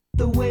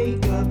The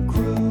Wake Up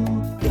Crew,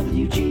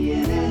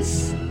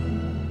 WGNS.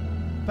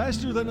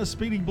 Faster than a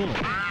speeding bullet.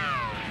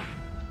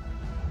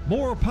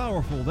 More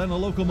powerful than a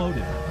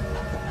locomotive.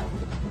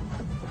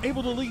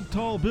 Able to leap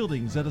tall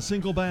buildings at a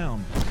single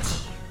bound.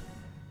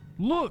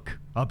 Look,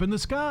 up in the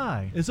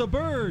sky. It's a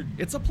bird.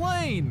 It's a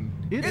plane.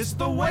 It's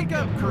the Wake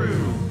Up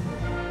Crew.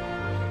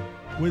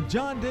 With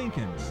John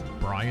Dinkins,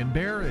 Brian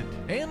Barrett,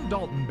 and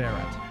Dalton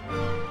Barrett.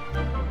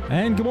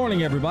 And good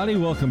morning, everybody.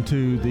 Welcome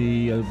to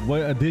the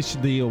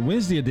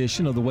Wednesday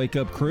edition of the Wake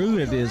Up Crew.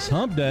 It is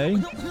Hump Day.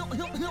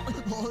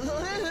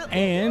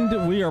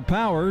 And we are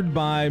powered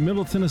by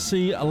Middle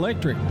Tennessee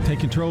Electric. Take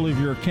control of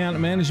your account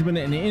management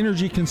and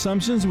energy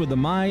consumptions with the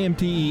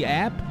MyMTE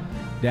app.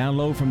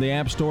 Download from the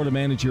App Store to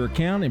manage your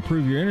account,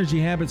 improve your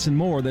energy habits, and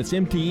more. That's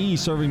MTE,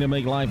 serving to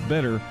make life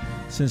better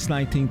since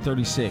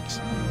 1936.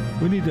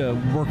 We need to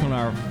work on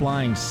our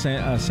flying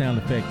sound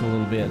effect a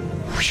little bit.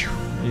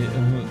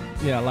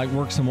 Yeah, like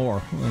work some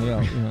more.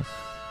 Yeah.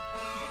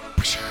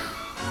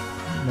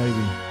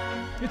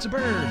 Maybe. It's a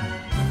bird.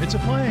 It's a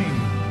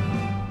plane.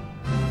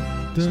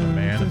 It's the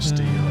Man of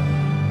Steel.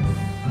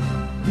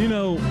 You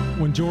know,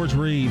 when George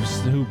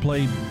Reeves, who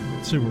played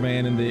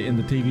Superman in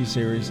the TV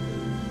series,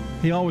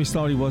 he always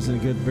thought he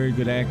wasn't a very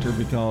good actor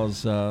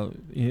because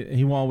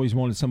he always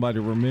wanted somebody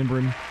to remember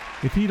him.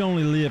 If he'd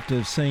only lived to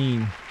have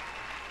seen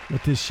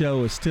that this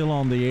show is still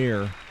on the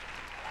air,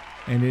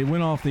 and it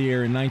went off the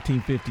air in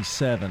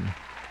 1957,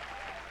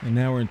 and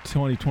now we're in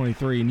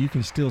 2023, and you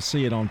can still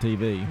see it on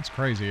TV. It's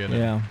crazy, isn't it?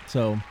 Yeah,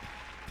 so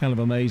kind of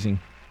amazing.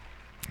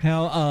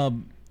 How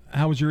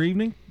was your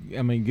evening?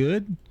 I mean,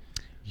 good?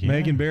 Yeah.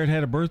 Megan Barrett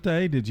had a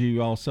birthday. Did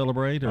you all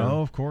celebrate? Or?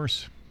 Oh, of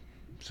course.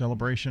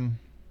 Celebration.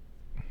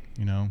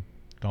 You know,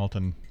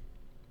 Dalton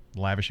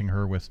lavishing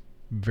her with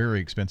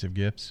very expensive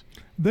gifts.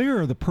 They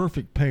are the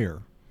perfect pair.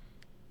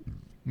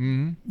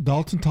 Mm-hmm.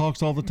 Dalton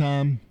talks all the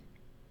time.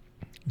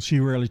 She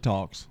rarely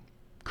talks.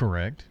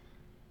 Correct.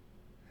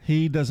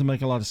 He doesn't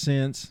make a lot of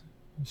sense.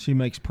 She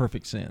makes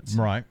perfect sense.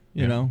 Right.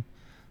 You know?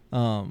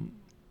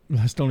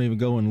 Let's don't even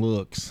go in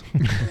looks.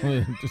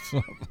 I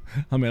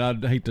mean,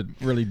 I'd hate to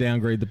really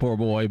downgrade the poor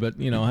boy, but,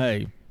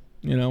 hey,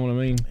 you know what I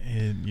mean?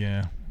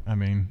 Yeah. I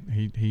mean,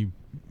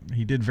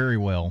 he did very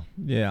well.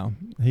 Yeah.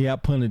 He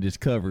outpunted his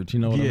coverage, you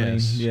know what I mean?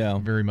 Yeah.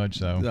 Very much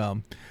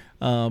so.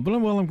 But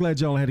I'm glad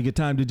y'all had a good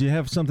time. Did you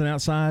have something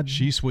outside?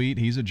 She's sweet.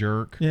 He's a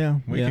jerk. Yeah.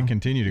 We can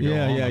continue to go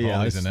on with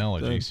all these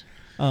analogies.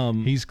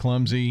 He's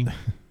clumsy.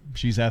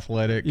 She's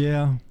athletic.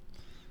 Yeah.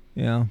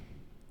 Yeah.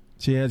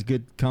 She has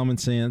good common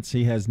sense.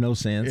 He has no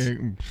sense.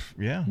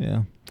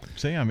 Yeah.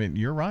 See, I mean,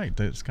 you're right.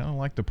 It's kind of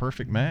like the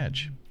perfect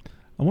match.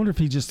 I wonder if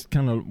he just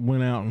kind of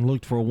went out and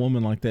looked for a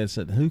woman like that and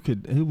said,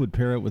 who would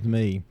pair up with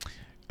me?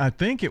 I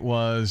think it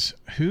was,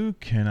 who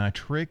can I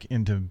trick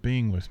into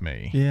being with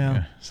me?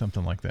 Yeah.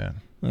 Something like that.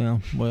 Yeah,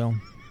 well,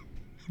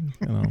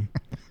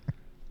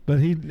 but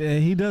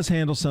he does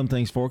handle some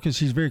things for her because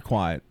she's very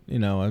quiet.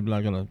 I'm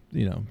not gonna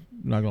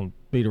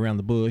beat around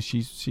the bush.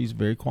 She's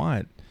very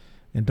quiet,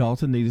 and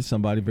Dalton needed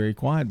somebody very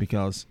quiet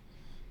because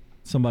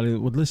somebody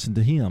that would listen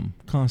to him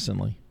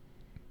constantly.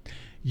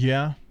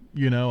 Yeah,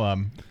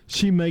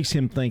 she makes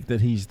him think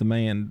that he's the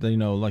man.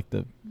 Like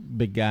the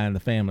big guy in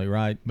the family,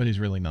 right? But he's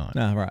really not.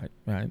 No,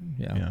 right,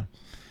 yeah.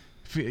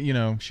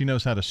 She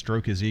knows how to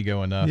stroke his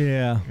ego enough.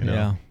 Yeah.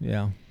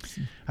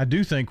 I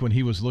do think when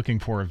he was looking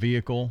for a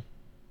vehicle,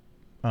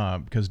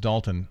 because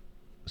Dalton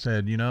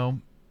said,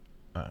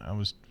 I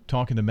was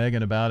talking to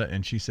Megan about it,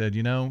 and she said,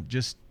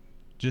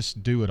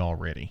 just do it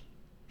already.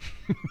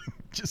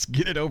 Just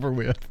get it over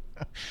with.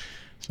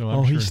 So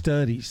I'm sure. He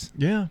studies.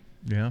 Yeah.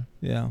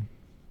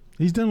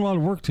 He's done a lot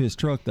of work to his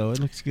truck, though. It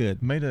looks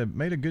good. Made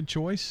a good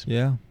choice.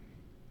 Yeah.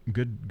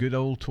 Good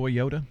old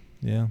Toyota.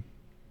 Yeah.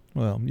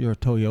 Well, you're a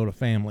Toyota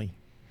family.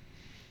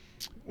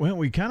 Well,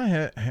 we kind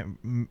of have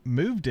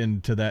moved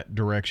into that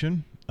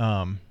direction.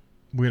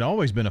 We'd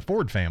always been a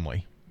Ford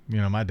family.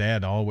 My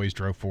dad always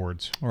drove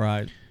Fords.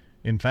 Right.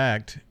 In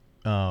fact,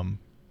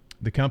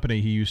 the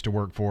company he used to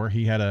work for,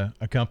 he had a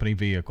company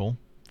vehicle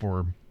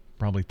for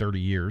probably 30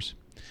 years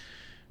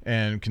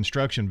and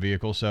construction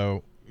vehicle.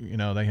 So,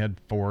 they had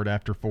Ford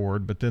after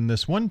Ford. But then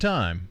this one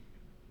time,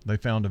 they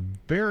found a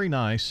very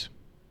nice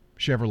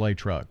Chevrolet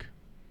truck.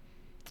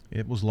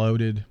 It was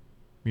loaded,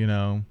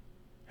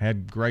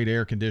 had great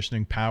air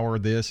conditioning, power,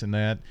 this and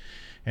that,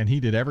 and he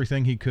did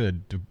everything he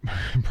could to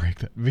break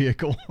that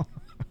vehicle.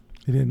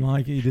 He didn't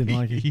like it?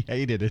 He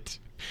hated it.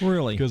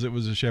 Really? Because it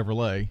was a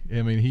Chevrolet.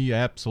 I mean, he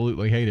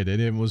absolutely hated it.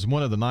 It was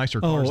one of the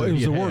nicer cars that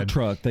he had. Oh, it was a work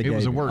truck. It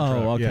was a work truck.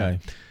 Oh, okay.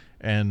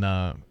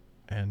 Yeah.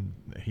 And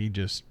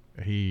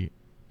he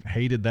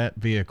hated that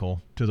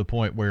vehicle to the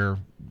point where,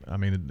 I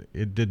mean,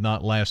 it did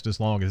not last as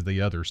long as the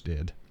others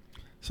did.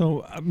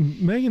 So,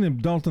 Megan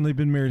and Dalton, they've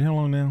been married how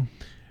long now?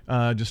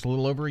 Just a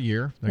little over a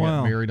year. They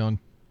got married on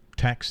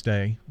tax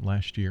day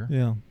last year.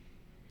 Yeah.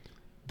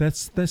 That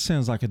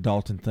sounds like a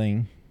Dalton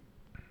thing.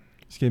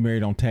 Let's get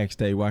married on tax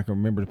day where I can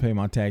remember to pay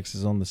my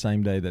taxes on the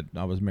same day that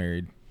I was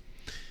married.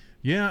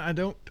 Yeah, I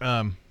don't.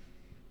 And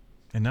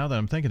now that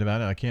I'm thinking about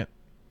it, I can't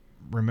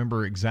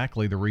remember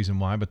exactly the reason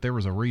why, but there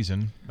was a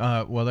reason.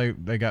 Well,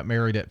 they got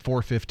married at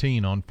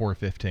 4:15 on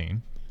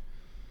 4:15.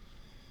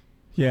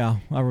 Yeah,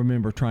 I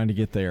remember trying to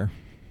get there.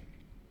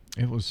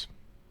 It was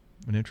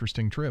an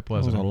interesting trip, It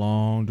wasn't was it? a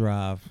long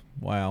drive.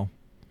 Wow.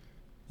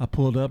 I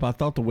pulled up. I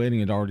thought the wedding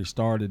had already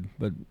started,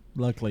 but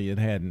luckily it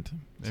hadn't.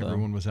 So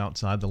Everyone was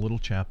outside the little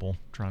chapel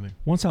trying to.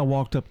 once I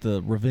walked up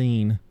the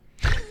ravine,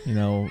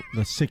 the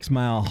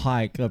 6-mile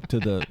hike up to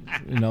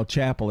the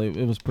chapel,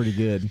 it was pretty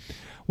good.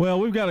 Well,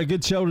 we've got a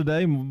good show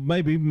today.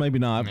 Maybe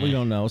not. We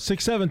don't know.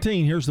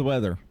 6:17. Here's the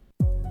weather.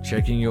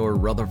 Checking your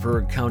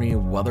Rutherford County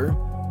weather.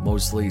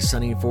 Mostly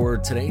sunny for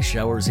today.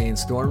 Showers and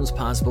storms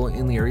possible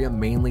in the area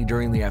mainly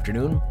during the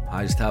afternoon.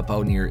 Highs top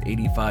out near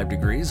 85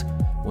 degrees.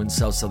 Winds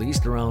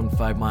south-southeast around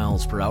 5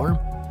 miles per hour.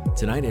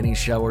 Tonight, any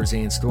showers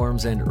and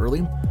storms end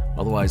early.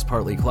 Otherwise,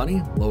 partly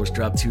cloudy. Lows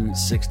drop to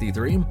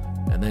 63.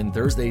 And then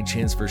Thursday,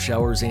 chance for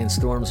showers and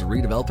storms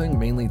redeveloping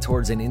mainly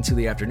towards and into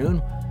the afternoon.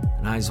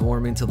 And highs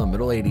warm into the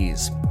middle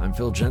 80s. I'm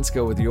Phil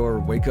Jensko with your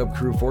Wake Up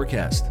Crew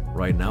forecast.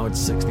 Right now, it's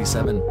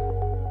 67.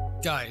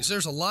 Guys,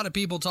 there's a lot of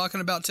people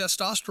talking about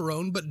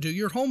testosterone, but do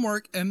your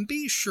homework and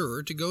be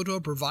sure to go to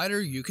a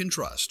provider you can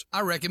trust. I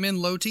recommend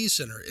Low T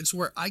Center. It's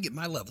where I get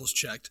my levels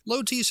checked.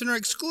 Low T Center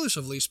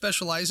exclusively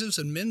specializes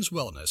in men's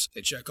wellness. They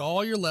check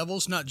all your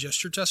levels, not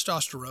just your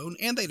testosterone,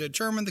 and they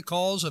determine the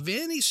cause of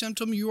any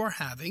symptom you are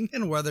having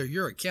and whether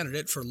you're a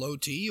candidate for low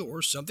T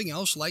or something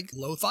else like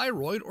low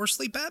thyroid or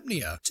sleep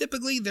apnea.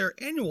 Typically, their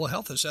annual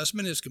health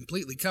assessment is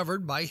completely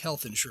covered by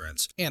health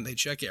insurance, and they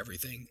check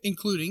everything,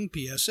 including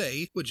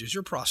PSA, which is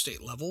your prostate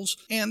levels,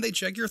 and they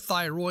check your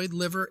thyroid,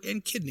 liver,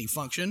 and kidney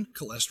function,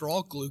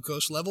 cholesterol,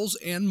 glucose levels,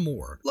 and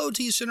more. Low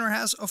T Center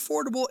has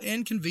affordable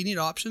and convenient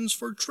options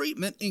for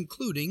treatment,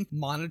 including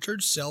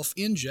monitored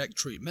self-inject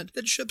treatment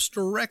that ships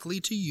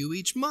directly to you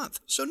each month.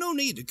 So no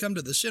need to come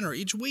to the center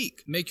each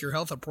week. Make your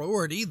health a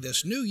priority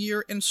this new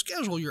year and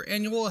schedule your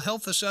annual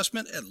health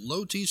assessment at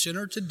Low T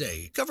Center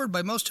today. Covered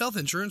by most health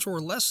insurance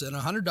or less than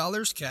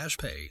 $100 cash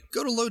pay.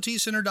 Go to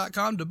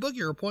lowtcenter.com to book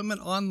your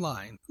appointment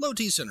online. Low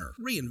T Center,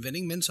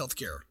 reinventing men's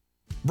healthcare.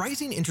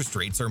 Rising interest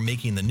rates are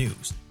making the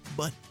news,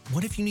 but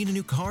what if you need a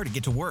new car to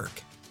get to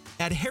work?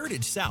 At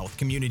Heritage South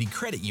Community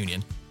Credit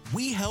Union,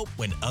 we help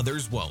when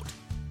others won't,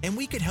 and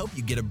we could help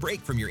you get a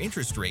break from your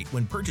interest rate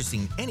when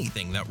purchasing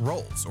anything that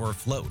rolls or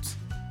floats.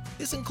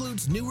 This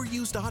includes new or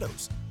used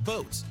autos,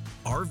 boats,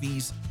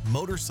 RVs,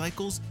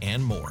 motorcycles,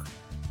 and more.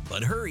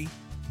 But hurry,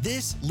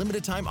 this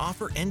limited time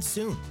offer ends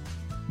soon.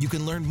 You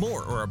can learn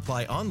more or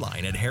apply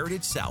online at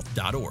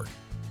heritagesouth.org.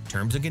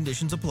 Terms and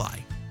conditions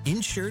apply.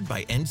 Insured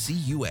by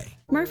NCUA.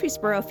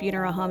 Murfreesboro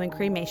Funeral Home and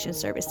Cremation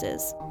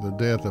Services. The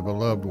death of a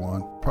loved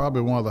one,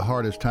 probably one of the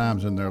hardest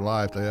times in their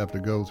life they have to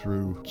go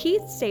through.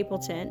 Keith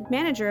Stapleton,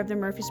 manager of the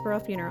Murfreesboro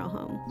Funeral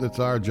Home. It's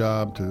our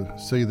job to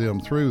see them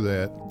through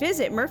that.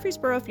 Visit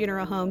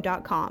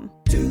murfreesborofuneralhome.com.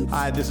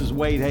 Hi, this is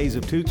Wade Hayes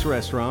of Toots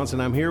Restaurants,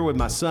 and I'm here with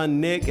my son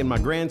Nick and my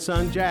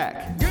grandson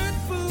Jack. Good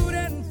food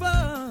and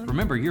fun.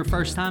 Remember your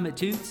first time at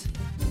Toots?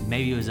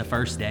 Maybe it was a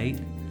first date,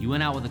 you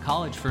went out with a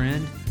college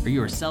friend, or you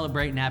were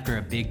celebrating after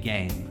a big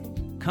game.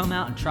 Come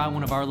out and try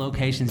one of our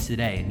locations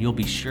today, and you'll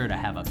be sure to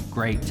have a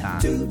great time.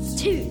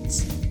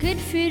 Toots. Good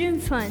food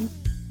and fun.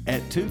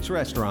 At Toots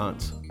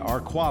Restaurants,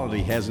 our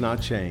quality has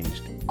not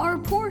changed. Our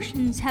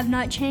portions have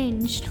not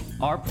changed.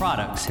 Our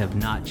products have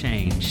not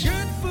changed.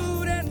 Good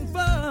food and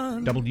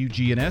fun.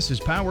 WGNS is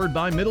powered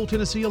by Middle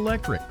Tennessee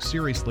Electric.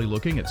 Seriously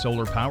looking at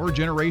solar power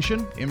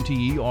generation?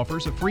 MTE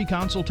offers a free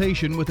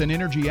consultation with an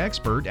energy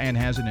expert and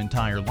has an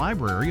entire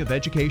library of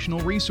educational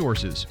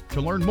resources.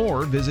 To learn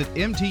more, visit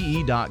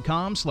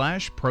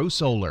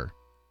mte.com/prosolar.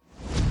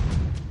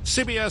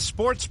 CBS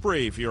Sports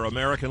Brief, your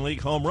American League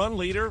home run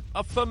leader,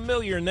 a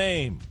familiar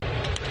name.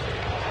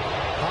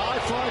 High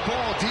fly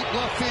ball, deep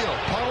left field.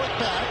 Pollock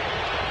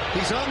back.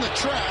 He's on the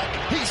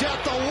track. He's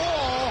at the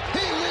wall. He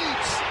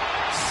leaps.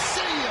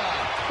 See ya.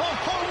 A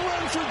home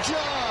run for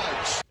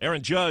Judge.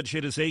 Aaron Judge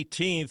hit his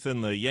 18th in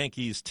the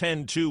Yankees'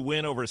 10-2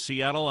 win over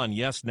Seattle on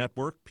Yes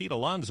Network. Pete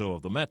Alonso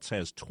of the Mets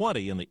has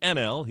 20 in the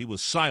NL. He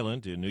was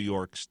silent in New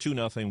York's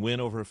 2-0 win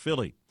over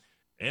Philly.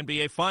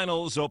 NBA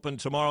Finals open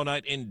tomorrow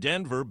night in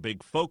Denver.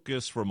 Big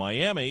focus for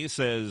Miami,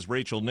 says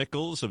Rachel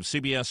Nichols of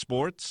CBS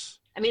Sports.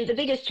 I mean, the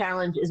biggest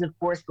challenge is, of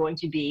course, going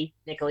to be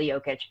Nikola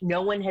Jokic.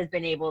 No one has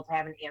been able to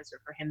have an answer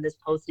for him this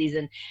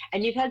postseason.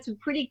 And you've had some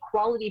pretty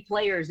quality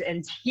players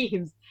and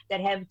teams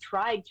that have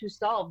tried to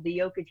solve the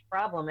Jokic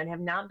problem and have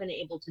not been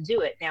able to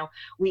do it. Now,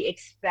 we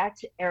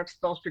expect Eric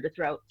Spoelstra to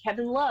throw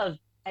Kevin Love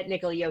at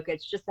Nikola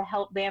Jokic just to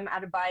help Bam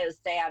Adebayo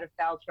stay out of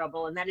foul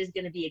trouble, and that is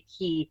going to be a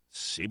key.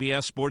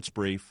 CBS Sports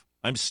Brief.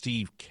 I'm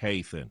Steve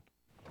Kathan.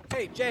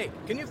 Hey, Jake,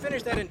 can you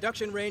finish that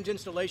induction range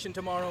installation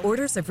tomorrow?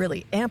 Orders have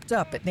really amped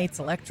up at Nate's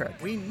Electric.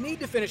 We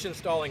need to finish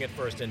installing it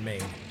first in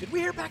Maine. Did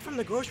we hear back from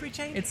the grocery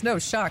chain? It's no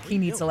shock he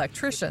needs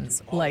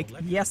electricians, like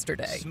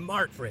yesterday.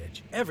 Smart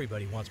fridge.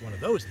 Everybody wants one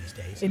of those these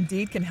days.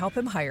 Indeed can help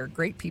him hire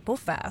great people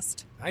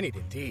fast. I need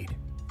Indeed.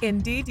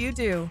 Indeed, you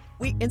do.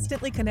 We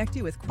instantly connect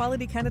you with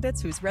quality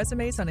candidates whose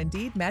resumes on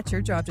Indeed match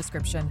your job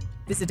description.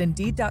 Visit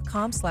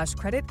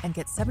Indeed.com/credit and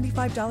get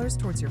 $75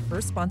 towards your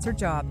first sponsored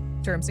job.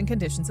 Terms and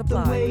conditions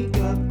apply. Wake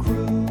Up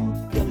Crew,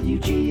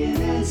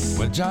 WGNS.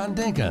 With John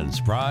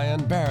Dinkins,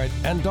 Brian Barrett,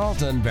 and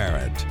Dalton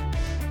Barrett.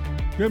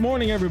 Good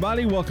morning,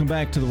 everybody. Welcome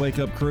back to the Wake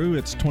Up Crew.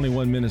 It's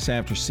 21 minutes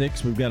after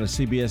 6. We've got a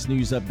CBS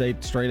News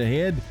update straight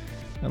ahead.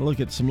 And look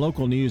at some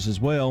local news as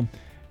well.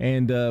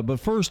 And but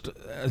first,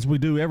 as we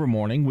do every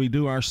morning, we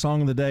do our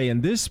Song of the Day.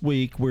 And this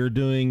week, we're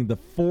doing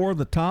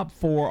the top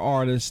four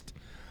artists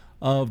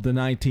of the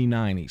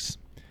 1990s.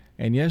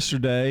 And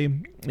yesterday,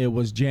 it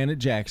was Janet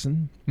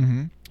Jackson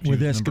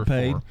with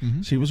Escapade.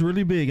 She was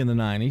really big in the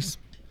 90s.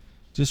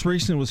 Just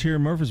recently was here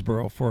in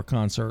Murfreesboro for a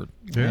concert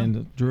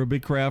and drew a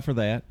big crowd for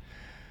that.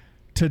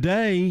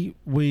 Today,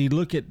 we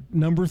look at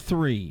number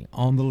 3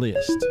 on the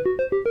list.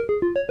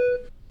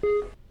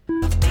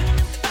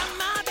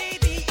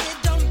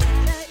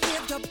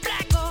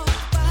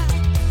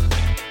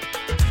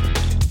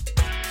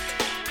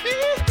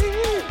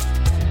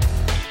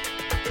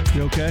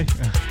 You okay?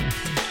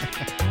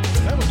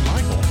 That was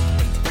Michael.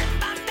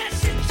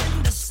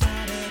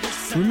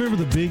 Remember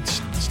the big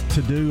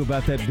to-do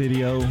about that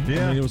video?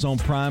 Yeah. I mean, it was on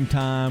prime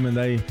time,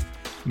 and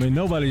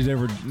nobody'd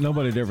ever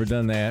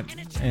done that.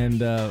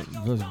 And it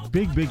was a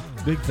big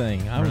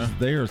thing. I was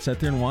there, sat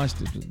there and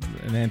watched it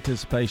in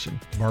anticipation.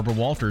 Barbara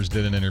Walters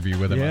did an interview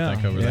with him, I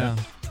think, over that.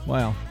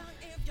 Wow.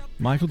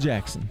 Michael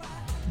Jackson,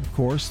 of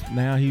course.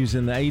 Now he was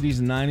in the 80s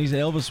and 90s.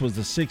 Elvis was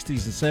the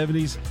 60s and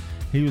 70s.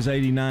 He was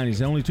 80s, 90s.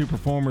 The only two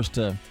performers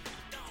to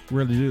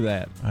really do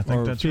that. I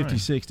think that's 50s, right.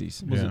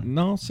 60s. Was it?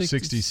 No,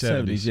 60s,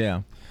 70s.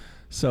 Yeah.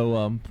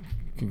 So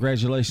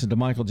congratulations to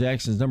Michael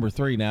Jackson's number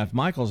 3. Now, if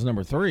Michael's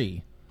number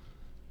 3,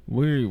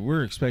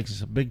 we're expecting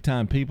some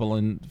big-time people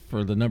in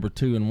for the number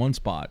 2 and 1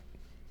 spot,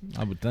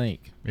 I would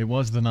think. It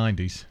was the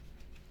 90s.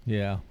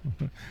 Yeah.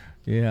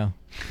 Yeah.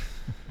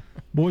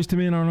 Boys to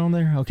Men aren't on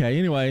there? Okay,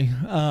 anyway,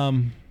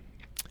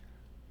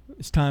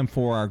 it's time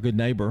for our good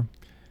neighbor.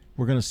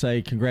 We're going to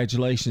say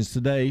congratulations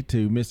today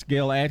to Miss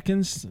Gail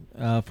Atkins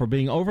for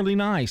being overly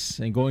nice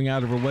and going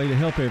out of her way to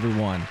help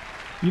everyone.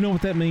 You know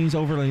what that means,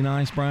 overly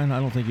nice, Brian? I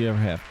don't think you ever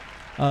have.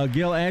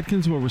 Gail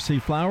Atkins will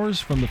receive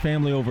flowers from the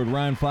family over at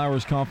Ryan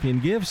Flowers Coffee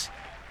and Gifts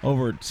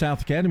over at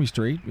South Academy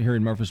Street here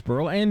in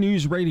Murfreesboro and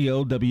News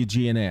Radio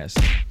WGNS.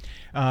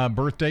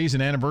 Birthdays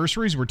and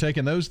anniversaries, we're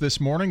taking those this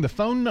morning. The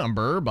phone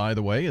number, by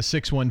the way, is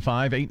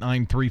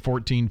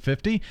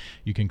 615-893-1450.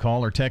 You can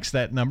call or text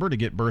that number to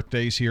get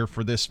birthdays here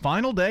for this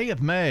final day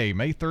of May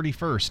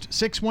 31st.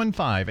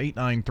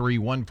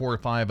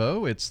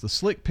 615-893-1450. It's the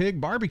Slick Pig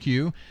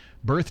Barbecue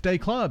Birthday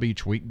Club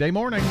each weekday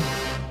morning.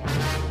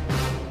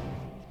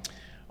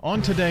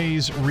 On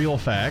today's Real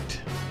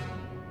Fact,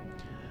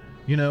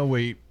 you know,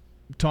 we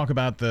talk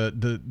about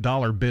the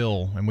dollar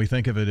bill and we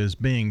think of it as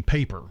being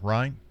paper,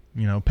 right?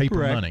 You know, paper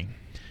Correct. money.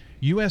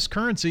 U.S.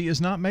 currency is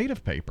not made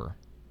of paper.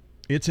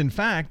 It's, in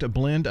fact, a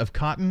blend of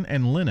cotton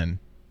and linen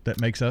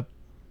that makes up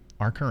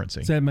our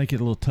currency. Does that make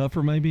it a little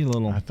tougher, maybe?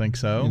 I think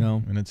so. You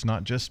know, and it's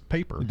not just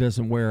paper. It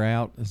doesn't wear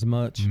out as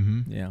much.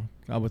 Mm-hmm. Yeah.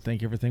 I would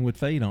think everything would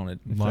fade on it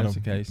if A lot that's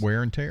of the case.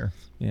 wear and tear.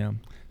 Yeah.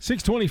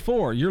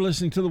 624, you're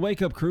listening to the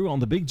Wake Up Crew on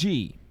the Big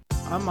G.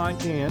 I'm Mike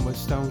Gann with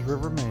Stones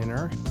River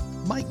Manor.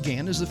 Mike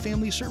Gann is the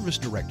Family Service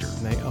Director.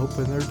 They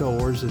opened their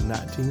doors in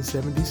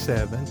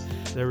 1977.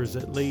 There was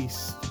at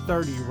least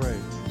 30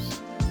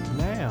 rooms.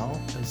 Now,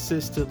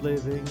 assisted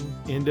living,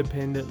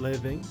 independent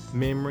living,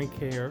 memory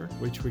care,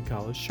 which we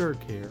call Assure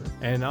Care,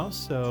 and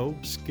also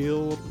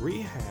skilled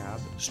rehab.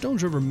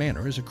 Stones River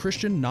Manor is a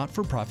Christian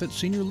not-for-profit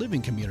senior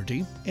living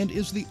community and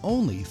is the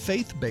only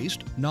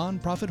faith-based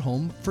nonprofit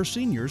home for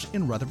seniors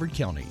in Rutherford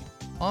County.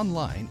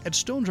 Online at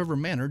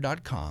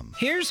stonesrivermanor.com.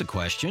 Here's a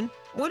question.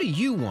 What do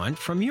you want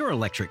from your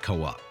electric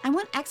co-op? I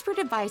want expert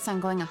advice on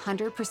going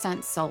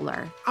 100%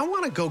 solar. I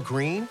want to go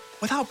green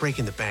without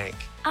breaking the bank.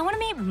 I want to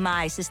meet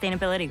my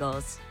sustainability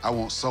goals. I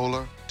want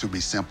solar to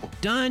be simple.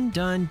 Done,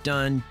 done,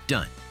 done,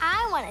 done.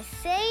 I want to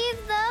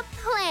save the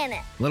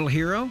planet. Little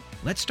hero,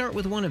 let's start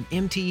with one of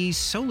MTE's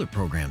solar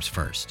programs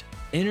first.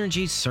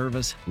 Energy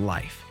Service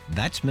Life.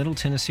 That's Middle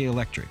Tennessee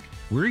Electric.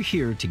 We're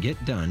here to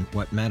get done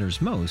what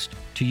matters most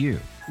to you.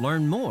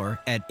 Learn more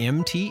at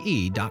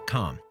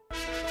MTE.com.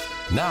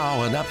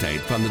 Now an update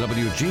from the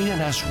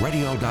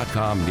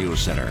WGNSradio.com News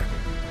Center.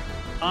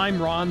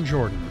 I'm Ron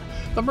Jordan.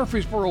 The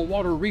Murfreesboro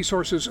Water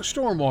Resources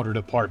Stormwater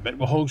Department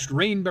will host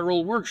rain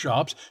barrel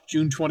workshops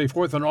June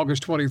 24th and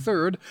August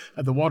 23rd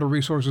at the Water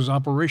Resources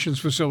Operations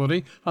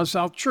Facility on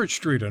South Church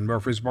Street in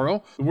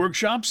Murfreesboro. The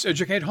workshops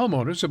educate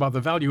homeowners about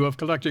the value of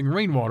collecting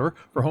rainwater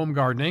for home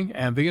gardening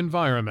and the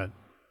environment.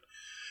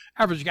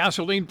 Average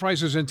gasoline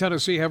prices in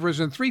Tennessee have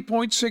risen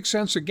 3.6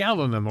 cents a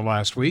gallon in the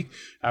last week,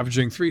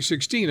 averaging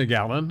 $3.16 a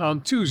gallon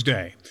on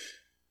Tuesday.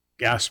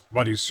 Gas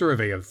Buddy's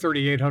survey of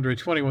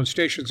 3,821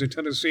 stations in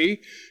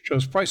Tennessee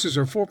shows prices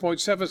are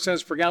 4.7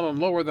 cents per gallon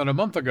lower than a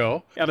month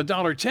ago and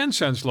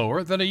 $1.10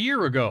 lower than a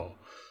year ago.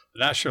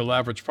 The national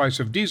average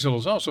price of diesel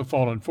has also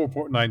fallen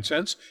 4.9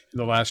 cents in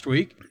the last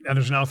week and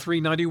is now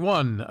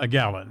 $3.91 a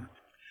gallon.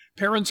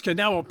 Parents can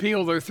now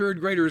appeal their third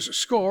graders'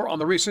 score on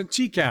the recent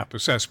TCAP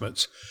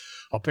assessments.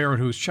 A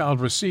parent whose child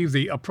received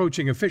the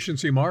approaching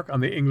efficiency mark on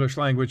the English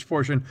language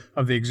portion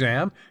of the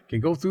exam can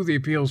go through the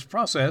appeals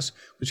process,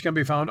 which can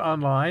be found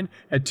online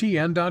at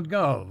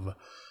tn.gov.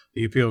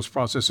 The appeals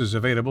process is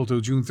available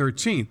till June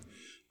 13th.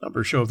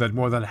 Numbers show that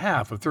more than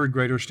half of third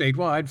graders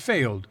statewide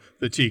failed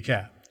the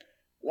TCAP.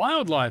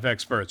 Wildlife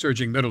experts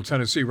urging Middle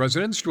Tennessee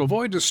residents to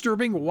avoid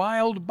disturbing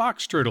wild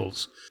box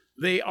turtles.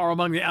 They are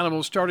among the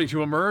animals starting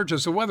to emerge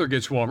as the weather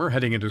gets warmer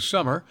heading into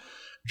summer.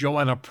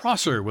 Joanna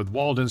Prosser with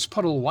Walden's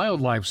Puddle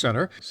Wildlife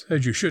Center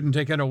says you shouldn't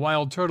take in a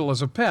wild turtle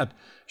as a pet.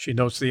 She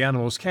notes the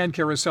animals can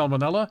carry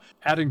salmonella,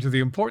 adding to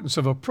the importance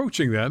of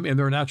approaching them in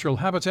their natural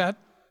habitat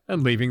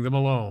and leaving them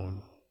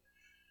alone.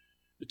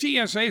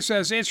 The TSA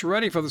says it's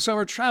ready for the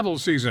summer travel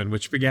season,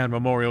 which began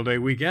Memorial Day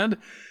weekend.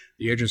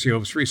 The agency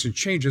hopes recent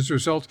changes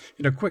result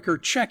in a quicker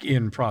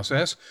check-in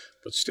process,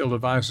 but still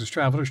advises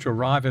travelers to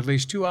arrive at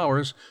least 2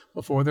 hours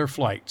before their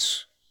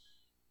flights.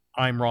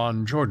 I'm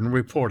Ron Jordan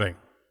reporting.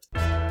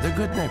 The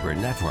Good Neighbor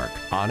Network,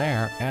 on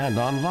air and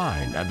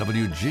online at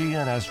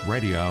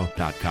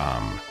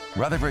WGNSradio.com.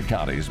 Rutherford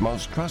County's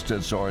most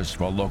trusted source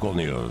for local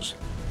news.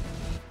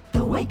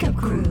 The Wake Up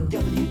Crew,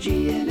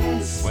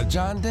 WGNS. With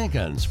John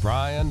Dinkins,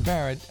 Brian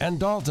Barrett, and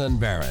Dalton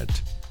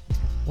Barrett.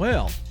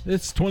 Well,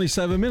 it's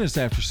 27 minutes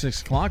after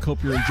 6 o'clock.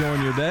 Hope you're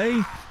enjoying your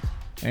day.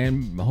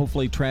 And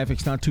hopefully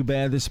traffic's not too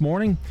bad this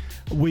morning.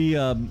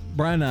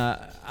 Brian,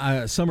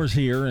 summer's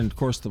here, and of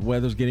course the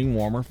weather's getting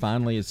warmer.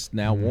 Finally, it's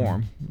now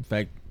warm. In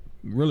fact,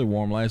 really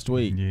warm last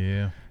week.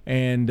 Yeah.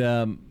 And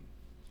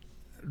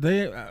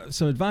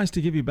some advice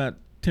to give you about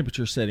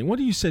temperature setting. What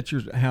do you set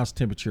your house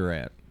temperature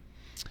at?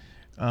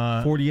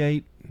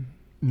 48?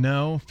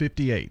 No,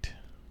 58.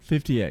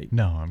 58?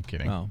 No, I'm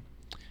kidding. Oh.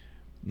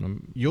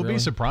 You'll Really? be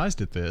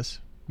surprised at this.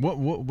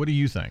 What do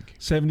you think?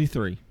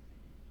 73.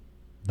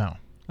 No.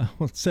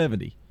 Oh,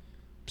 70.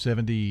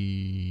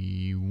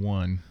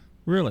 71.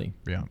 Really?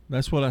 Yeah.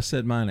 That's what I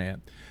set mine at.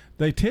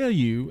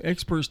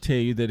 Experts tell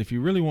you that if you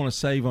really want to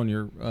save on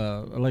your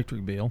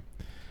electric bill,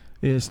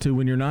 is to,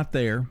 when you're not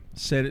there,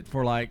 set it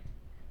for like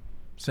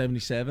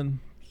 77,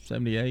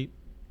 78.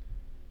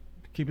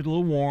 Keep it a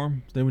little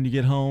warm. Then when you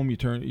get home, you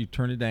turn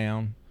it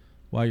down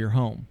while you're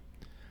home.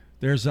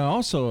 There's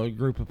also a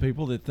group of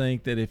people that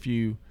think that if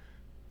you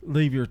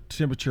leave your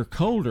temperature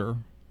colder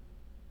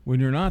when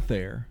you're not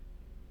there,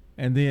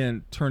 and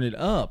then turn it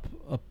up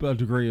a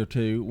degree or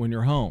two when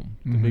you're home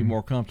to be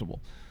more comfortable.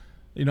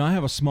 You know, I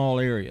have a small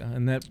area,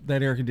 and that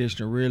air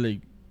conditioner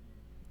really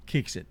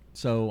kicks it.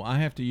 So I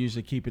have to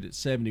usually keep it at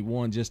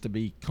 71 just to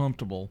be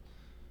comfortable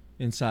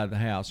inside the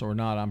house, or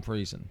not, I'm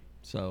freezing.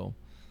 So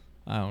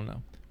I don't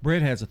know.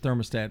 Brett has a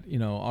thermostat,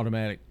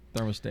 automatic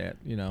thermostat,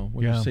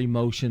 when you see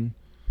motion.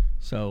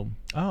 So.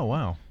 Oh,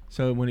 wow.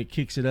 So when it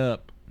kicks it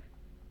up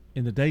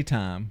in the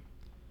daytime,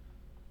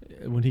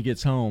 when he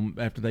gets home,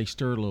 after they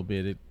stir a little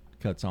bit, it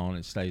cuts on,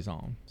 it stays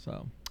on.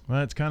 So.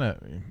 Well, it's kind of,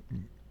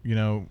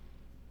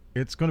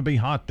 it's going to be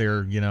hot there,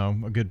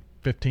 a good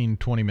 15,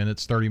 20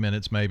 minutes, 30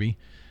 minutes maybe,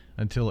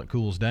 until it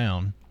cools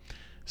down.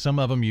 Some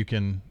of them you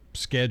can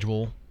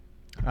schedule.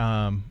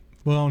 Well,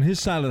 on his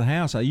side of the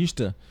house, I used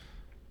to,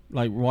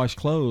 wash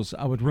clothes.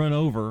 I would run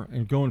over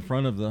and go in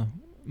front of the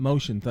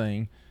motion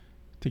thing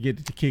to get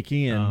it to kick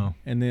in,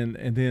 and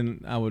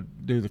then I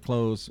would do the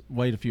clothes,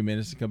 wait a few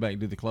minutes to come back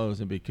and do the clothes,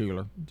 and be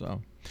cooler.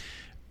 So.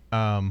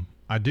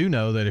 I do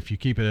know that if you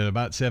keep it at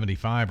about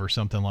 75 or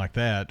something like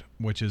that,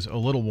 which is a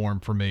little warm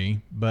for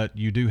me, but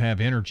you do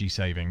have energy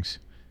savings.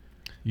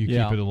 You keep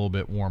it a little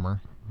bit warmer.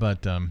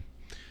 But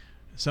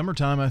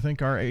summertime, I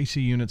think our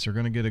AC units are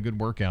going to get a good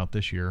workout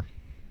this year.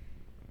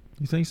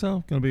 You think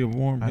so? Going to be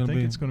warm? I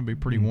think it's going to be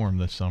pretty warm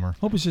this summer.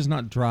 Hope it's just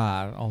not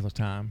dry all the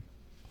time.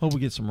 Hope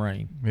we get some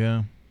rain.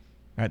 Yeah.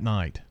 At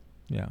night.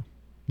 Yeah.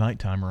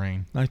 Nighttime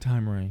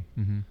Nighttime rain. rain.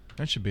 Mm-hmm.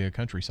 That should be a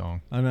country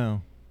song. I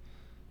know.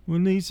 We'll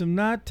need some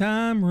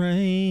nighttime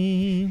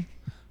rain.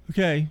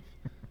 Okay.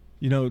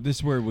 This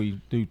is where we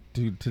do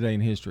Today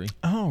in History.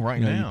 Oh,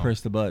 right now. You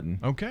press the button.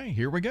 Okay,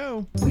 here we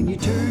go. When you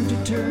turn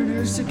to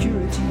Turner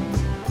Security,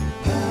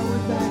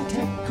 powered by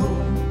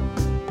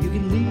TechCore, you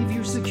can leave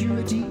your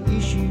security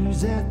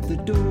issues at the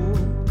door.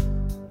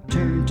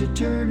 Turn to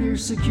Turner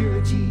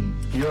Security.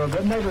 Your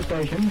Good Neighbor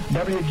Station,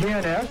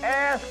 WGNS.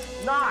 Ask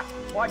not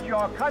what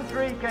your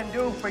country can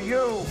do for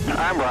you.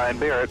 I'm Brian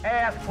Barrett.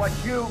 Ask what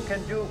you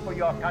can do for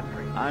your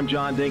country. I'm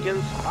John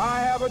Dinkins.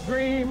 I have a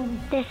dream.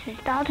 This is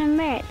Dalton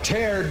Merritt.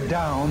 Tear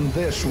down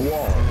this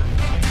wall.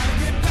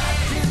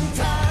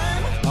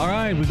 All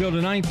right, we go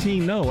to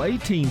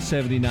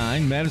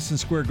 1879, Madison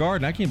Square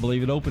Garden. I can't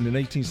believe it opened in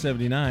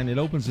 1879. It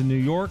opens in New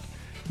York,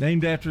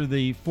 named after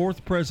the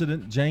fourth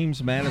president,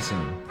 James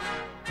Madison.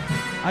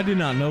 I did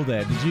not know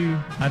that. Did you?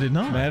 I did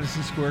not.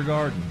 Madison Square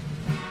Garden,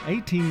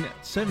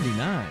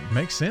 1879.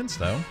 Makes sense,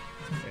 though.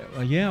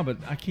 Yeah, but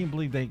I can't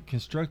believe they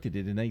constructed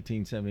it in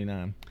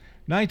 1879.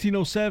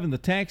 1907, the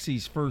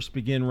taxis first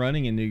began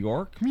running in New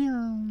York.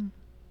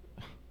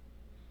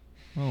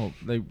 Oh,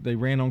 they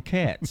ran on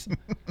cats.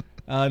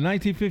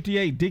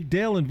 1958, Dick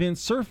Dale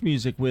invents surf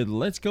music with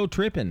Let's Go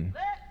Trippin'.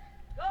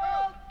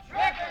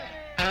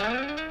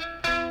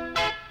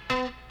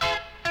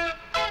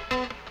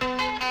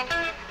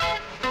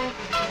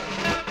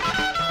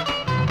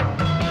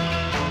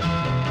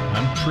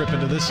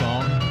 this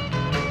song. You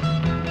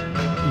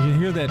can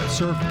hear that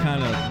surf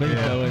kind of beat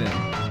though in it.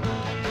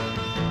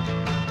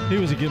 He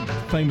was a good,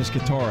 famous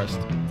guitarist.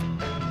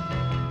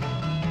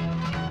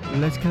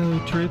 Let's go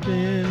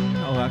tripping.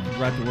 Oh, I could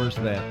write the words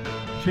to that.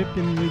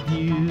 Tripping with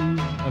you.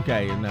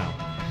 Okay, now.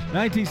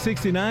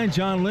 1969,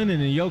 John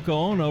Lennon and Yoko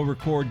Ono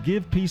record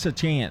Give Peace a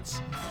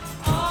Chance.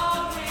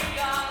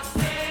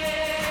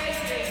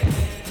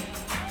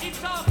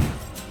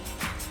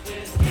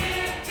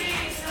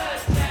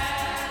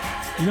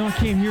 You know, I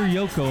can't hear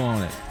Yoko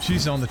on it.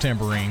 She's on the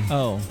tambourine.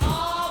 Oh.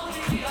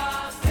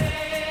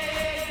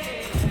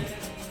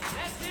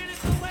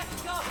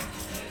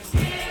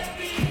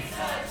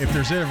 If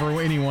there's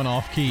ever anyone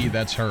off key,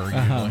 that's her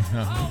usually.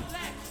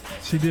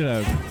 She did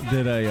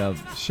a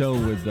show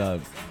with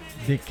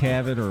Dick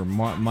Cavett or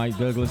Mike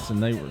Douglas,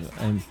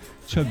 and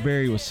Chuck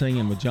Berry was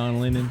singing with John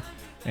Lennon,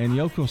 and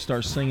Yoko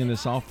starts singing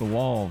this off the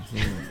wall.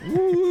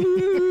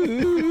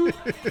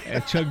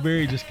 And Chuck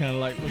Berry just kind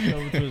of like looks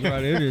over to his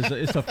right.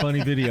 It's a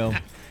funny video.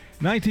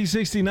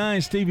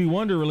 1969, Stevie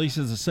Wonder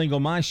releases the single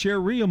 "My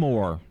Cherie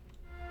Amour."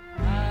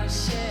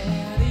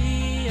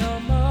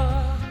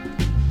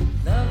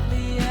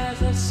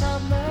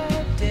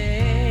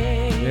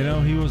 You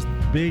know, he was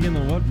big in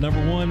the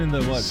number one in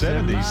the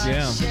 70s?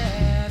 Yeah.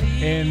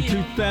 In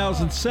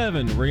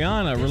 2007,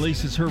 Rihanna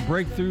releases her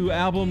breakthrough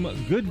album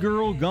 "Good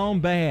Girl Gone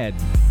Bad."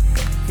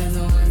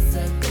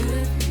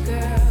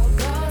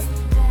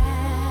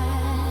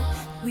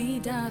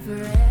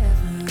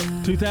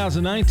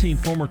 2019,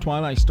 former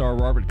Twilight star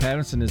Robert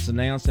Pattinson is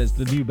announced as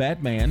the new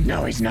Batman.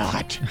 No, he's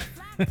not.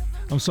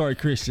 I'm sorry,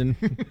 Christian.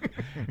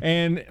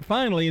 And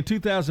finally, in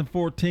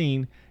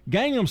 2014,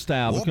 Gangnam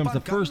Style becomes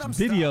the first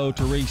video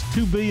to reach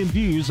 2 billion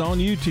views on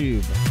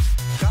YouTube.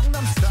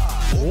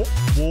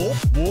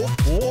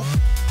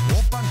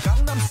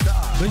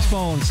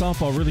 Baseball and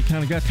softball really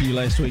kind of got to you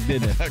last week,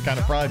 didn't it? That kind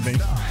of fried me.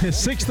 It's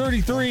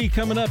 6:33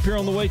 coming up here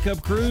on the Wake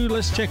Up Crew.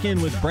 Let's check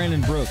in with Brandon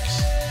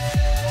Brooks.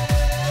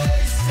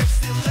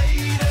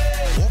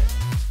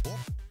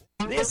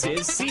 This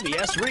is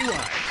CBS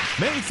Rewind.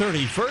 May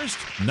 31st,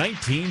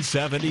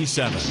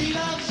 1977.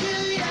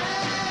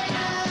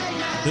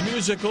 The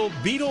musical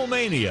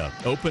Beatlemania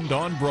opened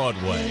on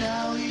Broadway.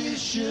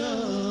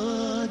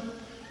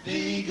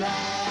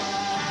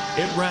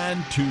 It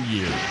ran 2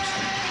 years.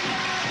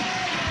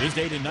 This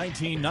date in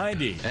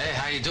 1990. Hey,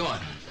 how you doing?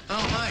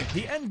 Oh, hi.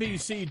 The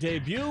NBC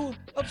debut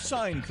of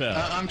Seinfeld.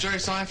 I'm Jerry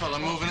Seinfeld.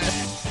 I'm moving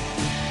in.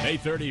 May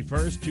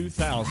 31st,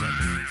 2000.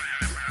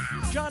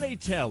 Johnny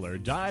Taylor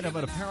died of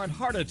an apparent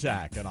heart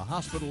attack in a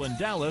hospital in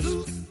Dallas.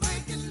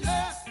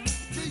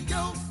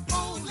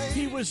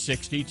 He was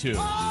 62.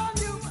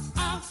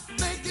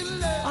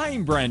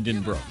 I'm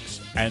Brandon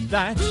Brooks, and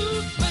that's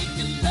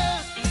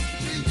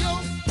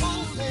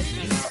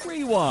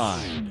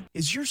Rewind.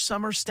 Is your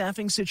summer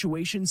staffing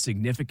situation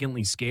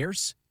significantly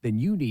scarce? Then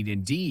you need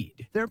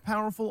Indeed. Their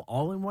powerful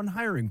all-in-one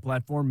hiring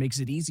platform makes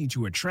it easy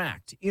to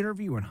attract,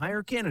 interview, and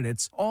hire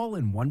candidates all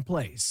in one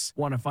place.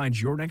 Want to find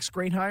your next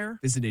great hire?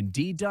 Visit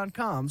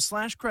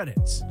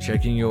Indeed.com/credits.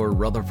 Checking your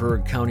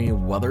Rutherford County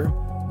weather.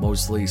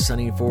 Mostly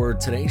sunny for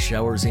today.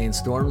 Showers and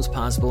storms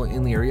possible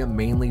in the area,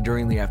 mainly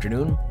during the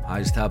afternoon.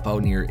 Highs top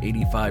out near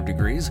 85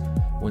 degrees.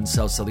 Wind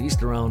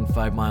south-southeast around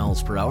 5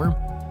 miles per hour.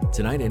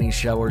 Tonight, any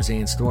showers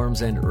and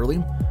storms end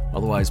early.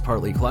 Otherwise,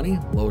 partly cloudy.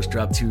 Lows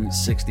drop to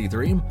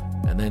 63.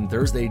 And then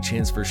Thursday,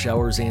 chance for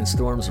showers and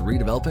storms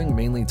redeveloping,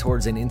 mainly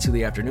towards and into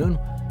the afternoon.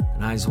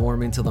 And highs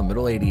warm into the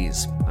middle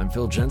 80s. I'm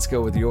Phil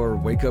Jensko with your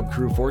Wake Up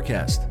Crew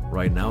forecast.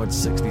 Right now, it's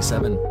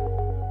 67.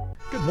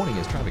 Good morning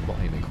as traffic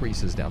volume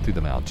increases down through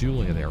the Mount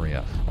Juliet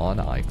area on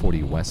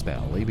I-40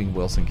 westbound, leaving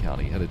Wilson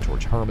County headed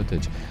towards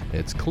Hermitage.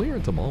 It's clear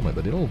at the moment,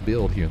 but it'll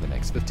build here in the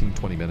next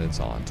 15-20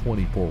 minutes on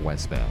 24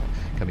 westbound.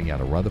 Coming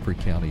out of Rutherford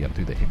County up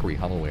through the Hickory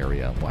Hollow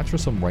area. Watch for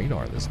some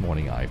radar this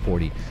morning,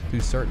 I-40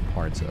 through certain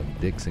parts of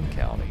Dixon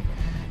County.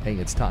 Hey,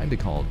 it's time to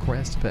call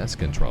Crest Pest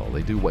Control.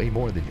 They do way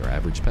more than your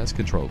average pest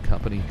control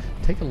company.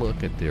 Take a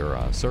look at their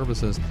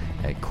services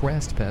at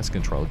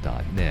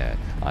crestpestcontrol.net.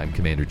 I'm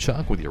Commander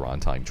Chuck with your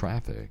on-time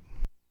traffic.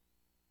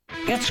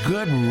 It's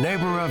Good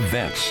Neighbor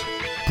Events,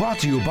 brought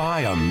to you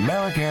by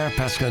AmeriCare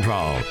Pest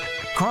Control,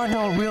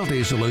 Cardinal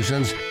Realty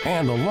Solutions,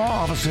 and the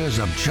law offices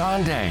of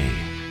John Day.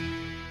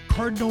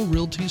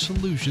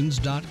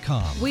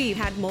 CardinalRealtySolutions.com. We've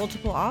had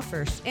multiple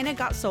offers, and it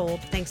got sold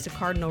thanks to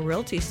Cardinal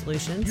Realty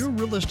Solutions. Your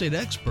real estate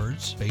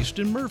experts, based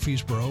in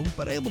Murfreesboro,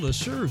 but able to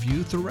serve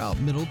you throughout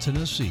Middle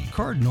Tennessee.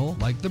 Cardinal,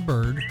 like the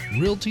bird,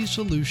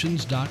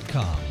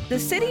 RealtySolutions.com. The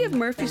City of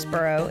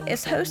Murfreesboro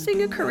is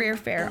hosting a career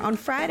fair on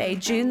Friday,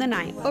 June the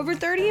 9th. Over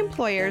 30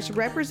 employers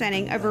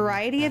representing a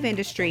variety of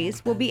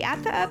industries will be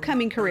at the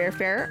upcoming career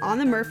fair on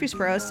the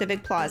Murfreesboro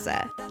Civic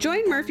Plaza.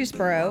 Join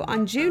Murfreesboro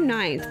on June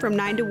 9th from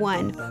 9 to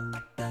 1.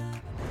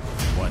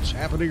 What's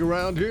happening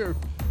around here?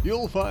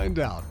 You'll find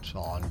out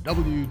on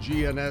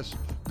WGNS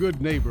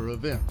Good Neighbor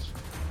Events.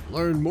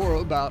 Learn more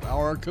about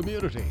our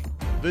community.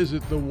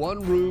 Visit the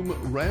One Room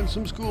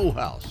Ransom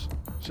Schoolhouse,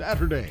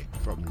 Saturday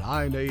from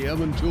 9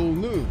 a.m. until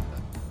noon.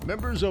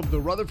 Members of the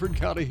Rutherford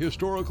County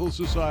Historical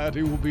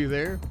Society will be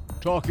there,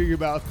 talking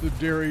about the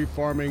dairy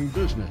farming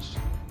business.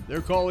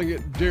 They're calling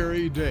it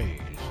Dairy Days.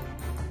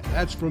 And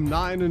that's from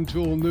 9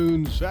 until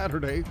noon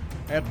Saturday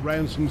at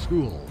Ransom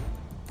School,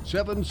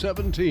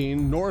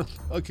 717 North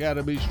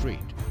Academy Street.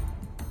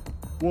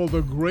 Well,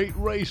 the Great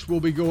Race will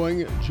be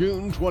going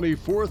June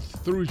 24th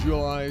through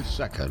July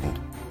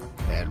 2nd.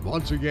 And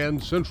once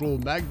again, Central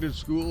Magnet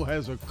School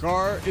has a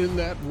car in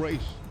that race.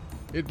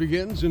 It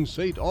begins in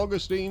St.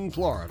 Augustine,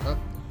 Florida,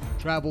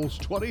 travels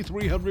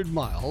 2,300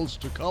 miles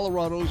to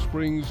Colorado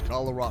Springs,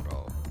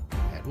 Colorado.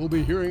 And we'll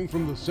be hearing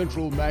from the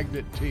Central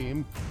Magnet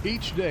team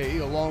each day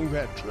along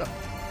that trip.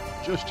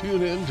 Just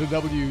tune in to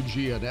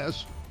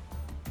WGNS.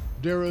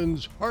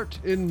 Darren's Heart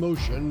in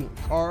Motion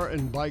Car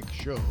and Bike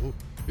Show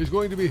is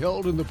going to be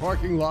held in the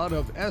parking lot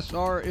of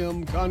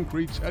SRM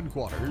Concrete's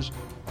headquarters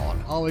on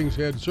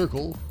Hollingshead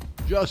Circle,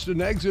 just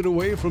an exit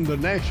away from the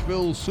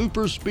Nashville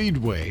Super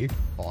Speedway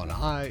on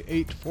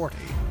I-840.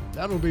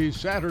 That'll be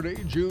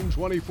Saturday, June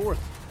 24th.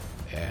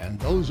 And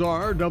those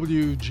are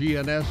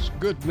WGNS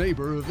Good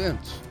Neighbor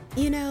events.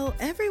 You know,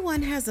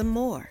 everyone has a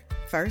more.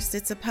 First,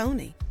 it's a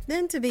pony.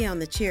 Then to be on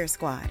the cheer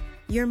squad.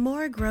 Your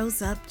more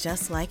grows up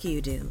just like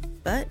you do,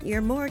 but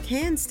your more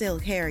can still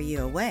carry you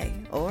away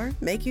or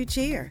make you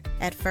cheer.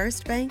 At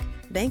First Bank,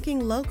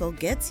 banking local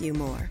gets you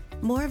more.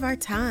 More of our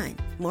time,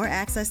 more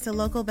access to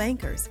local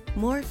bankers,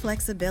 more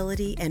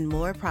flexibility, and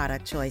more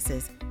product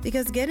choices.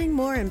 Because getting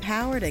more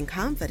empowered and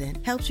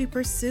confident helps you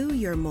pursue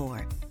your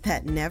more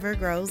that never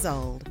grows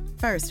old.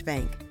 First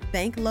Bank.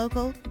 Bank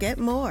local, get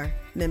more.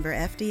 Member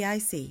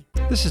FDIC.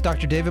 This is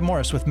Dr. David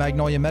Morris with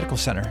Magnolia Medical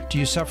Center. Do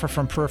you suffer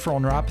from peripheral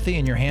neuropathy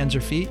in your hands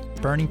or feet,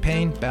 burning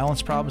pain,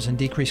 balance problems, and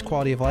decreased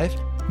quality of life?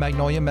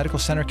 Magnolia Medical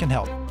Center can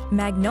help.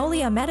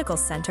 Magnolia Medical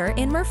Center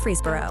in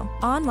Murfreesboro.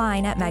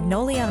 Online at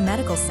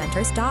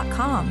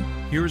magnoliamedicalcenters.com.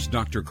 Here's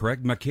Dr.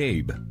 Craig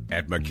McCabe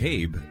at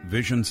McCabe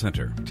Vision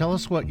Center. Tell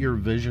us what your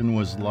vision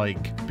was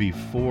like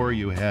before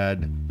you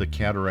had the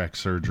cataract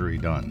surgery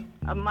done.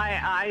 My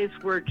eyes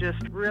were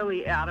just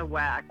really out of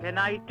whack, and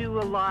I do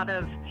a lot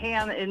of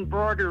hand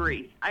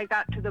embroidery. I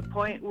got to the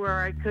point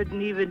where I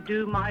couldn't even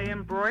do my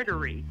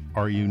embroidery.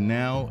 Are you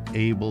now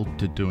able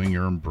to doing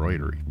your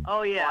embroidery?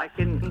 Oh yeah, I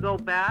can go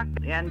back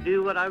and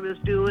do what I was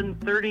doing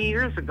 30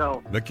 years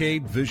ago.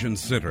 McCabe Vision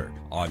Center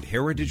on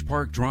Heritage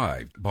Park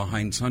Drive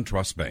behind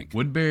SunTrust Bank.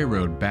 Woodbury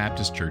Road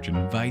Baptist Church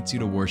invites you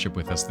to worship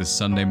with us this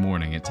Sunday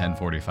morning at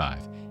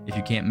 10:45. If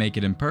you can't make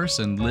it in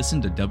person,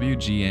 listen to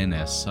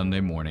WGNS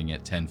Sunday morning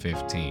at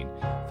 10:15.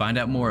 Find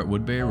out more at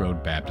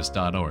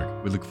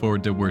woodburyroadbaptist.org. We look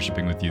forward to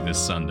worshiping with you this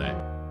Sunday.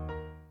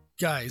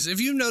 Guys, if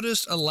you've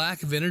noticed a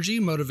lack of energy,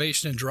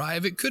 motivation, and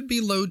drive, it could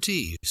be low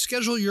T.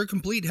 Schedule your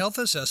complete health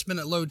assessment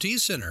at Low T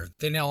Center.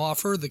 They now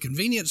offer the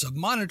convenience of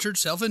monitored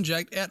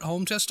self-inject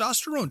at-home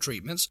testosterone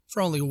treatments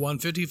for only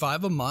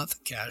 $155 a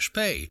month cash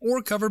pay,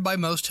 or covered by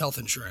most health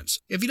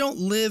insurance. If you don't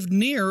live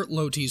near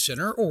Low T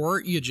Center,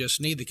 or you just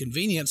need the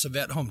convenience of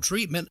at-home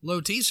treatment, Low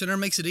T Center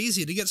makes it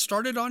easy to get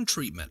started on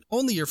treatment.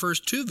 Only your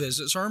first 2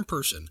 visits are in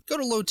person. Go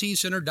to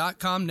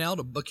lowtcenter.com now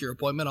to book your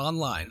appointment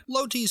online.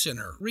 Low T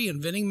Center,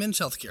 reinventing men's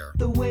healthcare.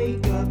 The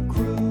Wake Up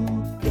Crew,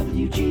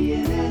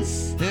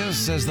 WGNS.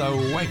 This is the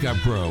Wake Up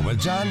Crew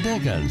with John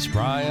Dinkins,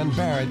 Brian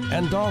Barrett,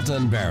 and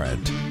Dalton Barrett.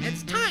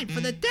 It's time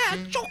for the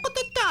dad joke of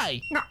the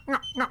day.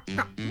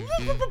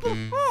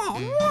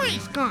 Oh,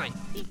 nice guy.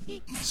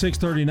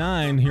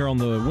 6:39 here on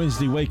the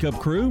Wednesday Wake Up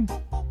Crew.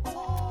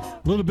 A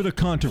little bit of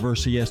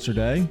controversy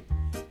yesterday.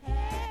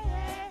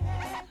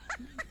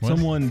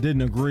 Someone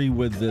didn't agree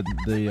with the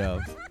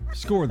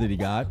score that he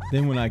got.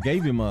 Then when I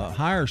gave him a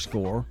higher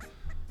score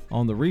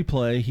on the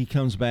replay, he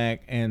comes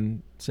back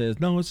and says,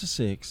 no, it's a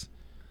 6.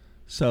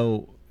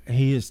 So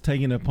he has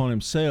taken it upon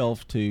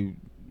himself to,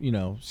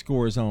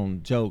 score his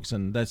own jokes,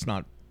 and that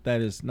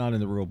is not in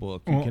the rule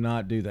book. You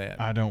cannot do that.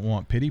 I don't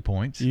want pity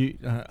points.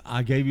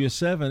 I gave you a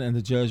 7, and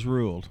the judge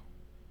ruled.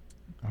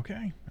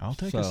 Okay, I'll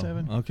take a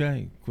 7.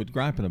 Okay, quit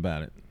griping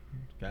about it.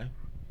 Okay.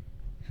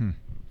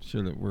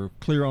 Sure that we're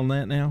clear on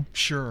that now?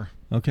 Sure.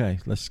 Okay,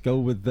 let's go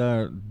with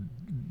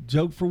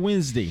joke for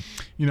Wednesday.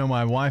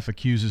 My wife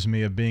accuses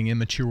me of being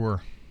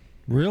immature.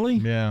 Really?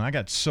 Yeah, I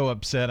got so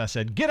upset. I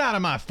said, "Get out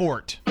of my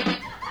fort."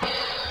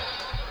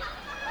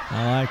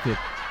 I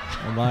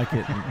like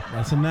it.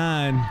 That's a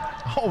 9.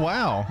 Oh,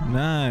 wow.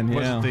 9, yeah.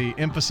 Was it the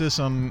emphasis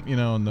on,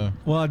 the...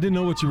 Well, I didn't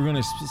know what you were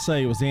going to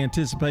say. It was the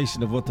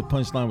anticipation of what the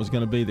punchline was going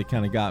to be that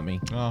kind of got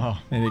me. Oh.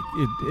 And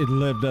it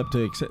lived up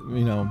to,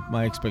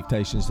 my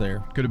expectations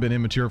there. Could have been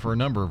immature for a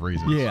number of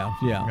reasons. Yeah.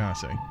 I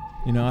see.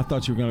 I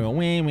thought you were going to go,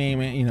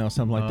 wah,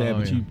 something like that.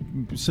 But you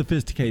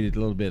sophisticated a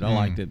little bit. I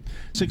liked it.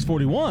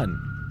 6:41.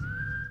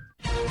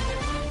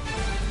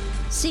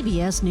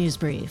 CBS News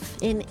Brief.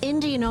 In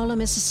Indianola,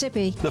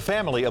 Mississippi, the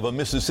family of a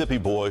Mississippi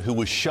boy who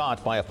was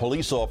shot by a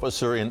police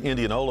officer in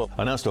Indianola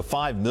announced a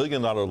 $5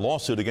 million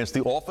lawsuit against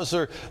the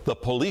officer, the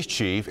police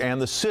chief, and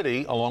the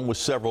city, along with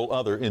several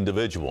other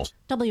individuals.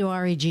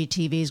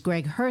 WREG-TV's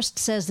Greg Hurst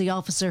says the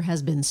officer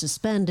has been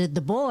suspended.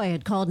 The boy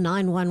had called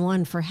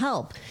 911 for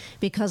help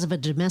because of a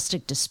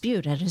domestic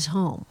dispute at his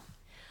home.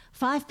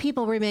 5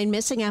 people remain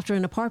missing after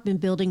an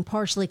apartment building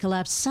partially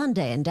collapsed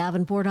Sunday in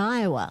Davenport,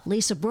 Iowa.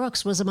 Lisa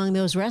Brooks was among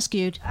those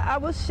rescued. I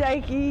was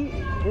shaky.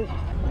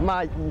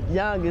 My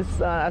youngest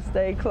son, I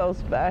stayed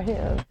close by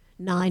him.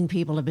 9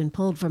 people have been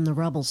pulled from the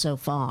rubble so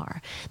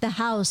far. The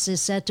House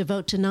is set to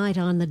vote tonight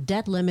on the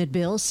debt limit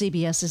bill.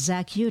 CBS's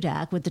Zach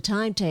Hudak with the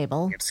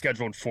timetable. It's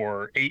scheduled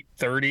for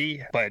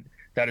 8:30, but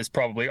that is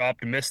probably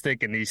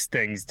optimistic, and these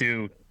things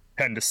do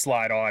tend to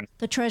slide on.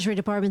 The Treasury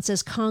Department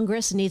says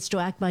Congress needs to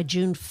act by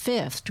June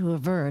 5th to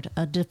avert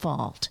a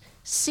default.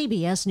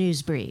 CBS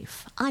News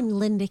Brief. I'm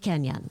Linda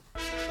Kenyon.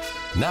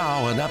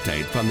 Now an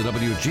update from the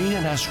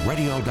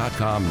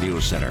WGNSradio.com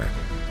News Center.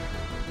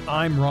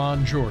 I'm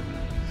Ron Jordan.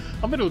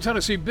 A Middle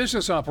Tennessee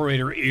business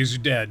operator is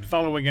dead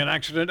following an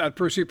accident at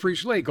Percy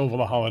Priest Lake over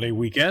the holiday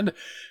weekend.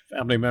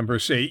 Family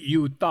members say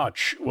Hugh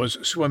Thotch was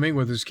swimming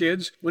with his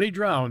kids when he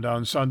drowned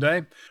on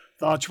Sunday.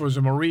 Thotch was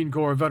a Marine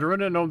Corps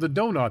veteran and owned the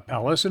Donut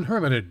Palace in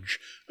Hermitage.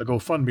 A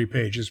GoFundMe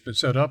page has been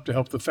set up to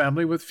help the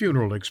family with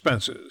funeral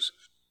expenses.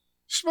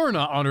 Smyrna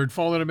honored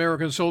fallen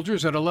American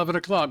soldiers at 11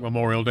 o'clock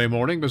Memorial Day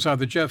morning beside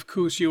the Jeff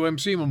Coos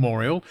UMC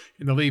Memorial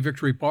in the Lee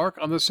Victory Park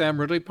on the Sam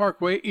Ridley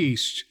Parkway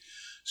East.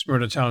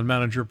 Smyrna Town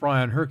Manager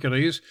Brian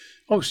Hercules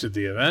hosted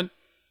the event.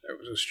 There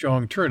was a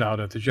strong turnout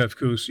at the Jeff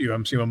Coos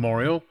UMC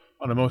Memorial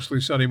on a mostly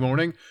sunny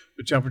morning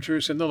with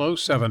temperatures in the low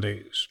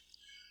 70s.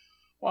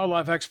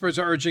 Wildlife experts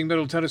are urging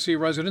Middle Tennessee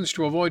residents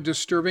to avoid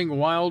disturbing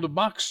wild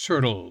box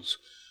turtles.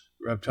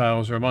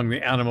 Reptiles are among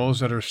the animals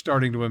that are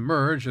starting to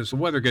emerge as the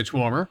weather gets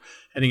warmer,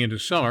 heading into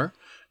summer.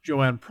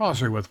 Joanne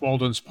Prosser with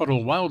Walden's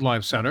Puddle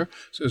Wildlife Center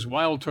says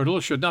wild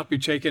turtles should not be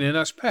taken in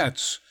as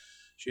pets.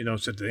 She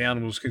notes that the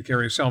animals can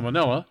carry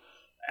salmonella,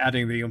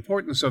 adding the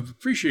importance of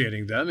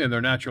appreciating them in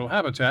their natural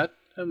habitat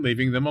and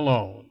leaving them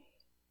alone.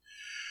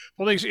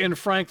 Police in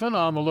Franklin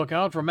on the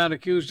lookout for a man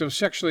accused of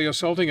sexually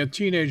assaulting a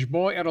teenage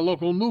boy at a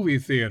local movie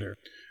theater.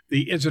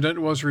 The incident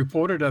was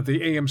reported at the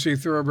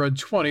AMC Thoroughbred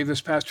 20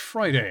 this past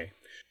Friday.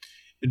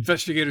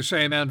 Investigators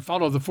say a man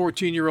followed the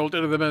 14-year-old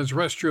into the men's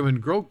restroom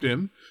and groped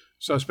him.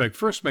 Suspect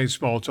first made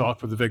small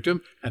talk with the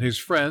victim and his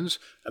friends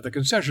at the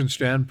concession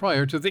stand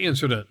prior to the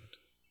incident.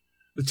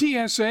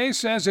 The TSA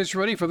says it's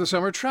ready for the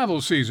summer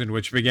travel season,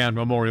 which began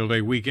Memorial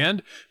Day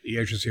weekend. The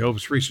agency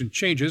hopes recent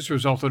changes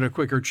result in a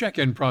quicker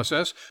check-in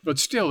process, but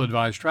still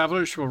advise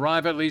travelers to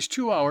arrive at least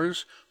 2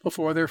 hours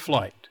before their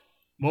flight.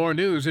 More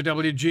news at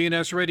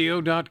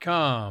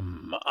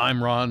WGNSradio.com.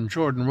 I'm Ron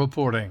Jordan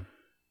reporting.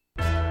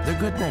 The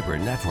Good Neighbor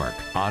Network,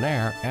 on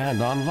air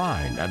and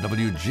online at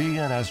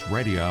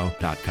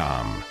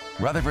WGNSradio.com.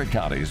 Rutherford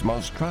County's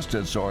most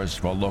trusted source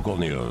for local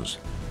news.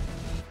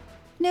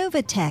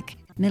 Novatech,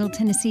 Middle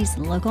Tennessee's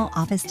local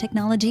office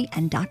technology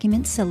and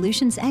document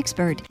solutions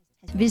expert.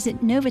 Visit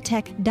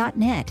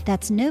Novatech.net.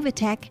 That's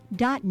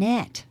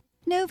Novatech.net.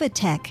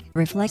 Novatech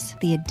reflects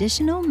the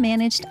additional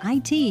managed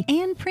IT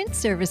and print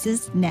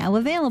services now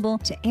available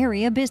to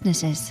area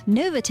businesses.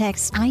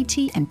 Novatech's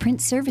IT and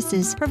print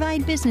services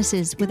provide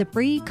businesses with a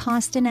free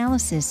cost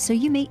analysis so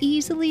you may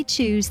easily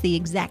choose the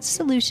exact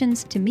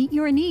solutions to meet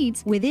your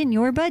needs within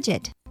your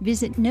budget.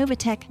 Visit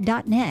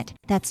Novatech.net.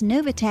 That's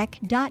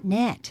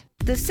Novatech.net.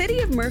 The City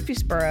of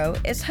Murfreesboro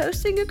is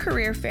hosting a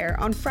career fair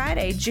on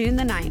Friday, June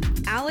the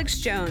 9th. Alex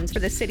Jones for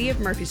the City of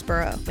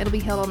Murfreesboro. It'll be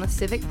held on the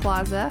Civic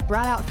Plaza,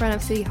 right out front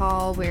of City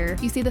Hall, where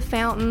you see the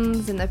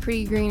fountains and the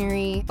pretty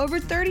greenery. Over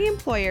 30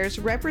 employers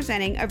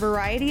representing a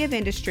variety of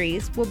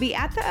industries will be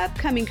at the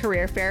upcoming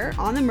career fair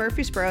on the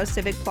Murfreesboro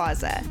Civic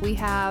Plaza. We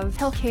have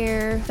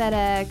healthcare,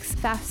 FedEx,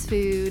 fast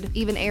food,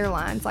 even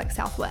airlines like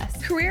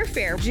Southwest. Career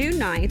fair, June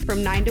 9th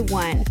from 9 to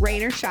 1,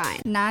 rain or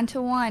shine. 9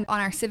 to 1 on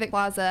our Civic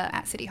Plaza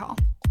at City Hall.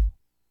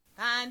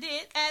 Find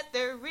it at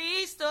the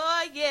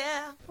Restore,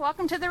 yeah.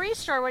 Welcome to the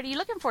Restore. What are you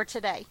looking for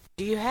today?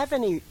 Do you have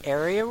any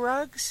area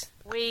rugs?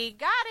 We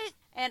got it.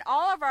 And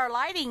all of our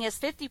lighting is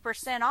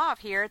 50% off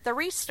here at the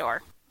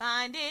Restore.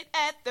 Find it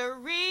at the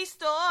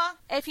Restore.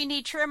 If you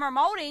need trim or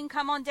molding,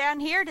 come on down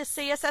here to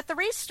see us at the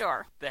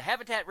Restore. The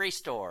Habitat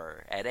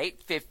Restore at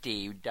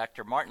 850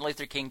 Dr. Martin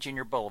Luther King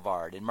Jr.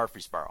 Boulevard in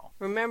Murfreesboro.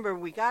 Remember,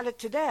 we got it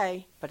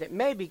today, but it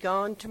may be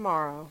gone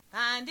tomorrow.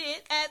 Find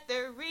it at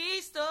the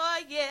Restore,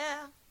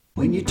 yeah.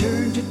 When you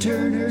turn to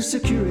Turner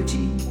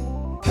Security,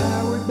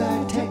 powered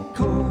by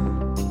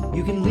TechCore,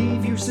 you can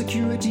leave your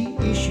security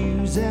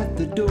issues at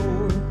the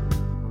door.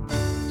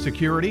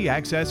 Security,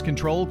 access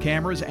control,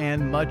 cameras,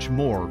 and much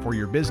more for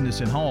your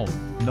business and home.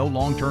 No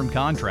long-term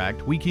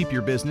contract. We keep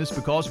your business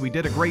because we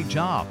did a great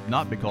job,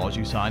 not because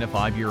you signed a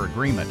 5-year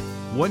agreement.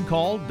 One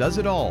call does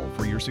it all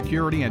for your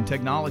security and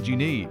technology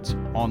needs.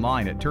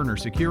 Online at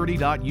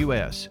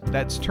turnersecurity.us.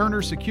 That's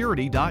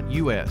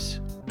turnersecurity.us.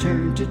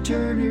 Turn to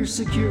Turner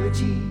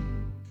Security.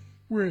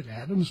 We're at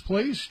Adams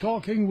Place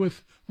talking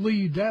with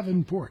Lee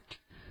Davenport.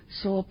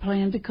 So I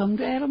plan to come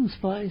to Adams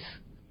Place.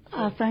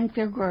 I think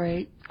they're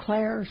great.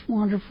 Claire's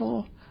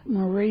wonderful.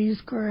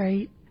 Marie's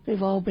great.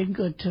 They've all been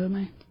good to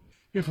me.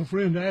 If a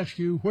friend asks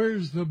you,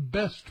 where's the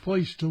best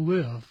place to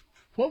live,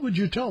 what would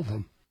you tell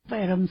them?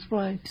 Adams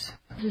Place.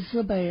 This is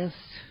the best.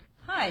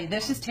 Hi,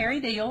 this is Terry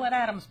Deal at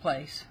Adams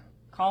Place.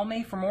 call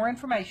me for more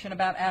information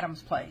about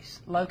Adams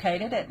Place,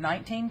 located at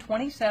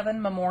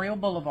 1927 Memorial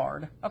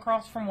Boulevard,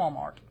 across from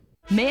Walmart.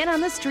 Man on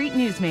the Street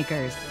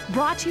Newsmakers,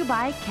 brought to you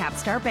by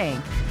Capstar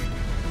Bank.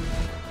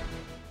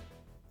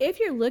 If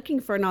you're looking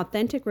for an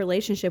authentic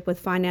relationship with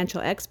financial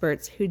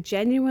experts who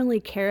genuinely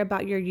care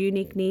about your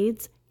unique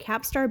needs,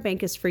 Capstar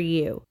Bank is for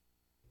you.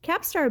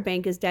 Capstar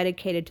Bank is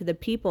dedicated to the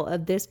people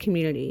of this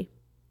community.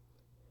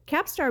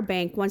 Capstar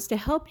Bank wants to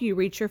help you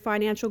reach your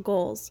financial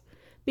goals,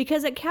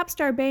 because at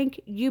Capstar Bank,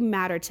 you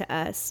matter to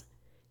us.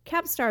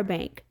 Capstar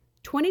Bank,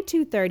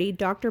 2230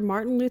 Dr.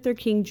 Martin Luther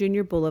King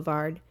Jr.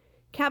 Boulevard,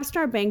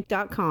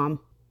 capstarbank.com.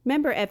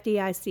 Member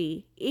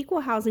FDIC, Equal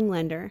Housing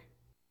Lender.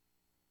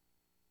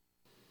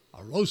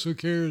 Arosa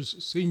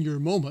Care's Senior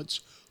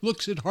Moments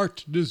looks at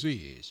heart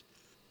disease.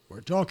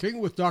 We're talking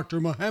with Dr.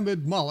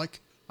 Mohammed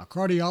Malik, a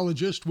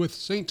cardiologist with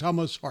St.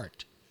 Thomas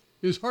Heart.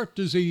 Is heart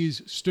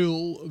disease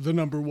still the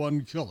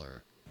 #1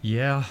 killer?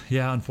 Yeah,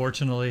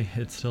 unfortunately,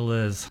 it still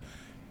is.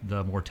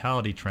 The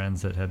mortality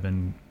trends that have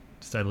been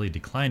steadily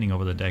declining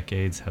over the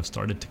decades have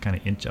started to kind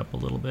of inch up a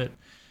little bit.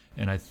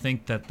 And I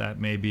think that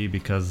may be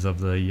because of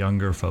the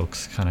younger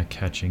folks kind of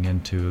catching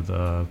into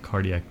the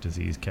cardiac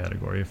disease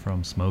category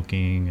from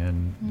smoking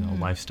and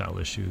lifestyle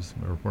issues.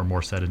 We're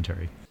more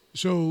sedentary.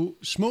 So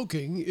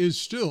smoking is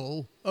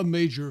still a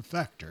major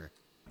factor.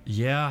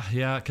 Yeah,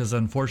 because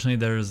unfortunately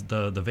there's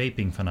the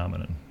vaping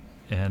phenomenon.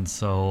 And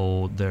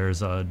so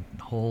there's a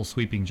whole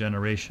sweeping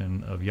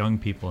generation of young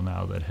people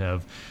now that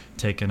have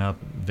taken up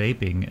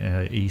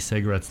vaping,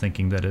 e-cigarettes,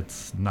 thinking that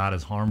it's not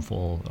as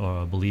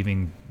harmful,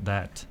 believing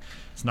that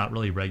it's not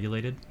really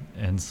regulated.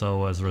 And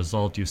so as a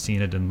result, you've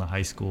seen it in the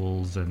high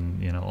schools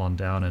and on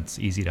down. It's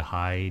easy to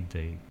hide.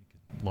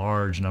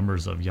 Large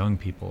numbers of young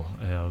people,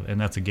 and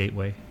that's a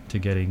gateway to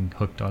getting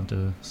hooked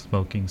onto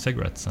smoking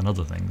cigarettes and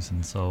other things.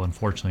 And so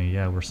unfortunately,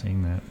 we're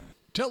seeing that.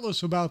 Tell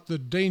us about the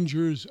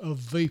dangers of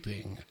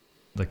vaping.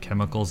 The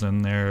chemicals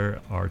in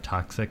there are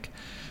toxic.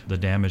 The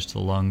damage to the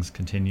lungs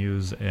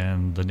continues,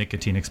 and the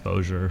nicotine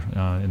exposure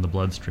in the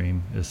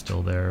bloodstream is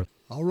still there.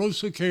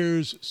 Arosa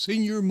Care's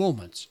Senior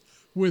Moments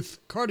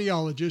with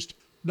cardiologist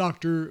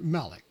Dr.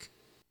 Malik.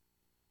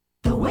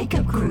 The Wake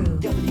Up Crew,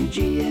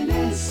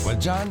 WGNS. With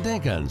John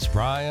Dinkins,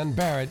 Brian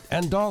Barrett,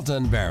 and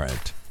Dalton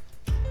Barrett.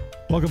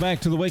 Welcome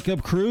back to the Wake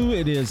Up Crew.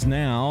 It is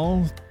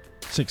now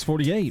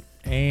 6:48.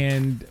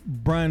 And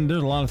Brian,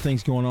 there's a lot of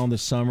things going on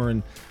this summer,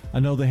 and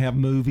I know they have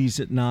movies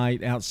at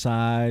night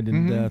outside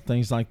and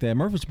things like that.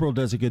 Murfreesboro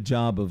does a good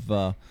job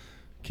of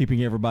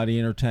keeping everybody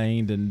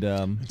entertained. And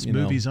it's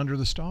movies under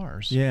the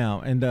stars. Yeah,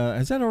 and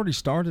has that already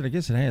started? I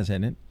guess it has,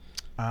 hasn't it?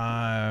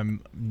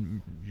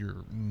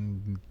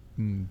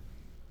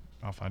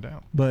 I'll find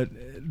out. But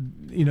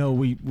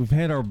we've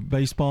had our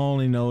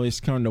baseball. It's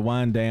starting to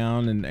wind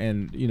down,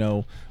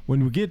 and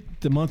when we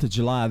get the month of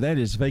July, that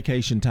is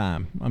vacation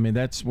time. I mean,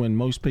 that's when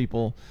most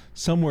people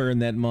somewhere in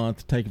that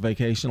month take a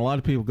vacation. A lot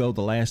of people go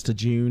the last of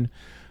June,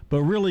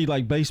 but really,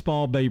 like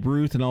baseball, Babe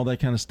Ruth, and all that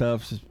kind of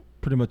stuff is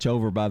pretty much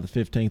over by the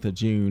 15th of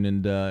June,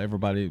 and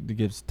everybody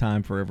gives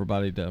time for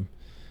everybody to,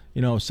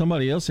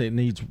 somebody else that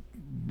needs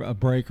a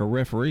break or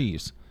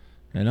referees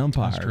and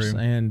umpires. That's true.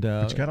 And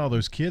but you got all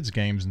those kids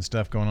games and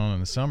stuff going on in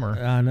the summer.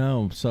 I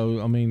know.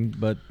 So I mean,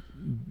 but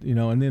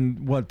and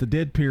then the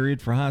dead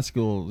period for high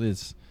school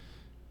is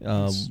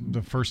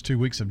the first 2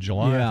 weeks of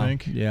July, I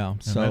think. Yeah.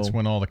 And so that's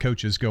when all the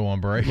coaches go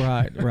on break.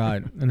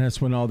 Right. And that's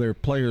when all their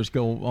players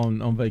go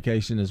on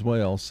vacation as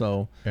well.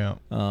 So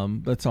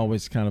that's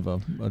always kind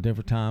of a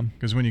different time.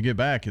 Because when you get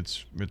back,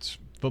 it's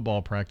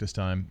football practice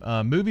time.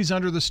 Movies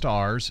Under the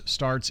Stars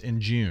starts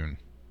in June.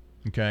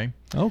 Okay.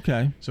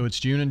 So it's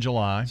June and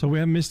July. So we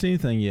haven't missed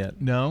anything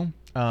yet. No.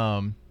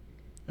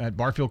 At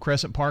Barfield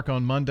Crescent Park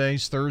on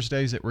Mondays,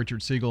 Thursdays at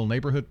Richard Siegel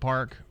Neighborhood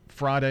Park,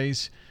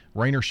 Fridays,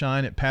 Rain or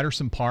Shine at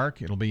Patterson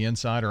Park. It'll be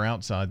inside or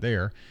outside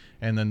there.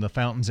 And then the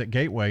Fountains at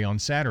Gateway on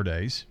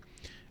Saturdays.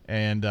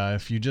 And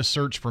if you just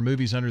search for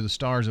Movies Under the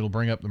Stars, it'll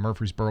bring up the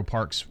Murfreesboro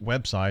Parks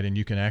website, and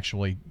you can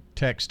actually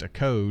text a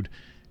code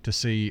to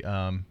see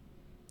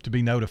to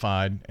be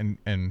notified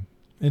and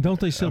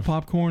don't they sell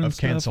popcorn and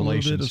stuff, a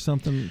little bit of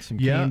something, some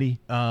candy?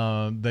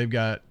 They've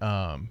got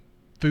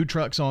food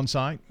trucks on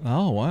site.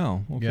 Oh,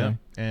 wow. Okay. Yeah.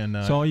 And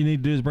so all you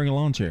need to do is bring a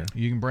lawn chair.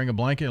 You can bring a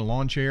blanket, a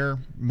lawn chair,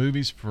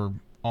 movies for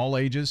all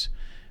ages,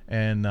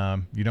 and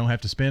you don't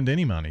have to spend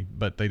any money,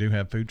 but they do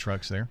have food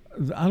trucks there.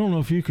 I don't know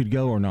if you could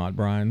go or not,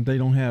 Brian. They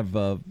don't have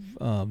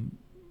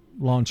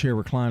lawn chair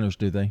recliners,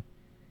 do they?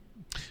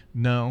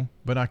 No,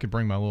 but I could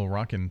bring my little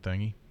rocking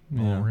thingy,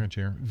 little rocking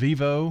chair.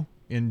 Vivo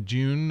in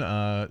June,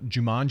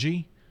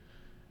 Jumanji,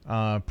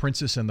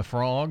 Princess and the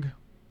Frog,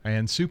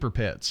 and Super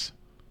Pets.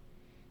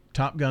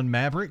 Top Gun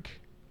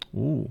Maverick.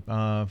 Ooh.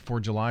 For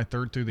July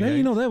 3rd through the 8th.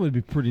 You know, that would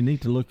be pretty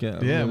neat to look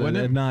at. Yeah, wouldn't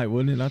it? At night,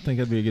 wouldn't it? I think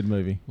that'd be a good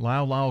movie.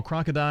 Lyle Lyle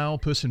Crocodile,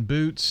 Puss in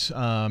Boots,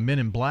 Men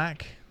in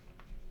Black.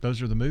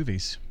 Those are the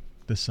movies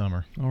this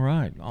summer. All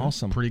right.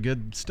 Awesome. That's pretty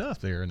good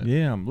stuff there, isn't it?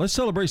 Yeah. Let's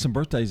celebrate some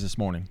birthdays this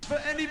morning. For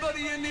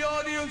anybody in the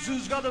audience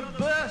who's got a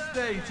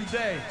birthday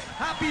today,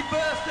 happy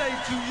birthday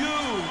to you.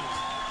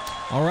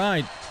 All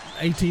right.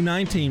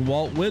 1819,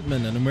 Walt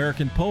Whitman, an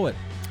American poet.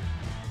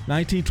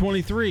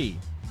 1923,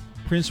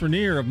 Prince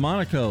Rainier of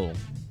Monaco.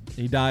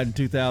 He died in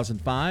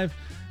 2005.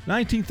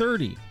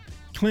 1930,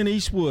 Clint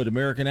Eastwood,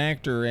 American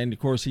actor, and of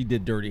course he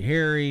did Dirty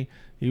Harry.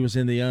 He was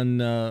in the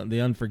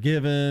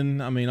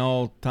Unforgiven. I mean,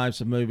 all types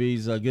of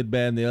movies. Good,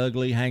 Bad, and the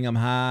Ugly. Hang 'Em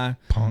High.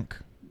 Punk.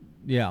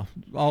 Yeah,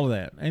 all of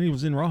that. And he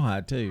was in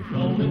Rawhide too.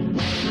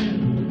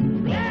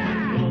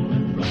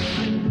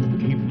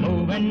 Keep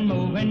moving,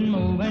 moving,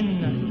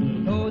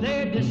 moving. Oh,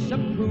 they're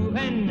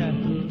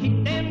disapproving.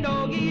 Keep them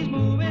doggies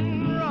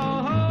moving.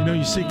 Rawhide. You know,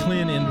 you see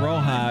Clint in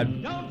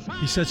Rawhide.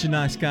 He's such a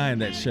nice guy in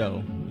that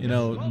show. You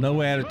know,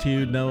 no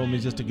attitude,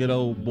 he's just a good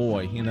old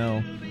boy, you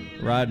know,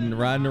 riding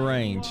the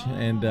range.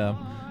 And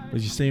but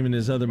you see him in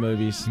his other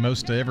movies.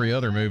 Most every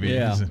other movie.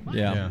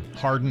 Yeah.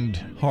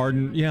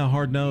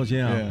 Hard nose,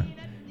 yeah.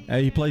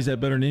 He plays that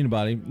better than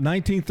anybody.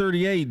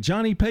 1938,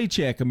 Johnny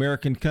Paycheck,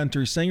 American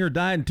country singer,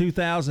 died in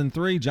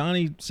 2003.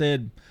 Johnny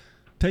said,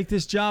 "Take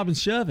this job and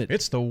shove it."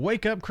 It's the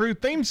Wake Up Crew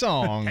theme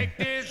song. Take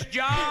this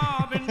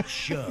job and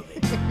shove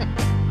it.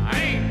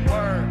 I ain't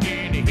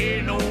working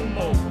here no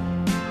more.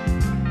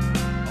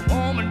 A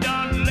woman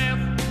done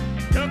left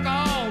and took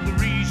all the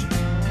reason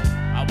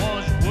I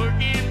was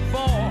working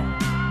for.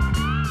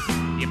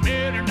 You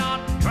better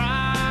not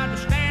try to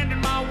stand in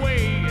my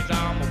way as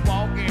I'm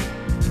walking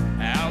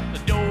out the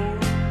door.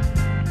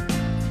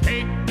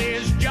 Take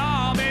this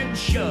job and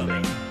shove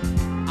it.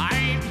 I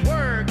ain't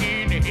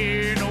working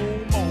here no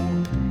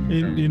more.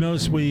 You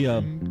notice we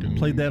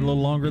played that a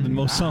little longer than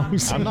most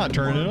songs. I'm not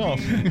turning it off.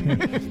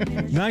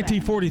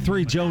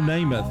 1943, Joe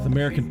Namath,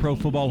 American Pro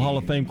Football Hall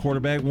of Fame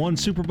quarterback, won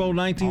Super Bowl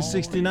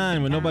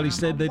 1969 when nobody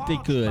said that they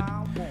could.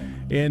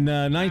 In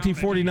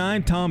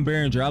 1949, Tom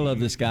Berenger, I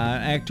love this guy,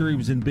 actor. He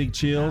was in Big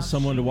Chill,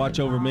 Someone to Watch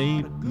Over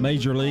Me,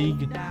 Major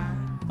League.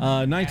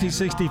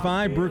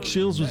 1965, Brooke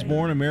Shields was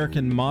born,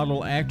 American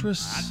model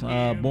actress,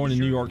 born in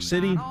New York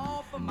City.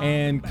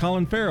 And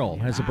Colin Farrell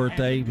has a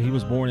birthday. He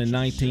was born in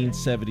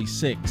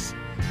 1976.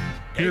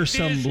 Here's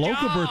some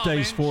local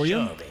birthdays for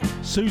you.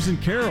 Susan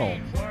Carroll,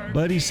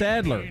 Buddy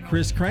Sadler,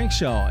 Chris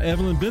Crankshaw,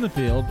 Evelyn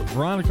Benefield,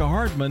 Veronica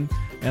Hartman,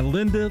 and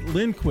Linda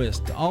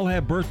Lindquist all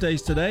have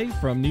birthdays today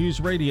from News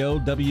Radio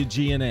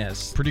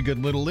WGNS. Pretty good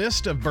little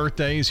list of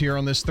birthdays here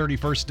on this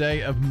 31st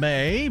day of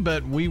May,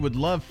 but we would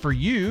love for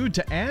you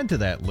to add to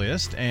that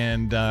list,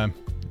 and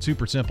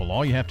super simple.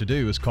 All you have to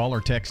do is call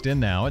or text in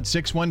now at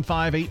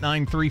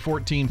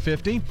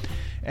 615-893-1450.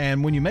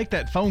 And when you make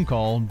that phone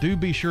call, do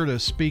be sure to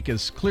speak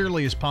as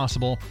clearly as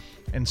possible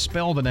and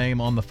spell the name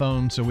on the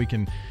phone so we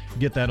can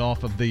get that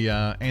off of the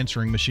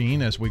answering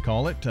machine, as we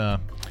call it.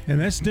 And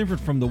that's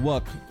different from the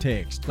WUK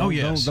text. Don't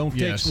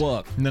text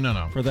WUK.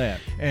 No. For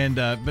that. And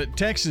but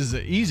text is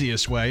the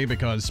easiest way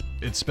because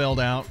it's spelled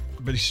out,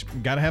 but you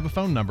got to have a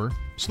phone number.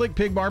 Slick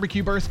Pig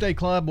Barbecue Birthday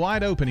Club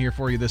wide open here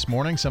for you this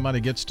morning. Somebody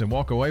gets to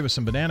walk away with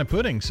some banana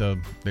pudding, so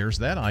there's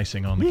that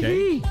icing on the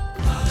cake.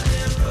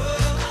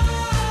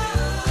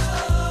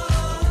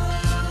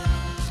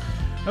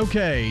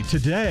 Okay,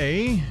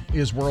 today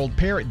is World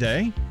Parrot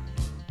Day.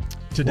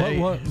 Today,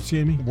 what?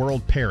 Excuse me?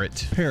 World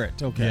Parrot.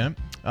 Parrot, okay.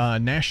 Yeah.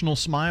 National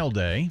Smile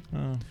Day.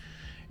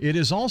 It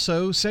is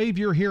also Save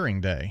Your Hearing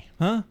Day.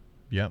 Huh?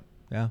 Yep.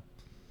 Yeah.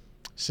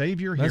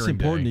 Save Your Hearing Day. That's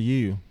important to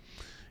you.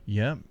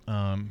 Yep.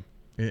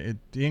 It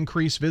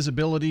increased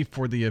visibility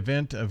for the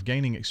event of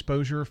gaining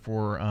exposure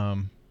for,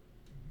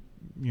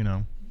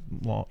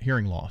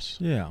 hearing loss.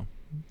 Yeah.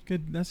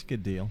 Good. That's a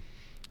good deal.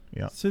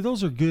 Yeah. See,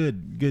 those are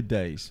good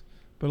days.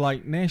 But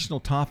like National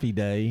Toffee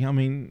Day, I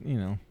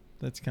mean,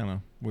 that's kind of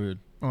weird.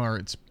 Or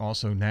it's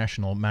also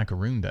National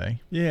Macaroon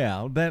Day.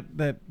 Yeah,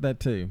 that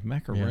too.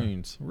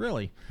 Macaroons, yeah.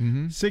 Really.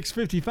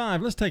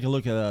 6:55. Let's take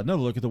another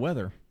look at the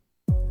weather.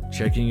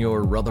 Checking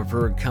your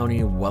Rutherford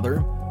County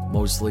weather.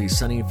 Mostly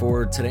sunny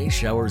for today.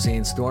 Showers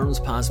and storms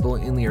possible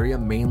in the area,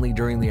 mainly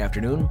during the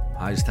afternoon.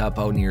 Highs top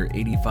out near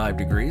 85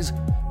 degrees.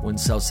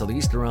 Winds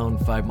south-southeast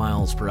around 5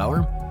 miles per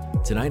hour.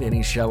 Tonight,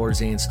 any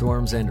showers and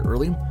storms and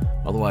early.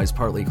 Otherwise,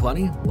 partly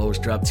cloudy. Lows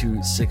drop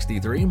to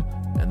 63.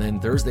 And then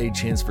Thursday,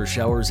 chance for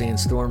showers and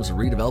storms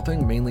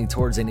redeveloping, mainly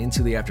towards and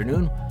into the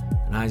afternoon.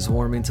 And highs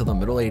warm into the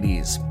middle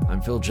 80s.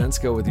 I'm Phil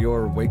Jensko with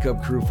your Wake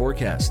Up Crew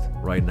forecast.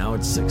 Right now,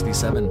 it's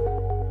 67.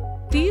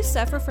 Do you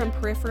suffer from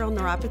peripheral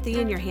neuropathy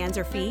in your hands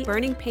or feet,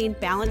 burning pain,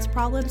 balance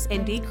problems,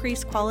 and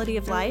decreased quality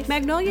of life?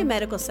 Magnolia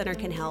Medical Center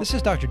can help. This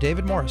is Dr.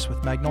 David Morris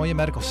with Magnolia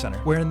Medical Center.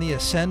 We're in the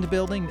Ascend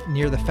building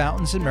near the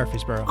fountains in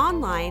Murfreesboro.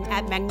 Online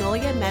at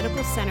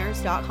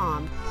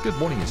magnoliamedicalcenters.com. Good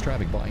morning. As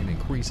traffic volume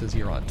increases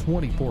here on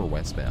 24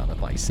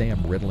 westbound by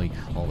Sam Ridley.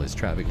 All this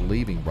traffic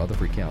leaving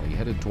Rutherford County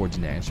headed towards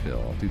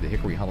Nashville through the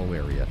Hickory Hollow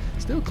area.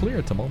 Still clear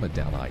at the moment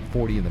down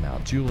I-40 in the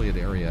Mount Juliet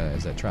area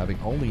as that traffic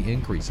only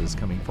increases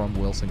coming from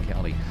Wilson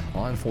County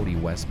on 40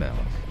 westbound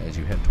as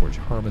you head towards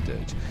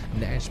Hermitage.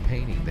 Nash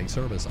Painting, they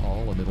service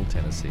all of Middle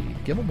Tennessee.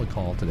 Give them a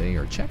call today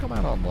or check them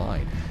out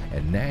online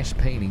at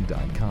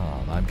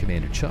nashpainting.com. I'm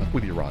Commander Chuck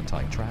with your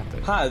on-time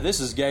traffic. Hi, this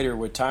is Gator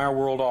with Tire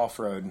World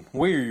Off-Road.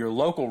 We are your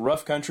local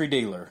rough country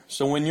dealer.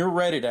 So when you're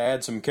ready to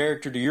add some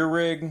character to your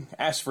rig,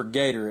 ask for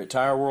Gator at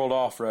Tire World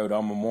Off-Road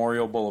on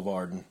Memorial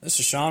Boulevard. This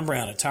is Sean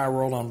Brown at Tire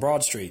World on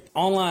Broad Street.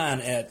 Online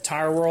at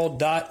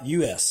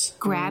tireworld.us.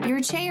 Grab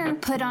your chair,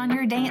 put on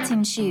your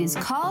dancing shoes,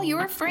 call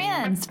your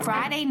friends.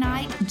 Friday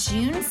night,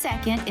 June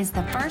 2nd is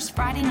the first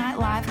Friday Night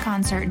Live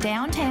concert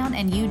downtown,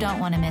 and you don't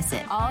want to miss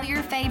it. All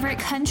your favorite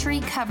country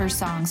cover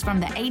songs from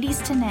the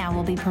 80s to now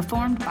will be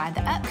performed by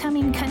the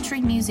upcoming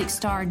country music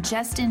star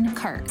Justin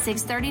Kirk.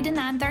 6:30 to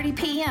 9:30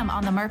 p.m.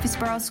 on the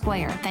Murfreesboro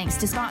Square. Thanks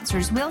to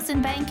sponsors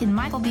Wilson Bank and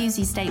Michael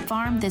Busey State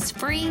Farm, this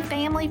free,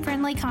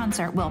 family-friendly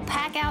concert will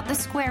pack out the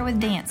square with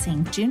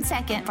dancing. June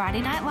 2nd,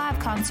 Friday Night Live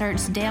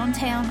concerts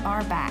downtown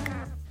are back.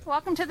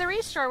 Welcome to the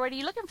Restore. What are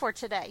you looking for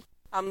today?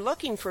 I'm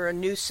looking for a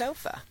new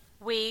sofa.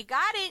 We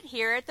got it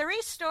here at the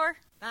Restore.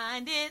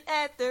 Find it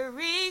at the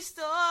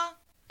Restore.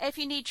 If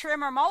you need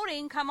trim or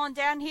molding, come on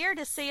down here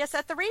to see us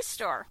at the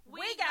Restore.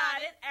 We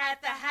got it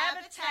at the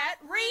Habitat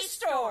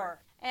Restore.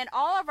 And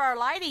all of our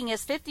lighting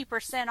is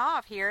 50%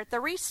 off here at the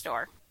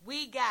Restore.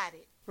 We got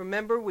it.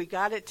 Remember, we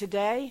got it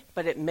today,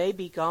 but it may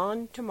be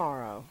gone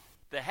tomorrow.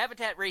 The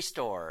Habitat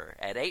Restore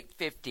at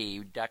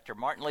 850 Dr.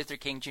 Martin Luther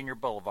King Jr.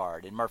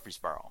 Boulevard in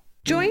Murfreesboro.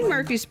 Join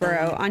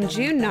Murfreesboro on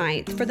June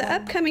 9th for the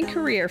upcoming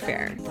career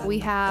fair. We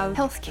have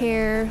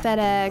healthcare,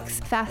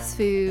 FedEx, fast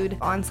food,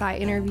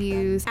 on-site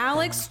interviews.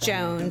 Alex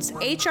Jones,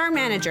 HR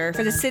manager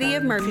for the city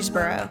of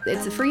Murfreesboro.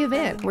 It's a free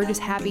event. We're just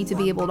happy to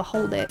be able to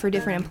hold it for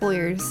different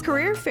employers.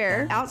 Career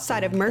fair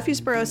outside of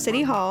Murfreesboro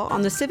City Hall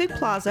on the Civic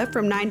Plaza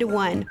from 9 to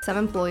 1. Some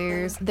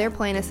employers, their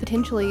plan is to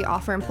potentially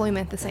offer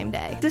employment the same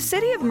day. The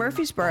city of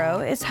Murfreesboro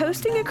is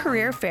hosting a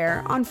career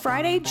fair on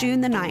Friday,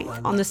 June the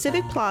 9th on the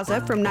Civic Plaza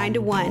from 9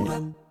 to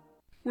 1.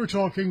 We're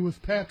talking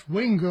with Pat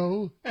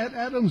Wingo at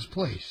Adams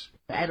Place.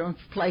 Adams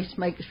Place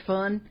makes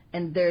fun,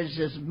 and there's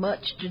as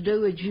much to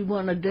do as you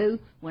want to do.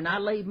 When I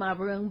leave my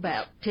room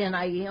about 10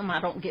 a.m.,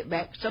 I don't get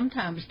back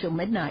sometimes till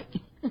midnight.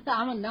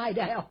 I'm a night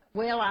owl.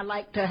 Well, I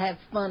like to have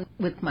fun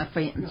with my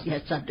friends.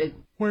 Yes, I do.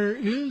 Where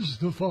is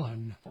the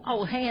fun?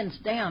 Oh, hands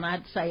down,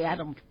 I'd say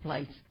Adams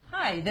Place.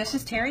 Hi, this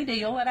is Terry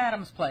Deal at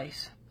Adams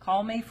Place.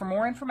 Call me for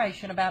more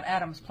information about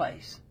Adams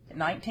Place.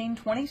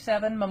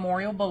 1927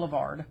 Memorial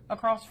Boulevard,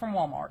 across from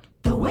Walmart.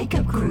 The Wake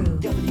Up Crew,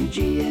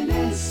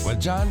 WGNS. With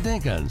John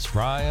Dinkins,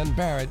 Brian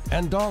Barrett,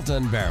 and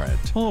Dalton Barrett.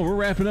 Oh, we're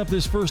wrapping up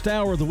this first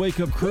hour of the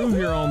Wake Up Crew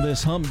here on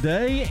this hump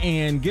day.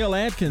 And Gail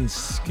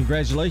Atkins,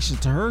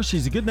 congratulations to her.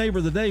 She's a good neighbor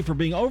of the day for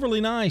being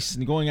overly nice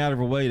and going out of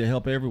her way to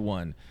help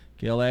everyone.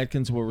 Gail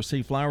Atkins will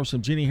receive flowers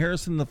from Jenny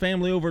Harrison and the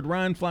family over at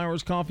Ryan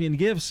Flowers Coffee and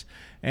Gifts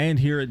and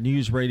here at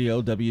News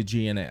Radio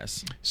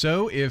WGNS.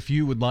 So if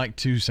you would like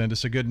to send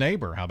us a good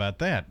neighbor, how about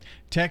that?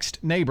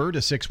 Text neighbor to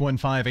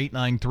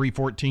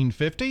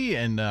 615-893-1450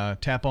 and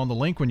tap on the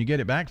link when you get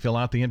it back. Fill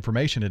out the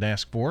information it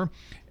asks for.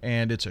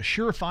 And it's a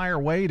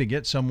surefire way to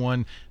get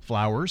someone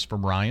flowers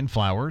from Ryan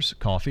Flowers,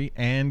 Coffee,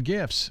 and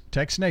Gifts.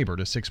 Text neighbor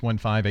to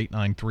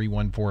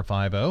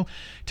 615-893-1450.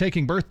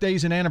 Taking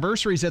birthdays and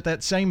anniversaries at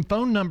that same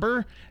phone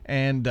number.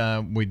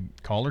 And we'd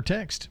call or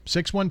text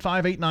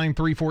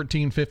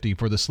 615-893-1450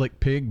 for the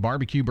Slick Pig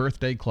Barbecue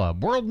Birthday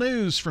Club. World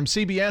News from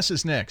CBS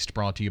is next.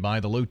 Brought to you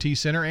by the Low T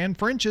Center and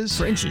French's.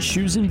 French's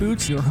Shoes and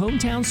Boots, your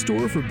hometown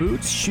store for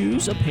boots,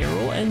 shoes,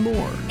 apparel, and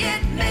more.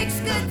 It makes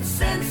good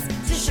sense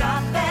to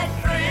shop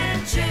at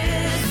French's.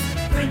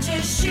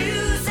 French's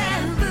Shoes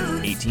and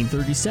Boots.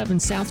 1837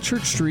 South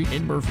Church Street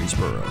in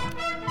Murfreesboro.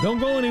 Don't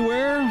go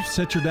anywhere.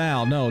 Set your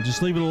dial. No,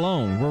 just leave it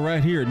alone. We're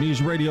right here at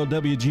News Radio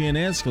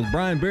WGNS because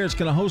Brian Barrett's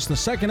going to host the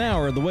second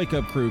hour of the Wake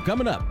Up Crew.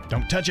 Coming up.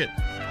 Don't touch it.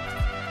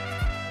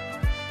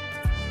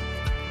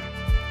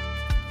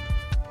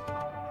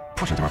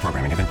 Portions of our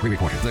programming have been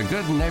pre-recorded. The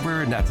Good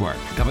Neighbor Network,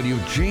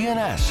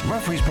 WGNS,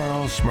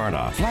 Murfreesboro,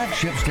 Smyrna,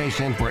 flagship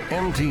station for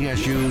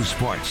MTSU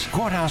Sports.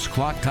 Courthouse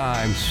clock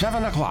time,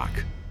 7 o'clock.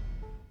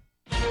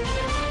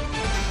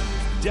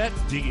 Debt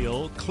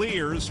deal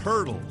clears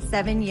hurdle.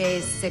 7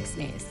 yeas, 6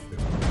 knees.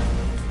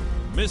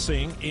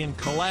 Missing in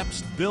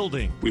collapsed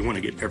building. We want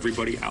to get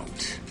everybody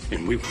out,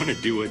 and we want to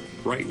do it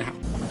right now.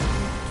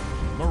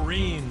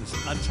 Marines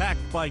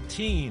attacked by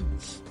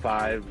teens.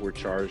 5 were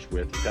charged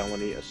with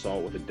felony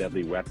assault with a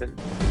deadly weapon.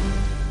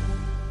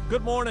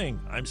 Good morning.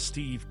 I'm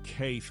Steve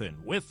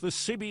Kathan with the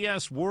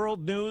CBS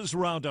World News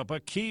Roundup. A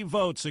key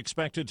vote's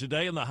expected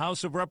today in the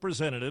House of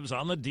Representatives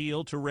on the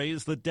deal to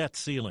raise the debt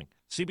ceiling.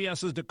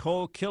 CBS's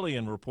Nicole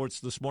Killian reports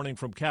this morning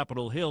from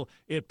Capitol Hill.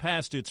 It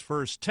passed its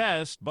first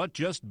test, but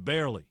just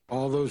barely.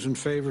 All those in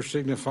favor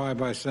signify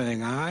by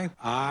saying aye.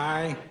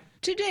 Aye.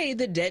 Today,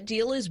 the debt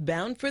deal is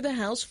bound for the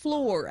House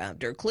floor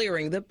after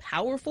clearing the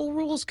powerful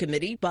Rules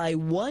Committee by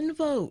 1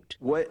 vote.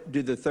 What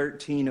do the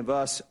 13 of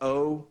us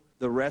owe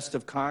the rest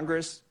of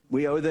Congress?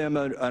 We owe them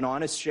an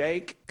honest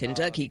shake.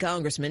 Kentucky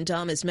Congressman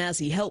Thomas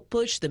Massie helped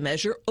push the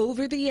measure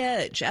over the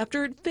edge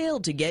after it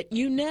failed to get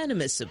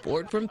unanimous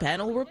support from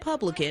panel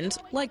Republicans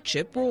like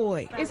Chip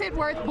Roy. Is it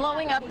worth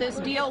blowing up this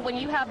deal when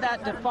you have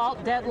that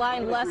default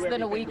deadline less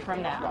than a week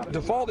from now?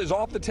 Default is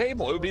off the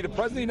table. It would be the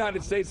President of the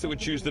United States that would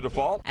choose the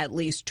default. At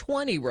least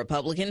 20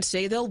 Republicans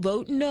say they'll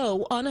vote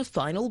no on a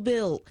final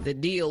bill. The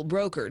deal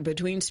brokered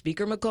between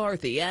Speaker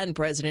McCarthy and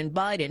President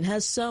Biden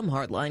has some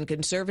hardline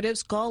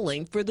conservatives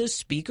calling for the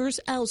Speaker's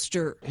ouster.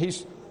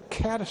 He's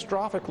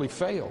catastrophically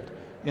failed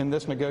in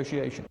this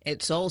negotiation.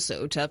 It's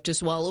also tough to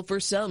swallow for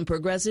some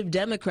progressive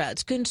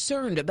Democrats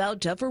concerned about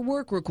tougher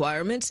work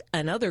requirements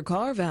and other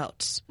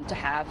carve-outs. To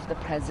have the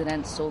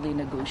president solely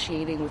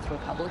negotiating with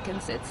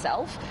Republicans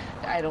itself,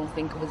 I don't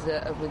think was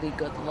a really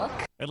good look.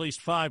 At least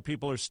 5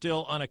 people are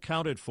still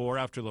unaccounted for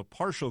after the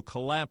partial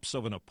collapse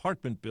of an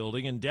apartment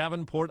building in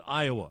Davenport,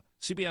 Iowa.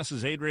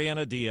 CBS's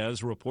Adriana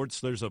Diaz reports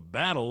there's a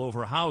battle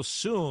over how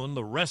soon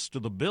the rest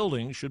of the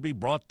building should be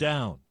brought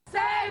down.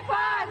 Save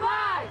 5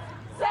 lives!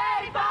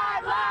 Save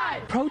 5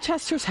 lives!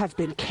 Protesters have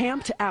been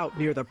camped out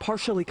near the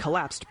partially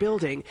collapsed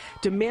building,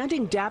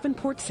 demanding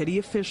Davenport city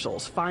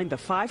officials find the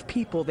 5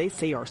 people they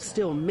say are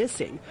still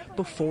missing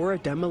before a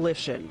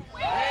demolition.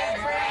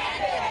 Where's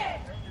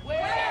Brandon?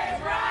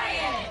 Where's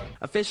Ryan?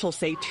 Officials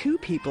say 2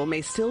 people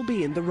may still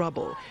be in the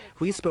rubble.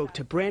 We spoke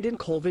to Brandon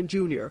Colvin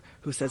Jr.,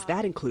 who says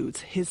that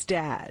includes his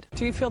dad.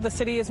 Do you feel the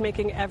city is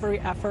making every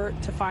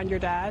effort to find your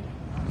dad?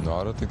 No,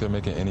 I don't think they're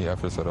making any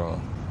efforts at all.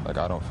 I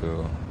don't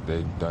feel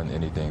they've done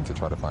anything to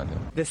try to find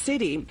him. The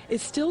city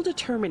is still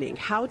determining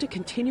how to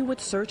continue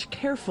its search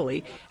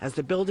carefully as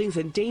the building's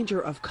in danger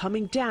of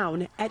coming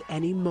down at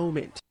any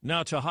moment.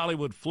 Now to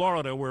Hollywood,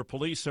 Florida, where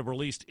police have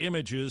released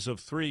images of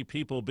 3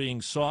 people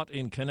being sought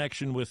in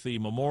connection with the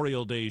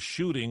Memorial Day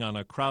shooting on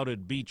a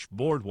crowded beach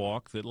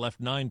boardwalk that left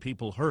 9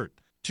 people hurt.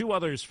 2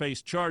 others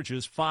face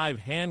charges. 5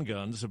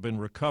 handguns have been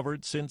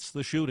recovered since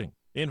the shooting.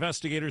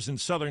 Investigators in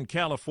Southern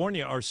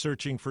California are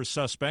searching for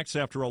suspects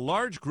after a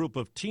large group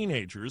of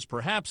teenagers,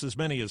 perhaps as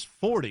many as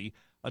 40,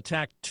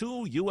 attacked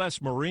 2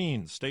 U.S.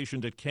 Marines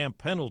stationed at Camp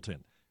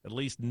Pendleton. At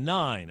least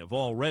 9 have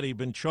already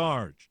been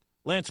charged.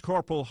 Lance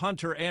Corporal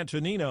Hunter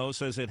Antonino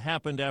says it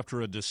happened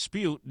after a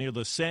dispute near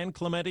the San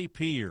Clemente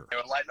Pier. They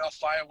were lighting off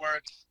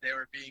fireworks, they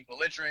were being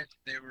belligerent,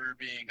 they were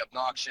being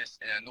obnoxious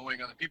and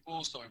annoying other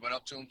people, so we went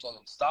up to them, told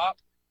them stop.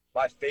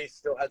 My face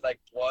still had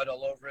blood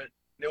all over it.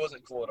 It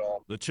wasn't cool at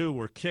all. The 2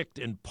 were kicked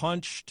and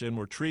punched and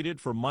were treated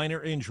for minor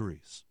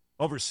injuries.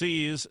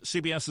 Overseas,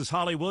 CBS's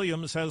Holly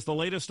Williams has the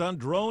latest on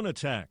drone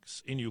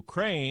attacks in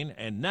Ukraine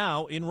and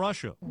now in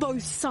Russia.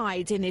 Both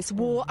sides in this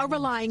war are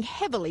relying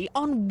heavily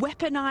on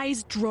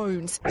weaponized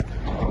drones.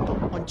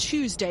 On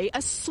Tuesday,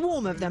 a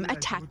swarm of them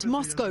attacked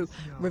Moscow,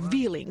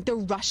 revealing the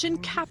Russian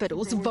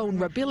capital's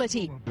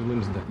vulnerability.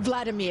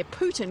 Vladimir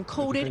Putin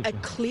called it a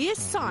clear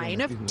sign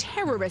of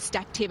terrorist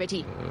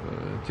activity.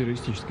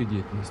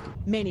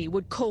 Many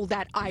would call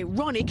that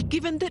ironic,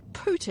 given that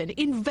Putin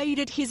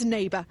invaded his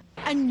neighbor.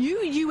 A new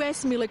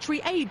U.S.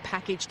 military aid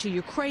package to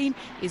Ukraine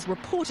is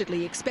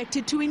reportedly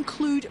expected to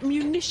include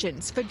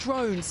munitions for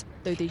drones,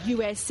 though the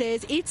U.S.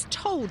 says it's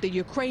told the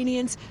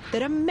Ukrainians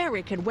that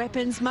American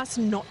weapons must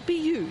not be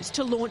used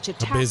to launch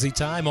attacks. A busy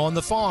time on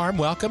the farm.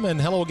 Welcome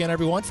and hello again,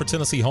 everyone, for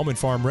Tennessee Home and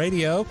Farm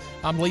Radio.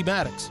 I'm Lee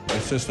Maddox.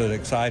 It's just an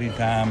exciting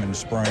time in the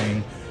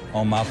spring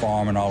on my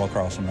farm and all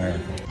across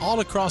America. All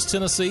across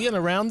Tennessee and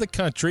around the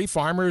country,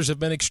 farmers have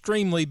been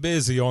extremely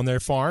busy on their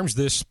farms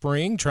this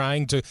spring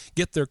trying to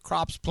get their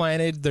crops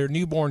planted, their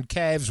newborn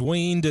calves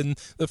weaned, and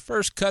the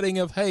first cutting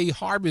of hay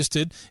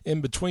harvested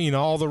in between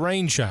all the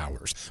rain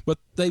showers. But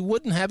they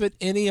wouldn't have it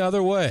any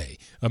other way.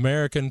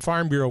 American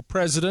Farm Bureau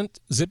President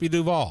Zippy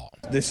Duvall.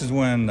 This is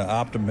when the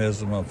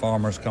optimism of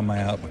farmers come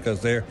out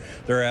because they're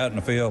out in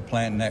the field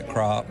planting that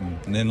crop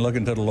and then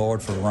looking to the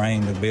Lord for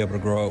rain to be able to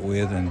grow it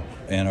with and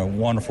a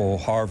wonderful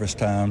harvest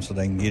time so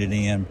they can get it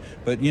in.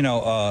 But,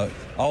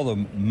 all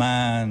the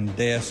mind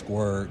desk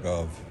work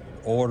of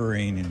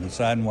ordering and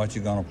deciding what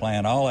you're going to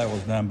plant, all that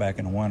was done back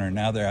in the winter.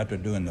 Now they're out there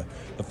doing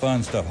the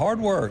fun stuff. Hard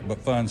work, but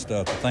fun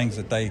stuff, the things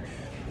that they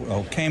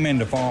came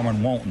into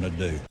farming wanting to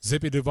do.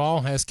 Zippy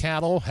Duvall has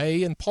cattle,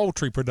 hay, and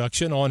poultry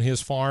production on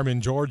his farm in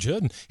Georgia,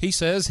 and he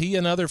says he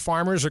and other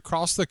farmers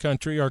across the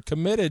country are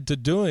committed to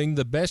doing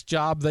the best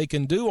job they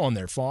can do on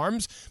their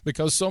farms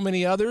because so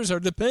many others are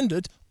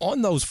dependent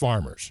on those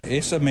farmers.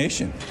 It's a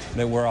mission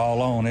that we're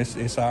all on.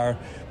 It's our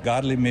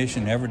godly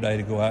mission every day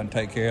to go out and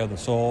take care of the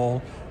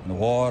soil, and the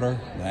water,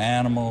 the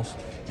animals,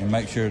 and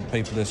make sure that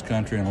people in this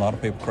country and a lot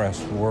of people across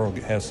the world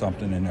has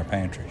something in their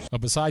pantries.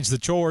 Besides the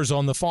chores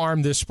on the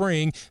farm this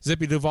spring,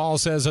 Zippy Duvall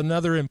says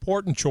another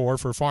important chore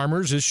for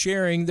farmers is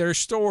sharing their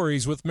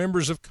stories with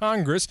members of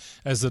Congress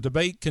as the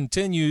debate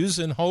continues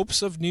in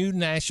hopes of new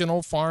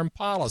national farm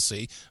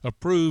policy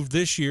approved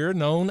this year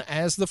known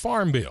as the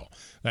Farm Bill.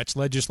 That's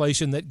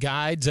legislation that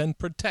guides and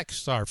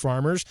protects our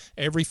farmers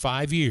every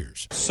 5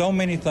 years. So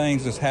many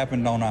things that's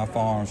happened on our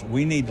farms,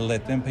 we need to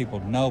let them people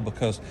know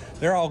because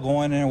They're all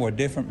going in there with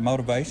different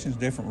motivations,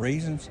 different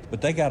reasons,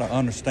 but they got to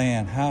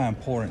understand how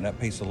important that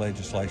piece of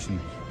legislation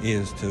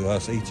is to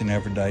us each and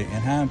every day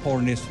and how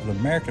important it is to the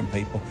American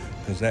people,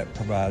 because that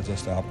provides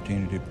us the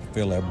opportunity to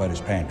fill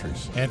everybody's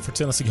pantries. And for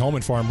Tennessee Home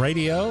and Farm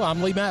Radio,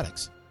 I'm Lee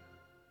Maddox.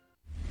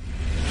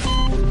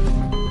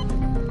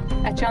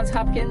 At Johns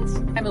Hopkins,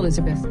 I'm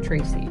Elizabeth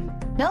Tracy.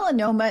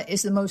 Melanoma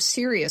is the most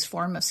serious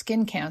form of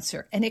skin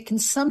cancer, and it can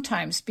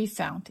sometimes be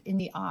found in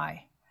the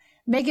eye.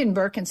 Megan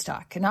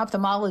Birkenstock, an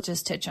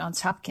ophthalmologist at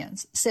Johns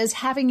Hopkins, says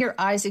having your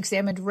eyes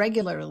examined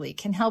regularly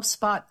can help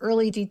spot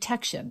early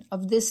detection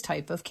of this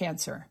type of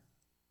cancer.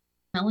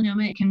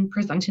 Melanoma can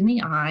present in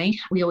the eye.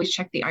 We always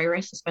check the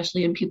iris,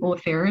 especially in people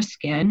with fairer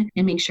skin,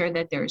 and make sure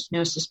that there's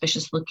no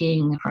suspicious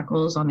looking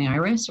freckles on the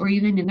iris or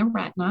even in the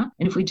retina.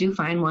 And if we do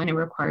find one, it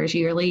requires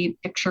yearly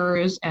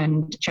pictures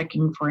and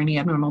checking for any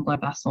abnormal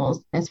blood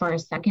vessels. As far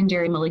as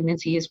secondary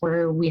malignancies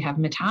where we have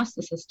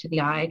metastasis to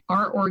the eye,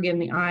 our organ,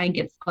 the eye,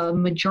 gets a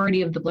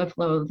majority of the blood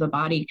flow of the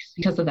body.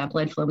 Because of that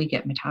blood flow, we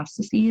get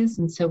metastases.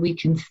 And so we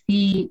can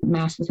see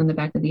masses in the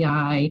back of the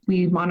eye.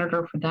 We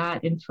monitor for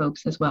that in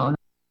folks as well.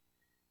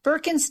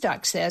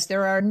 Birkenstock says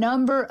there are a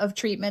number of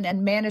treatment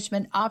and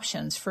management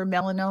options for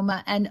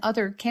melanoma and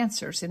other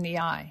cancers in the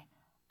eye.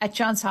 At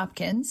Johns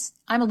Hopkins,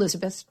 I'm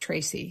Elizabeth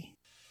Tracy.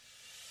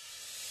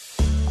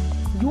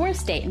 Your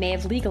state may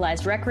have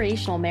legalized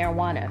recreational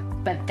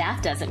marijuana, but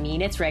that doesn't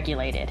mean it's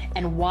regulated.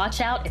 And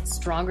watch out, it's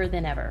stronger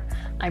than ever.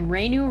 I'm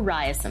Renu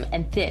Ryasam,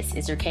 and this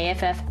is your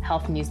KFF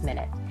Health News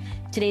Minute.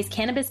 Today's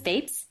cannabis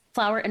vapes,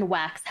 flower, and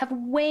wax have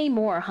way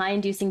more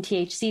high-inducing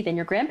THC than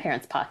your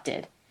grandparents' pot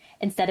did.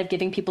 Instead of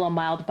giving people a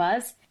mild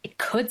buzz, it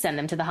could send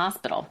them to the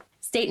hospital.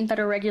 State and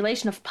federal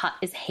regulation of pot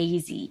is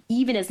hazy,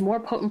 even as more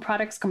potent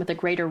products come with a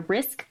greater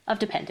risk of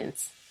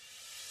dependence.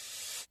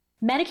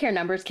 Medicare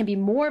numbers can be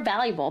more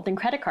valuable than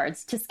credit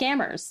cards to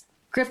scammers.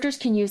 Grifters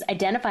can use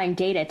identifying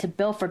data to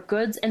bill for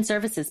goods and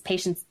services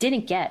patients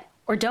didn't get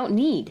or don't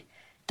need.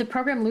 The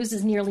program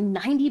loses nearly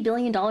 $90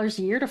 billion a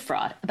year to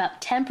fraud,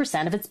 about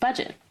 10% of its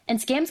budget. And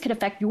scams could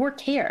affect your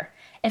care.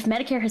 If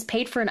Medicare has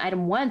paid for an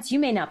item once, you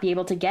may not be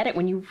able to get it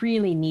when you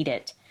really need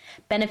it.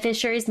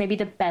 Beneficiaries may be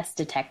the best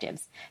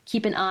detectives.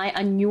 Keep an eye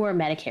on your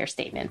Medicare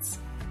statements.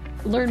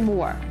 Learn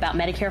more about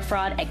Medicare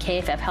fraud at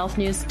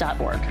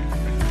kffhealthnews.org.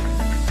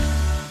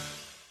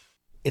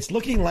 It's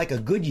looking like a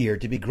good year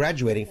to be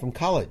graduating from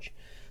college.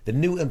 The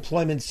new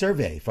employment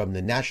survey from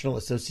the National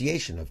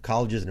Association of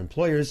Colleges and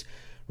Employers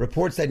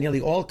reports that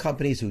nearly all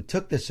companies who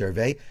took the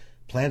survey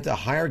plan to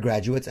hire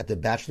graduates at the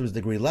bachelor's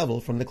degree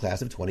level from the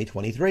class of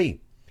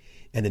 2023.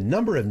 And the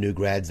number of new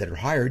grads that are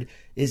hired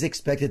is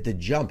expected to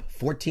jump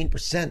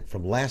 14%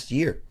 from last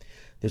year.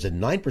 There's a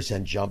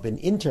 9% jump in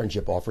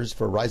internship offers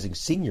for rising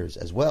seniors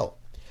as well.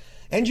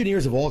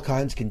 Engineers of all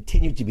kinds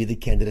continue to be the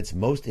candidates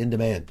most in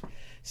demand.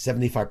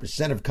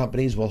 75% of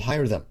companies will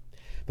hire them.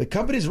 But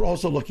companies are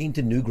also looking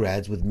to new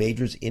grads with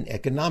majors in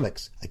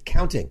economics,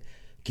 accounting,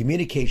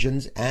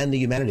 communications, and the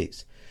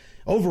humanities.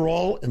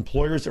 Overall,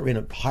 employers are in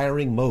a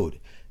hiring mode,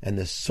 and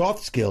the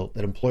soft skill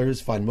that employers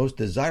find most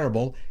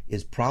desirable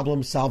is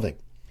problem solving.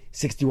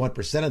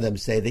 61% of them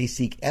say they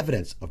seek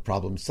evidence of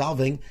problem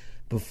solving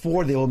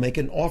before they will make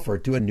an offer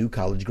to a new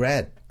college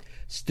grad.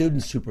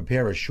 Students who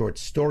prepare a short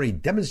story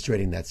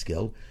demonstrating that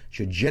skill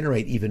should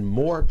generate even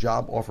more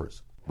job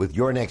offers. With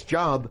your next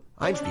job,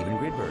 I'm Stephen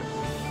Gridberg.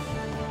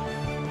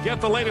 Get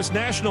the latest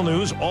national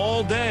news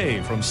all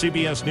day from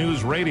CBS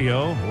News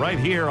Radio, right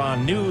here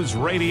on News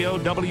Radio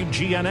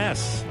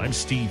WGNS. I'm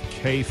Steve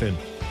Kathan.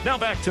 Now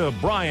back to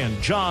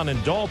Brian, John,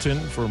 and Dalton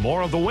for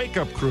more of the Wake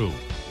Up Crew.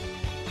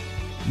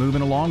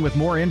 Moving along with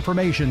more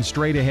information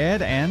straight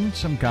ahead and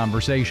some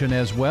conversation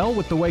as well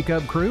with the Wake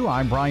Up Crew.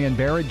 I'm Brian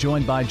Barrett,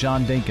 joined by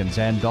John Dinkins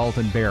and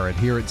Dalton Barrett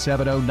here at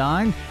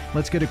 7:09.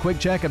 Let's get a quick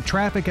check of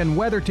traffic and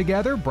weather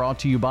together, brought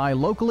to you by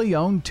locally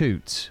owned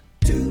Toots.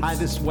 Hi,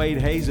 this is Wade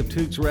Hayes of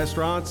Toots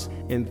Restaurants.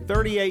 And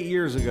 38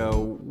 years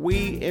ago,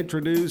 we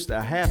introduced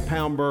a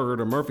half-pound burger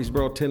to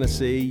Murfreesboro,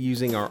 Tennessee,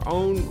 using our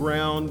own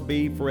ground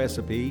beef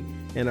recipe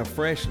and a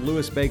fresh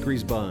Lewis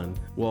Bakery's bun.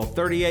 Well,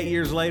 38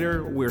 years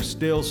later, we're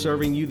still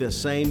serving you the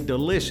same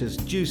delicious,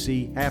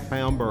 juicy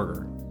half-pound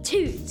burger.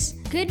 Toots,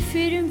 good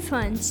food and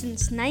fun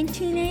since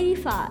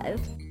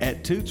 1985.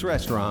 At Toots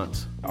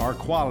Restaurants, our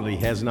quality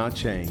has not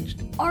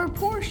changed. Our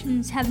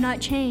portions have not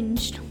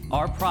changed.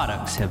 Our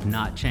products have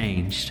not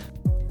changed.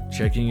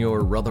 Checking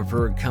your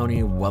Rutherford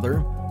County weather.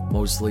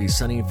 Mostly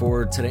sunny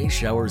for today.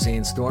 Showers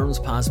and storms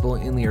possible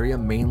in the area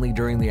mainly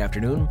during the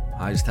afternoon.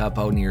 Highs top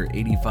out near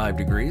 85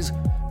 degrees.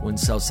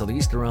 Winds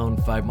south-southeast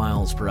around 5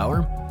 miles per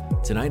hour.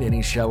 Tonight,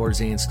 any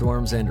showers and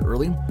storms and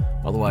early.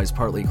 Otherwise,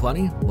 partly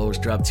cloudy. Lows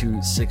drop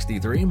to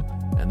 63.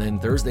 And then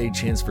Thursday,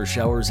 chance for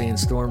showers and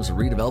storms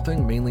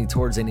redeveloping mainly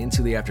towards and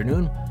into the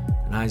afternoon.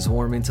 And highs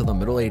warm into the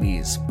middle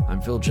 80s.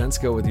 I'm Phil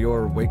Jensko with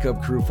your Wake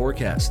Up Crew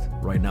forecast.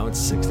 Right now, it's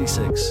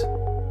 66.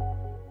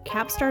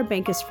 Capstar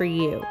Bank is for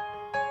you.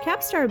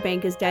 Capstar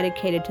Bank is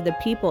dedicated to the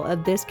people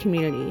of this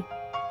community.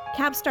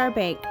 Capstar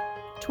Bank,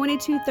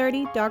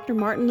 2230 Dr.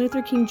 Martin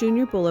Luther King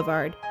Jr.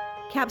 Boulevard,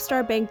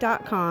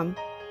 capstarbank.com,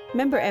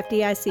 Member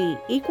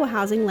FDIC, Equal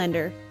Housing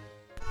Lender.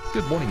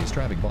 Good morning. As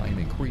traffic volume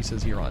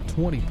increases here on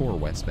 24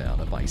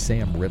 westbound by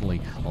Sam Ridley.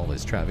 All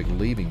this traffic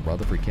leaving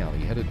Rutherford County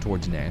headed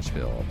towards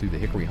Nashville through the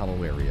Hickory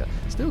Hollow area.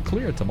 Still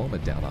clear at the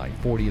moment down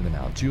I-40 in the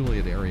Mount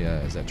Juliet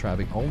area as that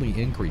traffic only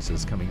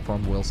increases coming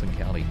from Wilson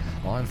County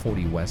on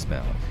 40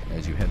 westbound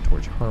as you head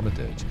towards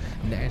Hermitage.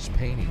 Nash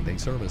Painting, they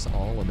service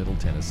all of Middle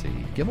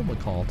Tennessee. Give them a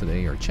call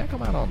today or check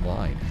them out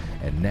online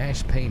at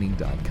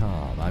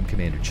nashpainting.com. I'm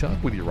Commander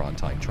Chuck with your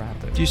on-time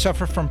traffic. Do you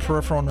suffer from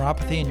peripheral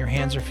neuropathy in your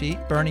hands or feet,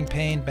 burning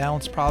pain,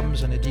 balance problems,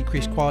 and a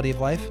decreased quality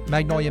of life?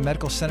 Magnolia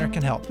Medical Center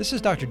can help. This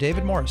is Dr.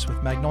 David Morris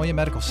with Magnolia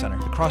Medical Center,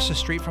 across the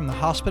street from the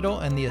hospital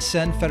and the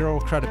Ascend Federal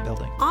Credit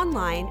Building.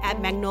 Online at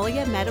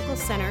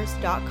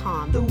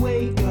magnoliamedicalcenters.com. The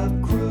Wake Up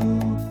Crew,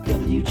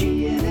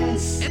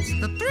 WGNS. It's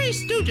the Three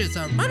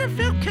Stooges of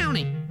Rutherford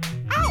County.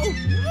 Ow!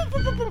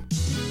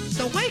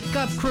 The Wake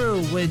Up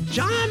Crew with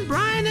John,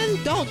 Brian,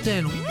 and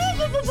Dalton.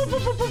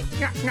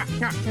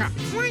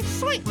 Why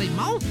slightly,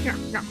 Mo?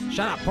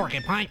 Shut up,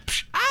 porcupine.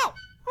 Ow!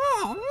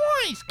 Oh,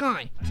 nice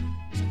guy.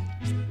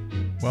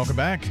 Welcome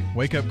back,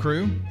 Wake Up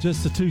Crew.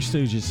 Just the Two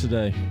Stooges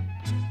today.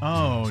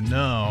 Oh,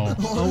 no.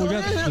 Oh, we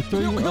got the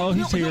three. Oh,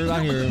 he's here.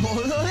 I hear him.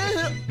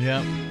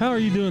 Yeah. How are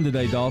you doing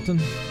today,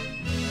 Dalton?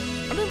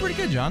 I'm doing pretty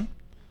good, John.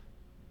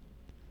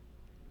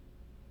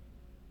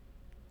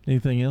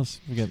 Anything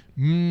else? We got.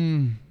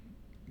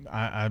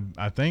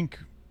 I think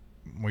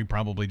we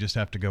probably just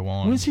have to go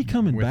on. When's he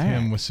coming with back?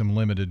 him with some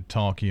limited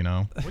talk, you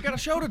know. We got a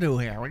show to do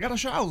here. We got a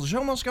show. The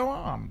show must go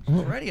on.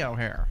 It's radio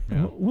here.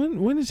 Yeah.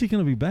 When is he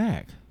going to be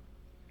back?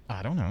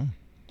 I don't know.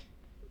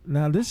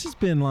 Now, this has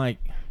been like,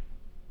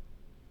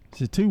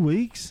 is it 2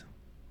 weeks?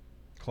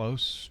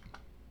 Close.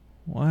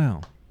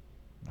 Wow.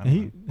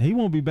 He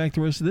won't be back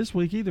the rest of this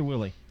week either,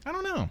 will he? I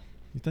don't know.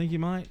 You think he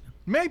might?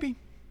 Maybe.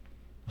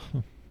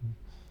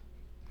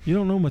 You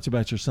don't know much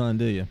about your son,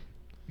 do you?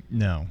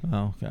 No.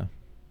 Oh, okay.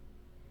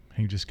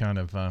 He just kind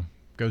of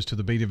goes to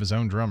the beat of his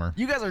own drummer.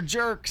 You guys are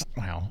jerks.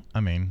 Well, I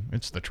mean,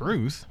 it's the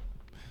truth.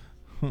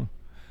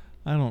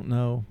 I don't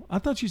know. I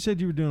thought you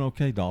said you were doing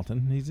okay,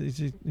 Dalton. He's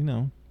you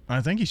know.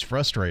 I think he's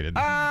frustrated.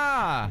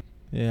 Ah!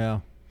 Yeah.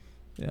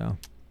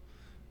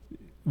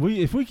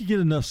 If we could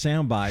get enough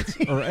sound bites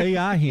or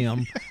AI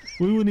him,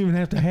 we wouldn't even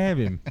have to have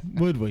him,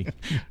 would we?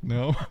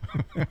 No.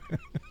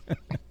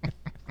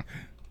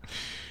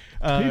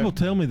 People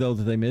tell me, though,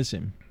 that they miss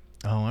him.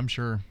 Oh, I'm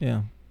sure.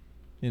 Yeah.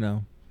 You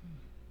know.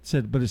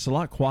 Said, but it's a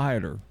lot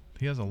quieter.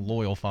 He has a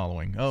loyal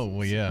following. Oh,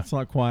 well, yeah. It's a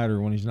lot quieter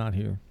when he's not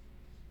here.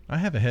 I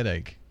have a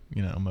headache,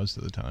 most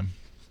of the time.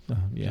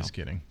 Yeah. Just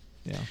kidding.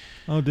 Yeah.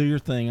 Oh, do your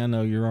thing. I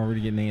know you're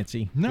already getting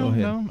antsy.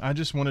 No. I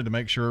just wanted to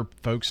make sure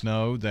folks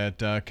know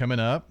that coming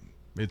up,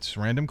 it's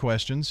random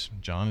questions.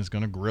 John is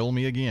going to grill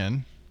me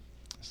again.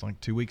 It's like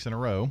 2 weeks in a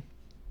row.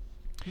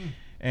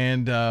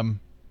 And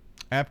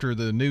after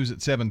the news at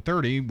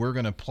 7:30, we're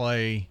going to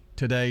play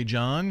today,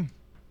 John,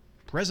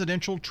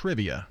 presidential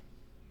trivia.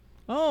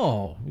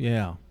 Oh,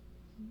 yeah.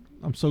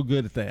 I'm so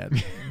good at that.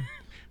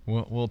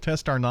 We'll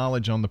test our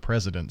knowledge on the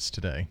presidents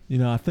today.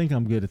 I think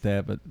I'm good at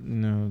that, but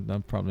no,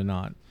 I'm probably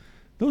not.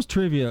 Those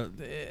trivia,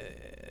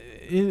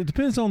 it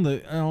depends on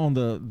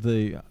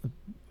the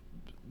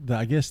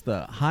I guess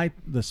the height,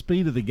 the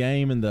speed of the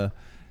game, and the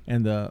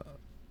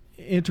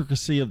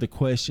intricacy of the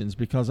questions.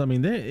 Because I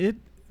mean,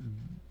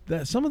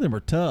 some of them are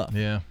tough.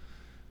 Yeah.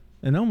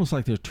 And almost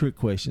like they're trick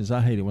questions.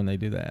 I hate it when they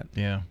do that.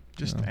 Yeah.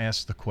 Just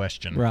ask the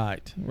question.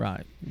 Right.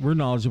 We're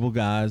knowledgeable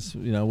guys.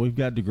 We've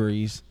got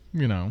degrees.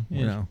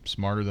 We're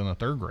smarter than a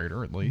third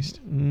grader at least.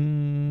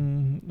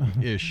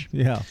 Ish.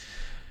 Yeah.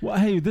 Well,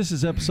 hey, this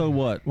is episode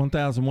what?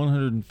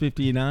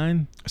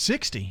 1159?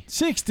 60.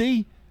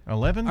 60?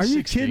 11. Are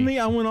you kidding me?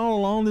 I went all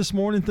along this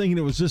morning thinking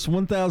it was just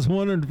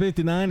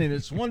 1,159, and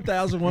it's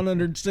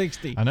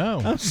 1,160. I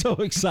know. I'm so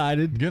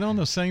excited. Get on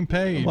the same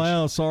page.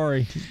 Wow,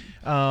 sorry.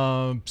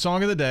 Song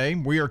of the day.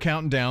 We are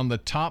counting down the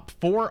top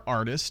 4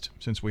 artists,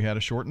 since we had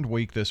a shortened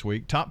week this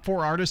week. Top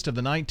 4 artists of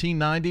the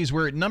 1990s.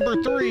 We're at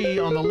number 3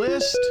 on the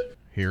list.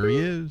 Here he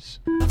is.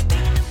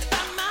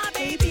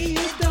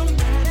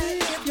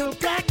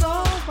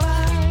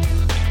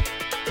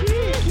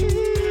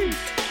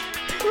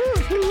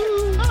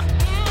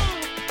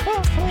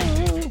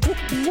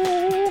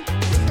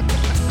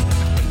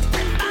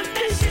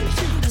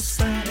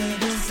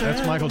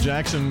 That's Michael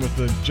Jackson with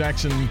the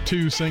Jackson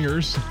 2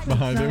 singers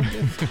behind him.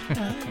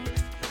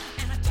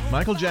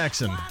 Michael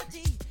Jackson.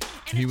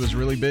 He was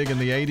really big in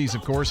the 80s,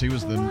 of course. He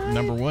was the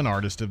number 1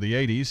 artist of the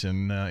 80s,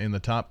 and in the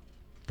top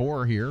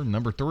 4 here,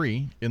 number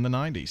 3 in the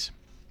 90s.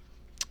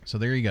 So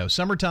there you go.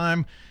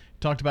 Summertime,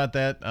 talked about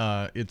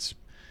that. It's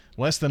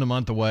less than a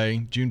month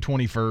away, June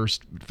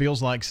 21st.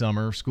 Feels like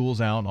summer.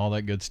 School's out, all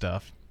that good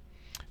stuff.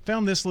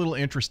 Found this little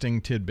interesting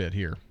tidbit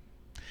here.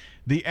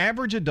 The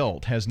average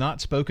adult has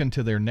not spoken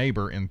to their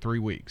neighbor in 3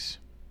 weeks.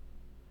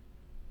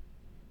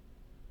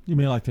 You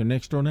mean like their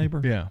next door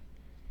neighbor? Yeah.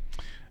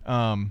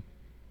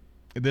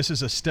 This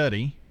is a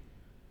study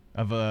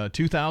of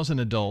 2,000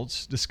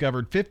 adults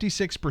discovered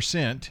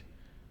 56%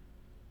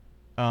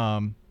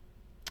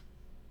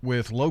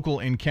 with local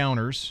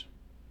encounters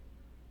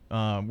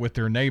with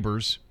their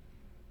neighbors,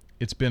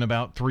 it's been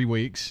about 3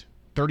 weeks.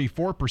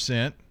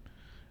 34%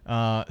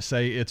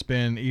 say it's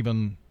been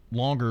even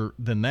longer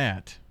than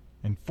that.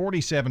 And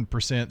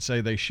 47%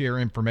 say they share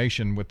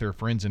information with their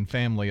friends and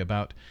family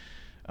about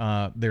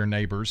their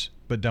neighbors,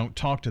 but don't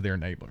talk to their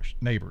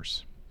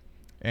neighbors.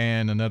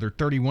 And another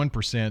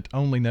 31%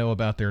 only know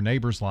about their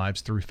neighbors'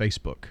 lives through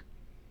Facebook.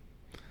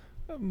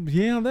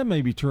 Yeah, that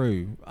may be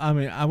true. I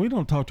mean, we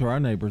don't talk to our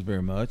neighbors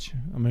very much.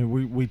 I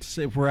mean, we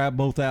if we're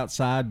both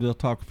outside, we'll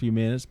talk a few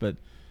minutes, but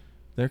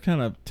they're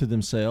kind of to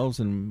themselves.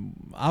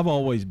 And I've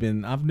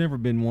never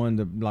been one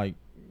to like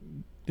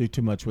do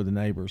too much with the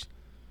neighbors.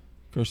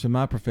 Of course, in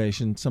my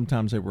profession,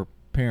 sometimes they were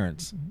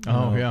parents.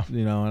 Yeah.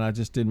 You know, and I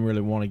just didn't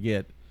really want to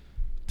get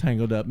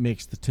tangled up,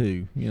 mix the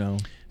two, you know.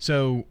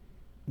 So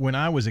when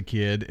I was a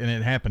kid, and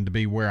it happened to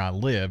be where I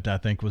lived, I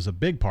think was a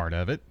big part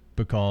of it,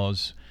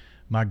 because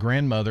my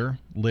grandmother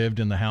lived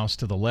in the house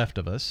to the left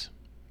of us,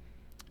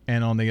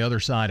 and on the other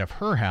side of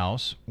her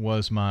house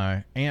was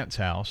my aunt's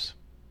house,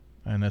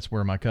 and that's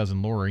where my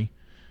cousin Lori,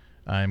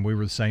 and we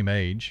were the same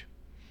age.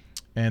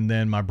 And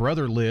then my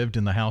brother lived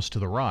in the house to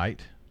the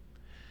right,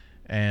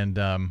 and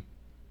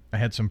I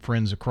had some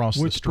friends across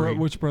the street.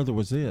 Which brother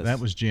was this? That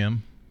was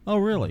Jim. Oh,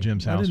 really?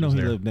 Jim's house. I didn't know was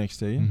he there. lived next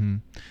to you. Mm-hmm.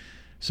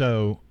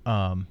 So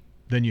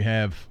then you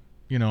have,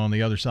 on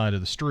the other side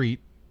of the street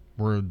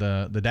were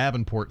the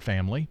Davenport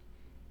family,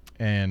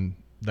 and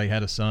they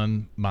had a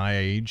son my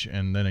age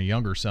and then a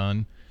younger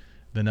son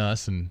than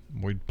us, and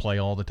we'd play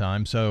all the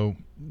time. So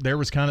there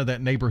was kind of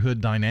that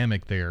neighborhood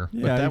dynamic there,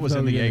 but that was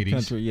in the 80s.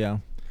 Country, yeah.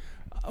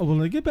 Well,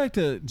 now get back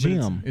to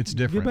Jim. It's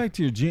different. Get back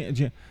to your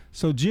Jim.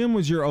 So Jim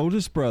was your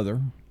oldest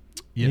brother.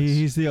 Yes.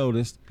 He's the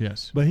oldest.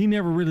 Yes. But he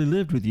never really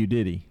lived with you,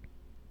 did he?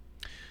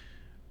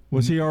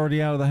 Was he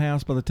already out of the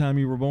house by the time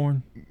you were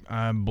born?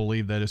 I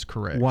believe that is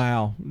correct.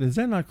 Wow. Is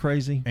that not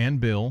crazy? And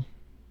Bill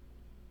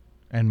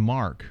and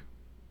Mark.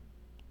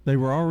 They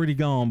were already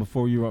gone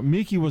before you were.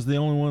 Mickey was the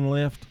only one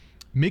left?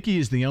 Mickey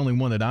is the only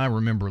one that I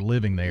remember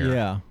living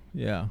there.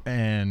 Yeah.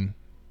 And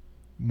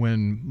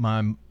when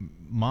my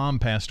mom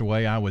passed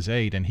away, I was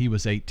 8 and he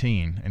was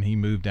 18, and he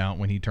moved out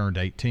when he turned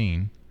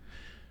 18.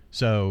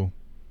 So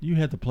you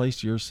had the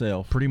place to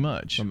yourself. Pretty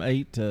much. From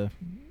 8 to,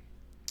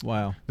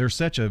 wow. There's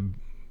such a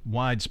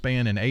wide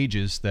span in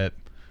ages that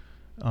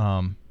it's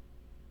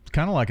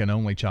kind of like an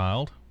only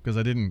child, because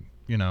I didn't,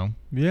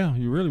 Yeah,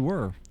 you really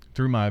were.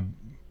 Through my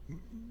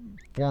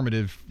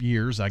formative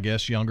years, I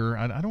guess, younger,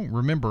 I don't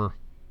remember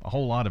a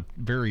whole lot of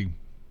very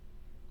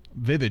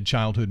vivid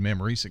childhood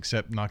memories,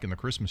 except knocking the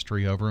Christmas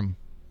tree over him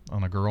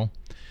on a girl.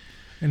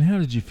 And how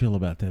did you feel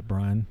about that,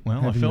 Brian?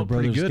 Well, I felt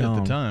pretty good at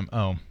the time.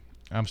 Oh,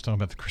 I was talking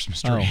about the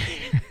Christmas tree.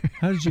 Oh.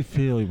 How did you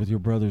feel with your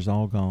brothers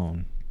all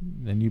gone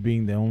and you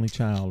being the only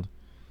child?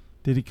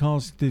 Did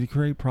he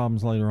create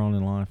problems later on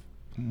in life?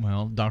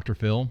 Well, Dr.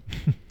 Phil.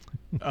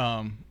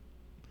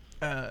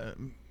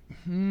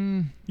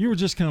 You were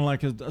just kind of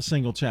like a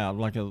single child,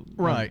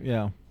 right.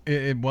 Yeah.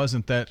 It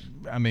wasn't that.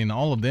 I mean,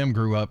 all of them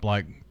grew up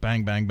like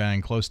bang, bang,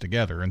 bang, close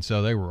together, and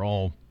so they were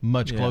all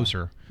much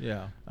closer.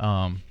 Yeah.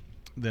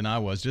 Than I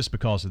was, just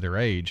because of their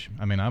age.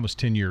 I mean, I was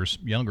 10 years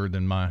younger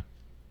than my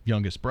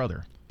youngest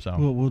brother. So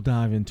we'll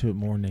dive into it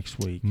more next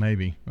week.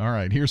 Maybe. All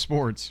right. Here's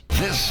sports.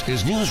 This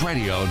is News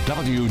Radio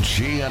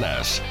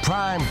WGNS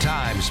Prime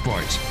Time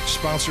Sports,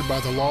 sponsored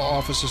by the law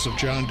offices of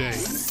John Day.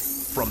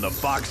 From the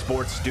Fox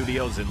Sports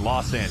Studios in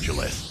Los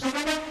Angeles,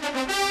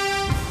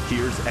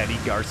 here's Eddie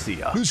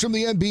Garcia. News from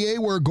the NBA,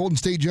 where Golden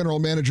State General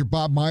Manager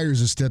Bob Myers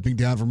is stepping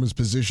down from his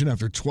position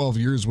after 12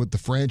 years with the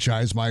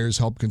franchise. Myers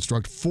helped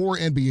construct 4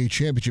 NBA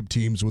championship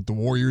teams with the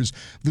Warriors.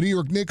 The New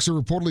York Knicks are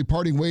reportedly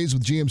parting ways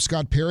with GM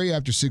Scott Perry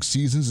after 6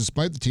 seasons,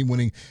 despite the team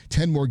winning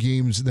 10 more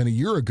games than a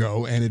year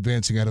ago and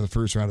advancing out of the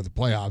first round of the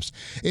playoffs.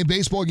 In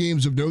baseball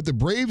games of note, the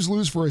Braves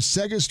lose for a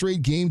second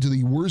straight game to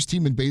the worst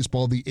team in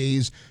baseball, the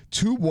A's,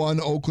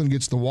 2-1. Oakland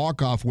gets the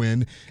walk-off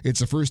win.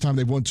 It's the first time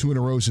they've won 2 in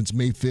a row since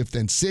May 5th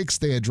and 6th.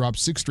 They had dropped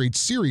 6 straight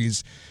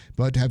series,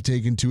 but have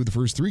taken 2 of the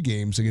first 3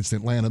 games against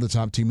Atlanta, the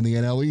top team in the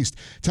NL East.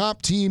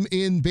 Top team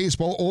in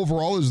baseball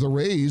overall is the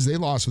Rays. They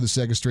lost for the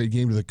second straight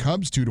game to the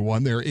Cubs,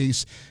 2-1. Their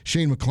ace,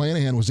 Shane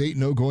McClanahan, was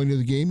 8-0 going into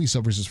the game. He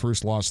suffers his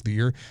first loss of the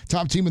year.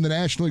 Top team in the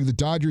National League, the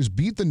Dodgers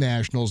beat the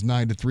Nationals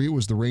 9-3. It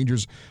was the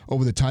Rangers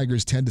over the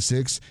Tigers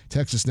 10-6.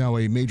 Texas now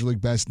a Major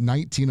League best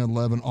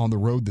 19-11 on the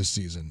road this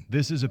season.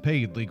 This is a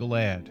paid legal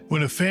ad.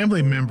 When a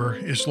family member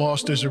is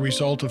lost as a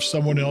result of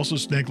someone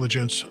else's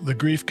negligence, the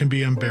grief can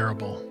be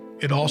unbearable.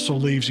 It also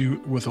leaves you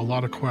with a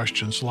lot of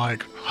questions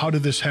like, how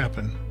did this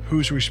happen?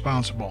 Who's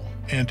responsible?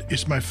 And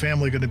is my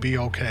family going to be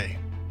okay?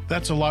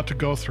 That's a lot to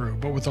go through,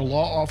 but with the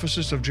law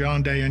offices of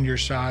John Day on your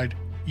side,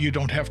 you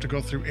don't have to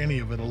go through any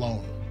of it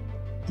alone.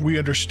 We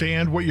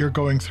understand what you're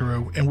going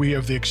through, and we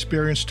have the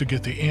experience to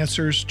get the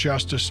answers,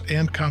 justice,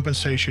 and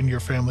compensation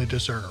your family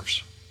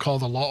deserves. Call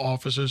the law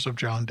offices of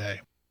John Day.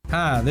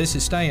 Hi, this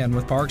is Stan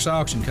with Parks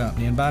Auction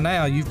Company, and by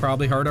now you've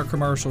probably heard our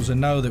commercials and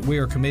know that we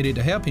are committed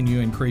to helping you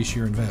increase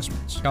your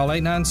investments. Call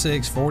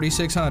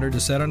 896-4600 to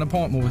set an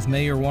appointment with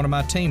me or one of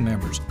my team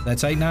members.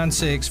 That's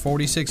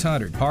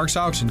 896-4600. Parks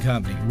Auction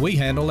Company. We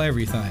handle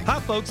everything.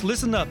 Hi folks,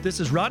 listen up. This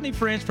is Rodney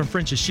French from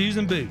French's Shoes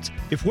and Boots.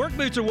 If work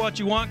boots are what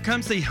you want,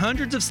 come see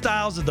hundreds of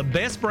styles of the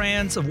best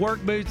brands of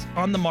work boots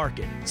on the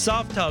market.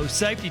 Soft toe,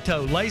 safety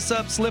toe,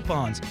 lace-up,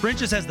 slip-ons.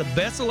 French's has the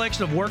best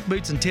selection of work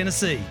boots in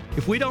Tennessee.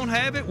 If we don't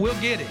have it, we'll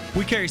get it.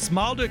 We carry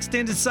small to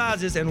extended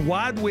sizes and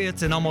wide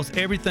widths in almost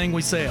everything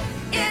we sell.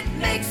 It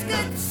makes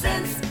good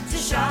sense to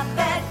shop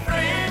at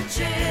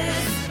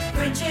French's.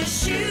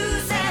 French's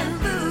Shoes and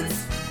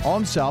Boots.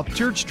 On South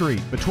Church Street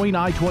between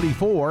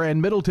I-24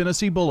 and Middle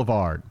Tennessee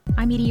Boulevard.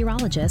 I'm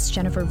meteorologist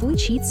Jennifer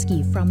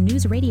Wojcicki from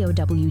News Radio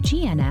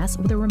WGNS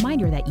with a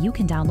reminder that you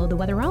can download the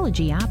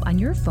Weatherology app on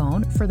your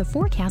phone for the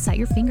forecast at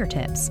your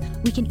fingertips.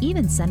 We can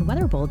even send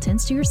weather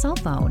bulletins to your cell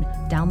phone.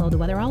 Download the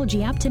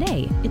Weatherology app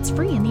today. It's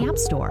free in the App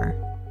Store.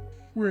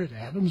 We're at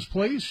Adams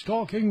Place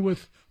talking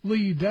with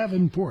Lee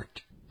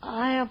Davenport.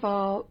 I have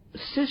a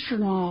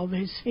sister-in-law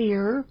that's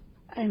here,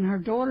 and her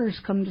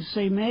daughters come to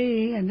see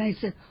me, and they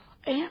said,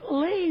 Aunt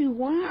Lee,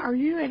 why are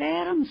you at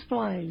Adams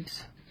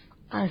Place?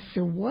 I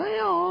said,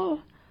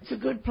 well, it's a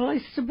good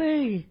place to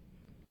be.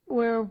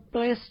 We're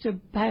blessed to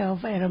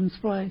have Adams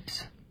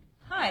Place.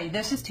 Hi,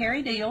 this is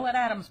Terry Deal at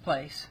Adams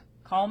Place.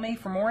 Call me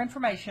for more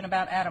information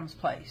about Adams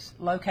Place,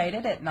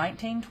 located at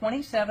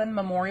 1927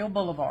 Memorial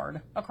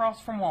Boulevard, across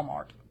from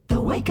Walmart. The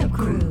Wake Up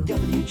Crew,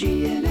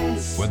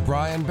 WGNS. With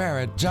Brian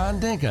Barrett,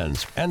 John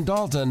Dinkins, and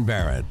Dalton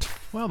Barrett.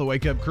 Well, the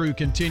Wake Up Crew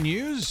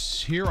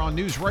continues here on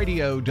News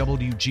Radio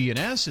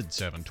WGNS at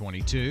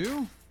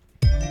 722.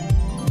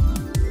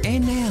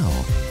 And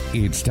now,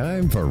 it's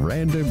time for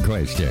Random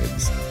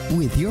Questions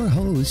with your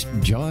host,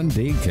 John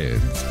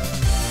Dinkins.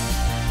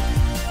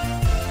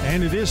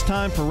 And it is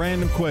time for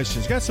Random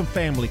Questions. Got some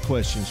family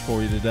questions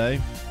for you today.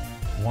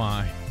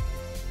 Why?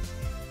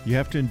 You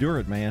have to endure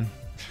it, man.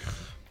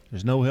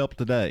 There's no help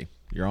today.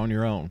 You're on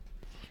your own.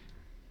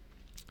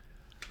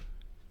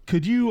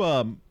 Could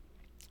you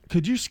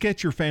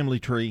sketch your family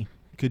tree?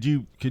 Could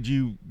you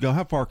go?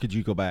 How far could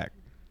you go back?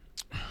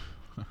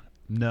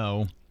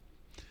 No.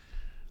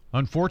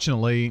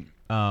 Unfortunately,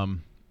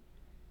 I'm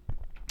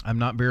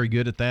not very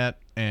good at that,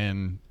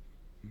 and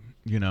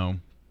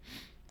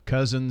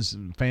cousins,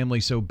 family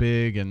so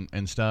big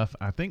and stuff.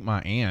 I think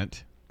my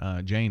aunt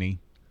Janie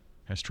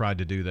has tried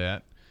to do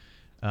that,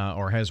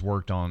 or has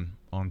worked on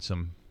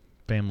some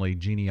family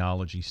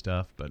genealogy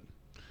stuff, but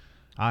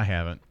I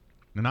haven't.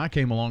 And I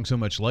came along so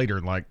much later,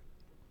 like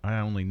I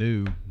only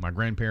knew my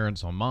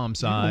grandparents on mom's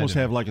side. You almost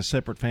have like a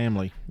separate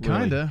family. Really.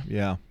 Kinda.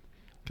 Yeah.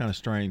 Kind of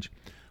strange.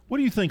 What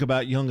do you think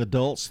about young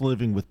adults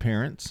living with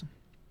parents?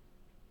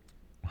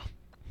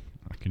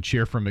 I can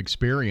share from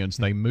experience.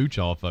 They mooch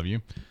off of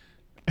you.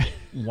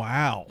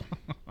 Wow.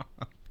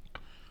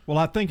 Well,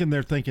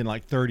 they're thinking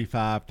like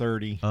 35,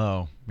 30.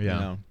 Oh,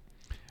 yeah.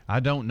 I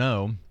don't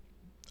know.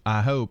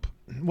 I hope.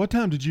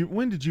 When did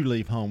you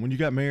leave home? When you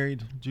got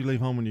married? Did you leave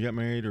home when you got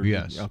married? Or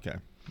yes. Okay.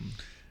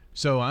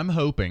 So I'm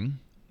hoping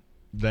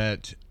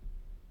that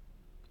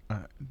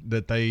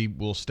that they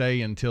will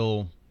stay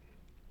until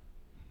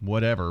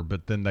whatever,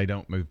 but then they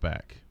don't move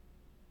back.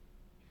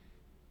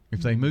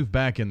 If they move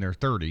back in their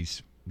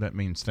 30s, that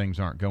means things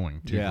aren't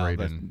going too great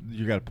in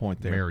you got a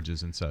point there.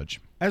 Marriages and such.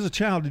 As a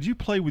child, did you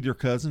play with your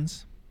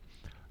cousins?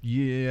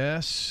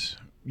 Yes.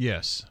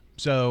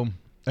 So,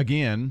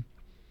 again,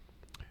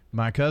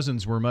 my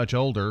cousins were much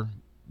older,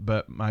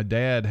 but my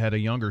dad had a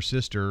younger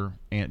sister,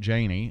 Aunt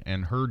Janie,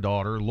 and her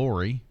daughter,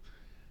 Lori,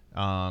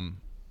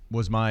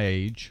 was my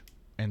age,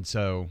 and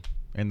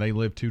they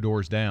lived 2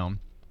 doors down,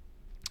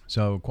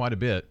 so quite a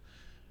bit.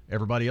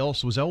 Everybody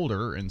else was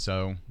older, and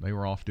so they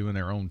were off doing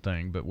their own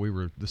thing, but we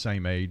were the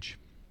same age,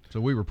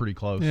 so we were pretty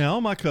close. Yeah, all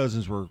my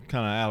cousins were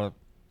kind of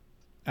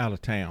out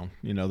of town.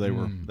 They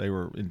were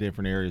in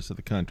different areas of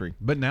the country.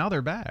 But now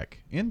they're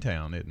back in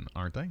town,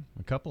 aren't they?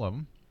 A couple of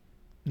them.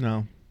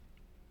 No.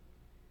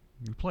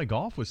 You play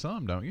golf with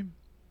some, don't you?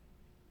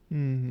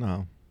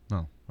 No.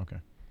 No. Okay.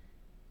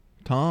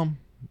 Tom?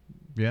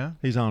 Yeah?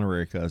 He's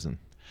honorary cousin.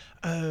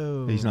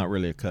 Oh. He's not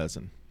really a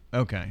cousin.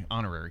 Okay.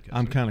 Honorary cousin.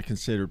 I'm kind of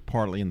considered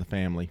partly in the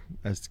family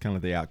as kind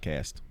of the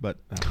outcast. But,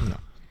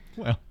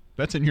 Well,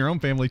 that's in your own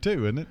family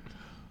too, isn't it?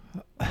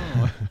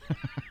 Oh.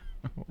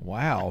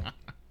 Wow.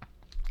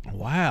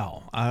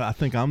 I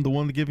think I'm the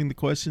one giving the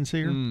questions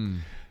here.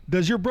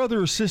 Does your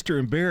brother or sister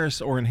embarrass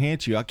or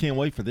enhance you? I can't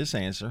wait for this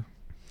answer.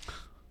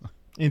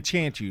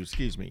 Enchant you,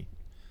 excuse me.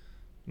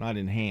 Not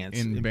enhance.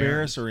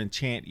 Embarrass or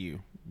enchant you.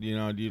 Do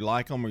you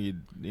like them or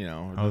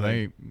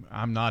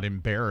I'm not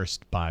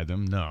embarrassed by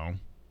them, no.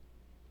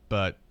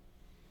 But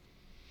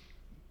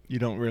you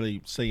don't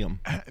really see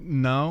them?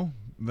 No.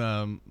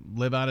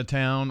 Live out of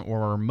town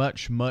or are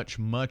much, much,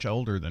 much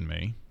older than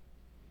me.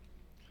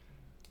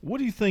 What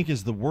do you think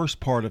is the worst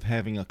part of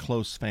having a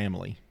close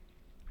family?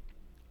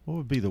 What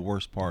would be the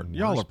worst part?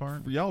 Y'all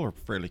are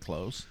fairly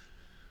close.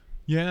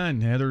 Yeah,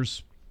 and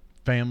Heather's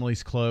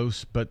family's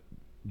close, but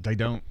they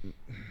don't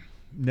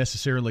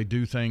necessarily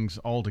do things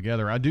all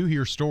together. I do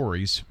hear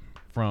stories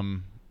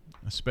from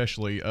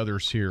especially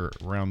others here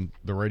around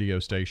the radio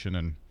station,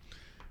 and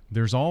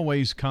there's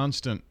always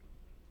constant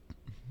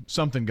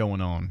something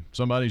going on.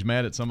 Somebody's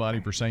mad at somebody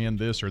for saying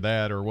this or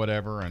that or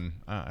whatever, and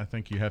I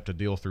think you have to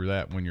deal through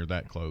that when you're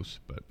that close.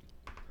 But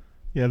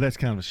yeah, that's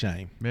kind of a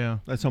shame. Yeah.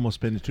 That's almost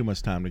spending too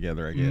much time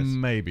together, I guess.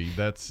 Maybe.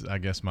 That's, I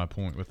guess, my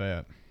point with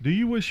that. Do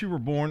you wish you were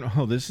born –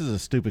 oh, this is a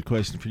stupid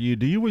question for you.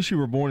 Do you wish you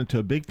were born into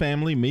a big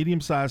family,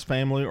 medium-sized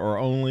family, or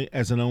only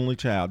as an only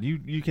child?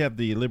 You have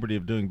the liberty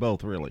of doing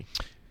both, really.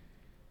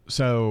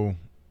 So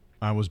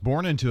I was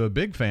born into a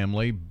big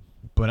family,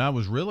 but I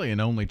was really an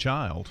only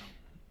child.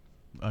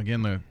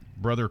 Again, the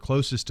brother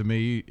closest to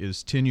me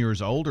is 10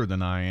 years older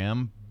than I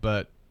am,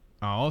 but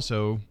I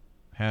also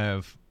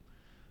have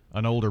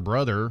an older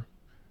brother,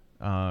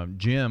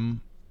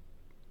 Jim,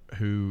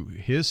 who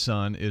his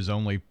son is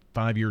only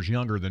 5 years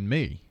younger than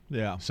me.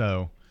 Yeah.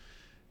 So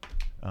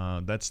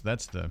that's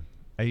the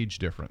age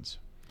difference.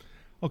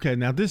 Okay,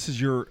 now this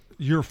is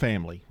your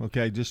family,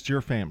 okay, just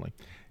your family.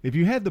 If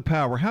you had the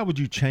power, how would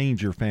you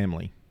change your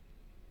family?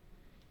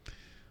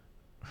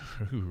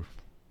 Ooh,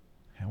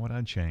 how would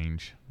I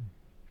change?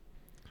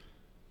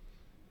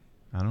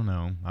 I don't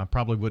know. I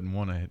probably wouldn't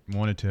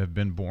wanted to have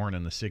been born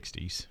in the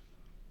 60s.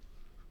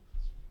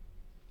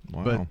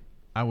 Wow. But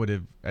I would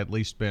have at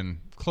least been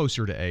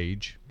closer to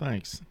age.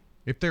 Thanks.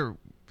 If there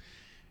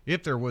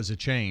was a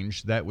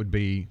change, that would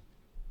be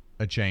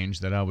a change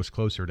that I was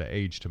closer to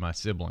age to my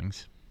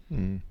siblings.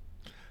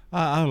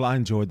 I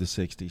enjoyed the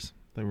 60s.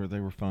 They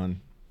were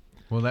fun.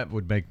 Well, that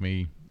would make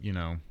me,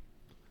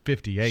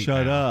 58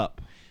 Shut now.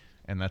 up.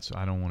 And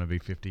I don't want to be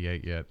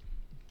 58 yet.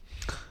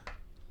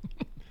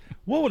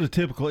 What would a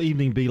typical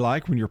evening be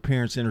like when your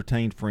parents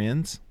entertained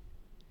friends?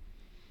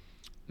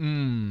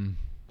 It's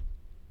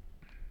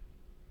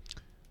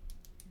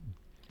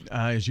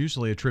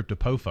usually a trip to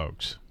Po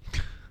Folks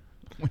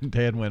when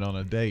Dad went on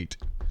a date.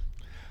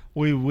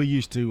 We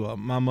used to,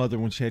 my mother,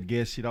 when she had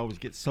guests, she'd always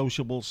get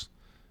sociables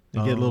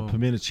and get a little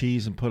pimento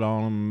cheese and put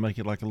on them and make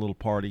it like a little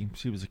party.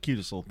 She was the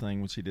cutest little thing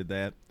when she did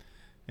that.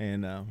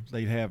 And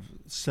they'd have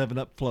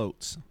 7-Up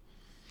floats.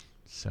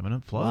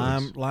 7-Up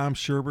floats? Lime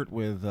sherbet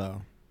with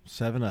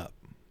 7-Up.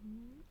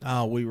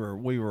 Oh, we were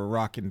a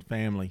rocking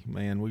family,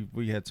 man.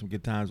 We had some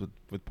good times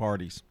with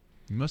parties.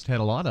 You must have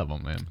had a lot of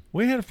them, then.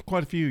 We had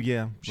quite a few,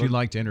 yeah. She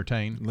liked to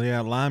entertain?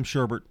 Yeah, lime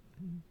sherbet,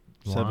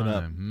 7-Up.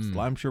 Lime.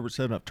 Lime sherbet,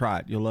 7-Up. Try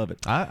it. You'll love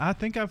it. I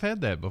think I've had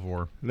that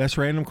before. That's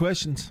Random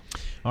Questions.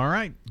 All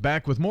right.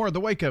 Back with more of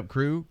the Wake Up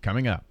Crew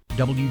coming up.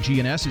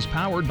 WGNS is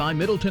powered by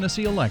Middle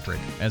Tennessee Electric.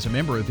 As a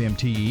member of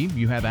MTE,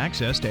 you have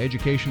access to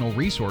educational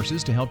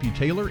resources to help you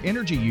tailor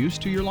energy use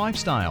to your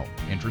lifestyle.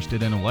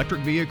 Interested in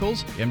electric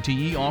vehicles?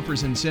 MTE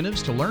offers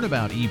incentives to learn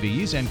about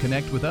EVs and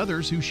connect with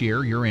others who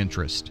share your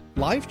interest.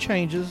 Life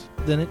changes,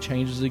 then it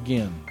changes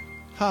again.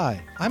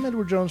 Hi, I'm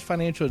Edward Jones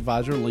Financial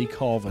Advisor Lee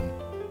Colvin.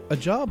 A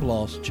job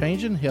loss,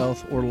 change in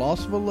health, or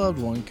loss of a loved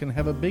one can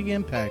have a big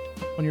impact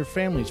on your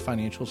family's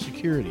financial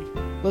security.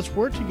 Let's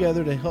work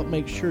together to help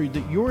make sure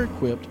that you're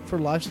equipped for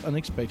life's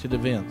unexpected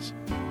events.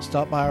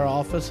 Stop by our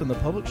office in the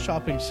Public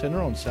Shopping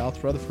Center on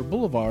South Rutherford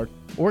Boulevard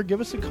or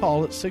give us a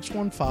call at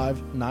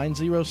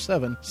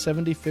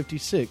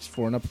 615-907-7056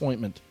 for an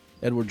appointment.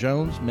 Edward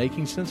Jones,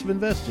 Making Sense of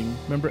Investing,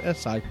 member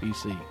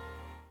SIPC.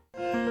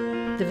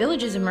 The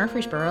Villages of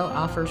Murfreesboro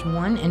offers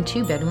 1 and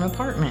 2 bedroom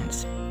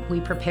apartments. We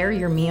prepare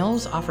your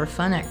meals, offer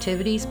fun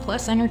activities,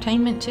 plus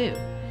entertainment too.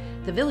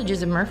 The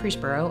Villages of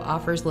Murfreesboro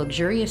offers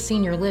luxurious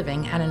senior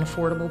living at an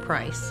affordable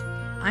price.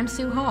 I'm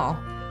Sue Hall.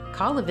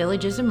 Call the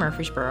Villages of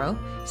Murfreesboro,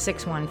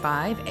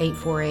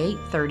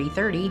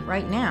 615-848-3030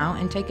 right now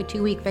and take a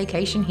 2-week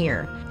vacation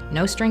here.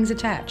 No strings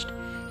attached.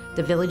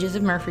 The Villages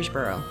of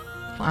Murfreesboro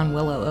on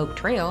Willow Oak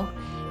Trail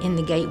in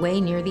the gateway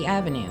near the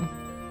avenue.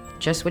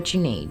 Just what you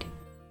need.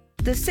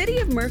 The City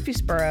of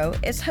Murfreesboro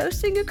is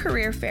hosting a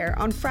career fair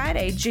on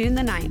Friday, June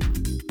the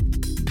 9th.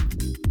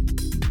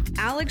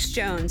 Alex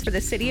Jones for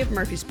the City of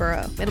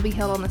Murfreesboro. It'll be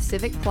held on the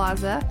Civic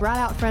Plaza, right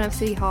out front of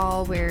City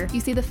Hall, where you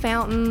see the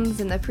fountains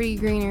and the pretty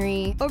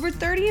greenery. Over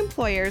 30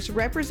 employers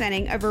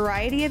representing a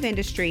variety of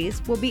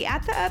industries will be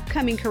at the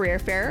upcoming career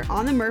fair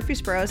on the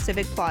Murfreesboro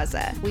Civic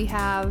Plaza. We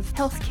have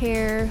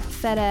healthcare,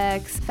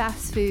 FedEx,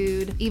 fast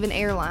food, even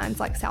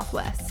airlines like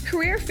Southwest.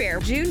 Career fair,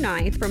 June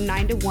 9th from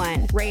 9 to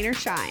 1, rain or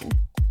shine.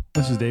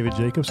 This is David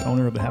Jacobs,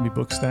 owner of the Happy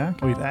Book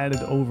Stack. We've added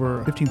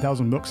over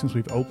 15,000 books since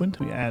we've opened.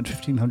 We add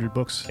 1,500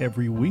 books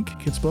every week.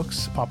 Kids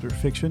books, popular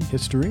fiction,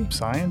 history,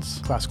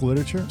 science, classical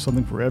literature,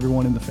 something for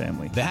everyone in the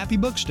family. The Happy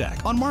Book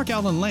Stack on Mark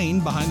Allen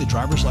Lane behind the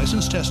Driver's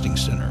License Testing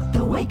Center.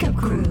 The Wake Up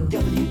Crew,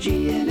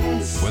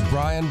 WGNS. With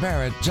Brian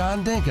Barrett,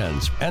 John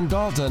Dinkins, and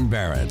Dalton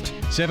Barrett.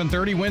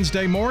 7:30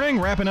 Wednesday morning,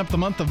 wrapping up the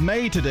month of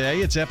May today.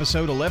 It's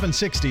episode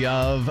 1160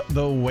 of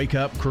The Wake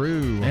Up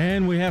Crew.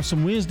 And we have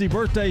some Wednesday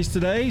birthdays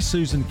today.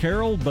 Susan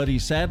Carroll, Buddy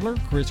Sadler,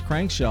 Chris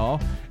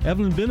Crankshaw,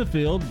 Evelyn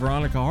Benefield,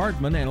 Veronica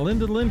Hartman, and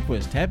Linda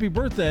Lindquist. Happy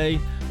birthday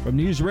from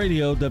News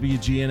Radio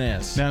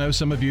WGNS. Now, I know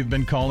some of you have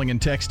been calling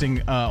and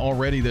texting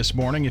already this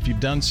morning. If you've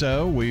done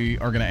so, we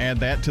are going to add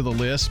that to the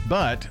list.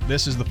 But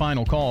this is the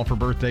final call for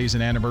birthdays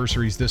and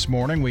anniversaries this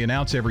morning. We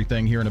announce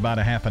everything here in about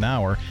a half an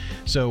hour.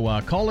 So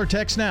call or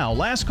text now.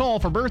 Last call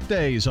for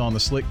birthdays on the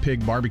Slick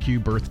Pig Barbecue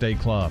Birthday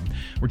Club.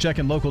 We're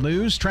checking local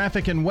news,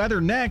 traffic, and weather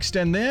next,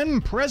 and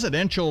then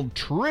presidential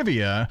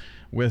trivia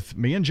with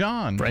me and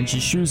John.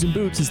 French's Shoes and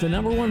Boots is the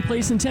 #1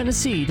 place in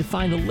Tennessee to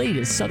find the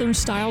latest Southern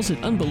styles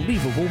at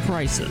unbelievable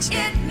prices.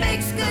 It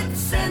makes good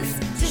sense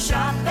to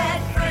shop at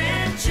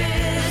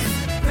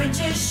French's.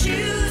 French's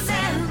Shoes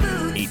and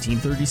Boots.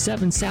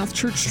 1837 South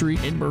Church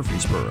Street in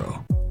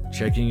Murfreesboro.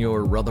 Checking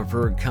your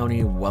Rutherford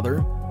County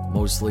weather.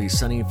 Mostly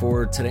sunny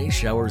for today.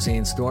 Showers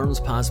and storms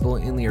possible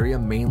in the area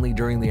mainly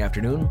during the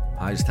afternoon.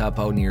 Highs top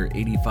out near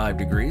 85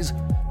 degrees.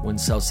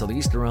 Winds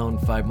south-southeast around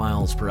 5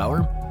 miles per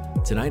hour.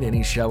 Tonight,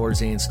 any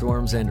showers and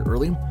storms and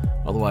early.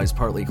 Otherwise,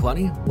 partly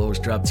cloudy. Lows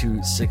drop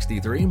to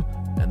 63.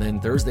 And then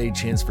Thursday,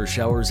 chance for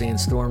showers and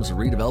storms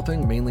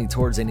redeveloping mainly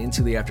towards and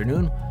into the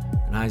afternoon.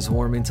 And highs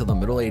warm into the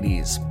middle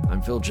 80s.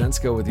 I'm Phil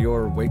Jensko with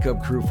your Wake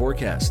Up Crew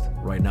forecast.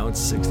 Right now, it's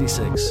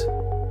 66.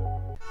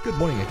 Good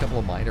morning. A couple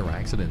of minor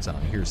accidents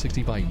out here.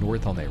 65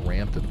 north on that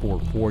ramp to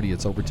 440.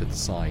 It's over to the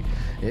side.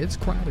 It's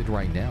crowded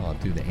right now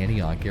up through the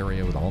Antioch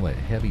area with all that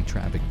heavy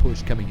traffic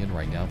push coming in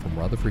right now from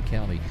Rutherford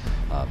County,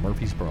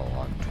 Murfreesboro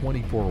on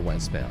 24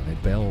 westbound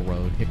at Bell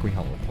Road, Hickory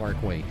Hollow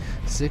Parkway.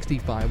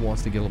 65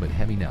 wants to get a little bit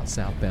heavy now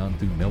southbound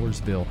through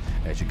Millersville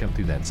as you come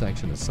through that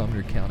section of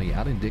Sumner County.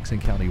 Out in Dixon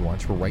County,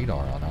 watch for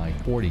radar on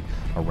I-40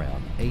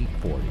 around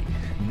 840.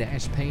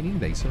 Nash Painting,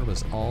 they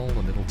service all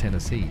of Middle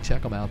Tennessee.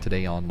 Check them out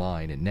today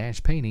online at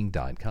nashpainting.com.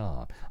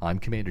 I'm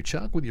Commander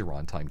Chuck with your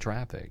on-time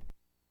traffic.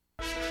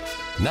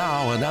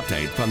 Now an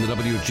update from the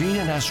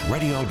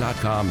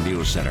WGNSradio.com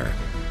News Center.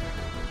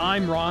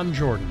 I'm Ron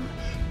Jordan.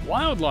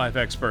 Wildlife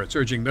experts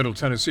urging Middle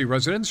Tennessee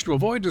residents to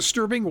avoid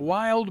disturbing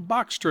wild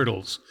box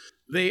turtles.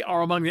 They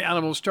are among the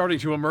animals starting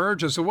to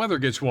emerge as the weather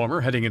gets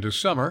warmer heading into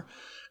summer.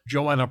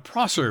 Joanna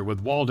Prosser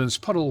with Walden's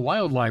Puddle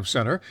Wildlife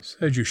Center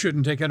says you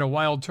shouldn't take in a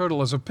wild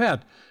turtle as a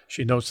pet.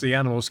 She notes the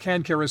animals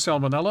can carry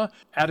salmonella,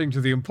 adding to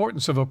the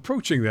importance of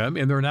approaching them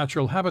in their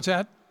natural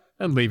habitat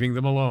and leaving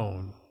them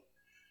alone.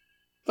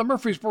 The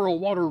Murfreesboro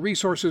Water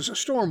Resources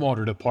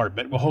Stormwater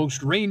Department will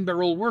host rain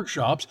barrel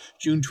workshops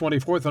June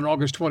 24th and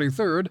August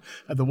 23rd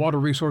at the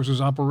Water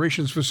Resources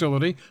Operations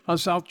Facility on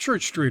South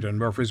Church Street in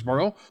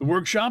Murfreesboro. The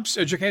workshops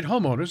educate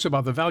homeowners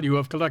about the value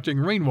of collecting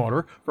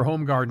rainwater for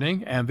home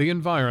gardening and the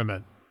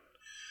environment.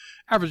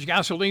 Average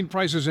gasoline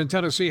prices in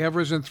Tennessee have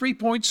risen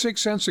 3.6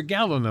 cents a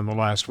gallon in the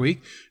last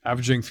week,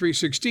 averaging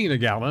 $3.16 a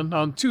gallon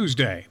on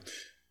Tuesday.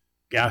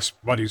 Gas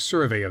Buddy's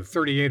survey of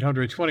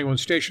 3,821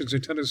 stations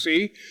in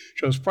Tennessee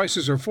shows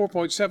prices are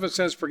 4.7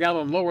 cents per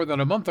gallon lower than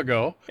a month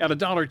ago and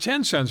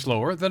 $1.10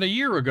 lower than a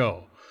year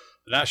ago.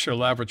 The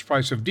national average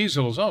price of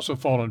diesel has also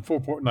fallen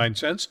 4.9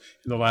 cents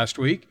in the last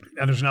week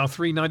and is now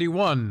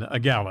 $3.91 a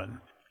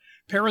gallon.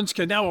 Parents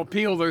can now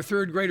appeal their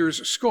third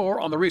graders' score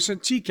on the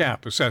recent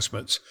TCAP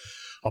assessments.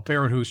 A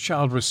parent whose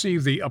child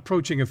received the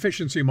approaching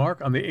efficiency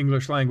mark on the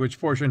English language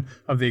portion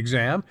of the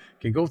exam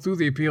can go through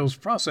the appeals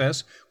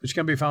process, which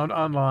can be found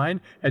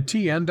online at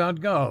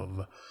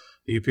tn.gov.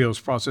 The appeals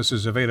process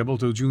is available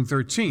till June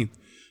 13th.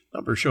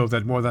 Numbers show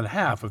that more than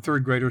half of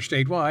third graders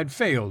statewide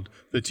failed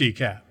the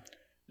TCAP.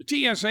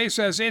 The TSA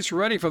says it's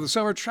ready for the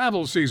summer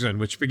travel season,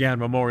 which began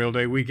Memorial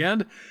Day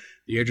weekend.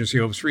 The agency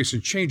hopes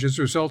recent changes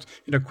result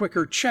in a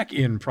quicker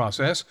check-in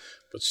process,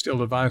 but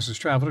still advises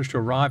travelers to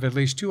arrive at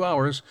least 2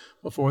 hours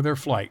before their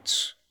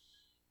flights.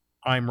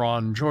 I'm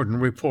Ron Jordan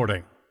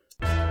reporting.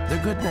 The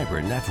Good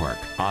Neighbor Network,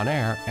 on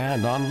air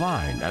and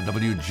online at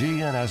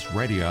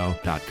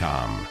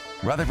WGNSradio.com.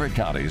 Rutherford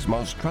County's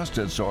most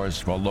trusted source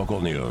for local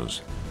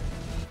news.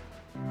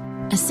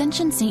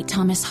 Ascension St.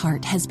 Thomas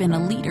Heart has been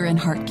a leader in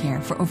heart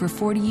care for over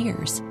 40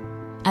 years.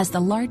 As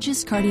the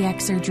largest cardiac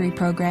surgery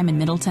program in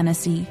Middle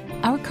Tennessee,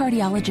 our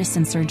cardiologists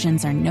and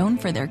surgeons are known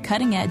for their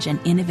cutting-edge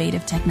and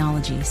innovative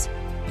technologies.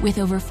 With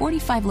over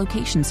 45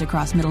 locations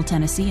across Middle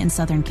Tennessee and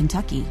Southern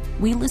Kentucky,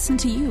 we listen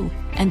to you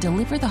and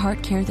deliver the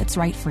heart care that's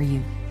right for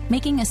you,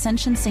 making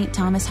Ascension St.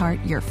 Thomas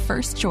Heart your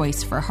first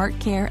choice for heart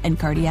care and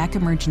cardiac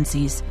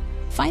emergencies.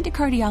 Find a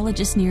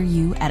cardiologist near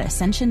you at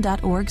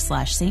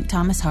ascension.org/St.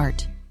 Thomas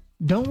Heart.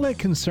 Don't let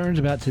concerns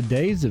about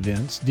today's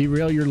events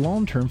derail your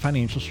long-term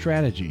financial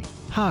strategy.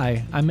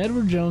 Hi, I'm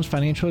Edward Jones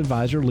financial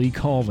advisor Lee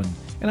Colvin,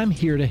 and I'm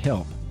here to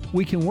help.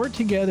 We can work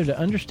together to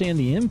understand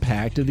the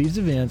impact of these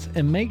events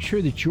and make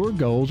sure that your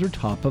goals are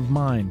top of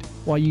mind.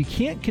 While you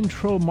can't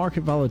control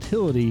market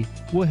volatility,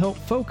 we'll help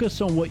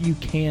focus on what you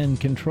can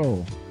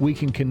control. We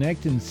can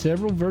connect in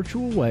several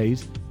virtual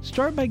ways.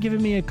 Start by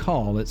giving me a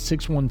call at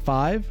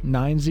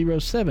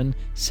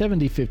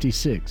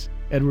 615-907-7056.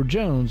 Edward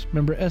Jones,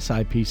 member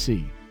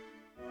SIPC.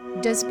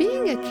 Does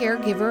being a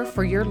caregiver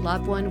for your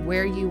loved one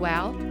wear you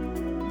out?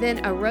 Then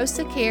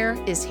Arosa Care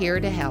is here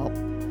to help.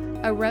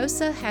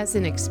 Arosa has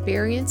an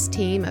experienced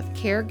team of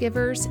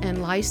caregivers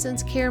and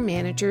licensed care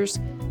managers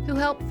who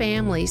help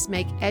families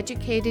make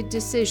educated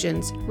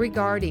decisions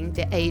regarding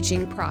the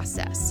aging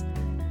process.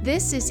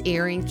 This is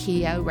Erin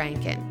Keogh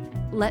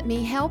Rankin. Let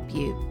me help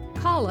you.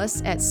 Call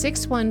us at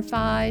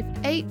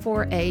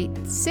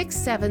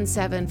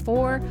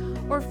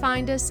 615-848-6774 or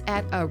find us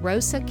at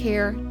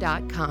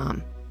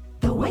arosacare.com.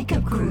 The Wake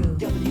Up Crew,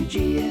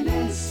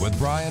 WGNS. With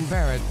Brian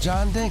Barrett,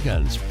 John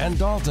Dinkins, and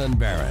Dalton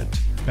Barrett.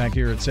 Back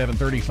here at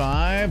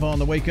 7:35 on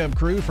the Wake Up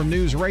Crew from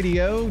News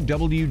Radio,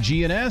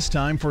 WGNS.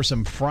 Time for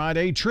some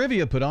Friday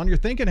trivia. Put on your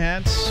thinking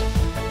hats.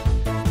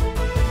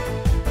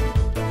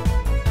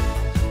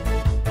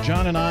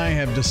 John and I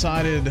have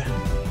decided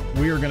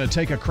we are going to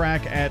take a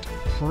crack at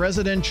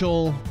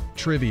presidential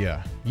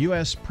trivia.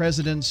 U.S.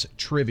 President's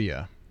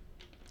trivia.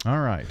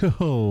 All right.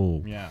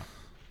 Oh. Yeah.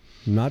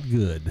 Not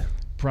good.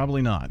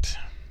 Probably not.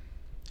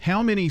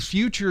 How many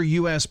future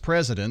U.S.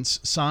 presidents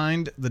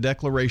signed the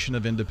Declaration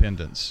of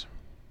Independence?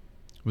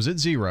 Was it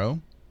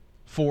 0,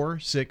 4,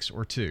 6,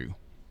 or 2?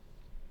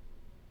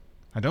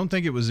 I don't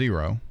think it was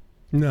 0.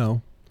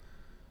 No.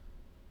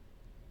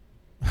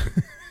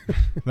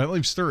 That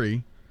leaves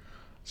 3.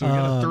 So we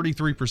got a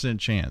 33%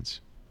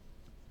 chance.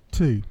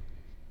 2.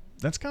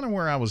 That's kind of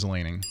where I was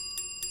leaning.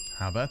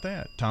 How about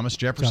that? Thomas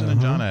Jefferson and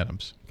John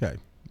Adams. Okay.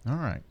 All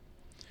right.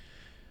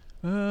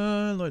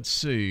 Let's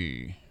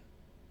see.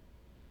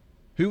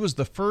 Who was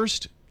the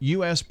first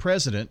U.S.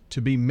 president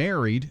to be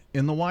married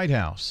in the White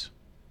House?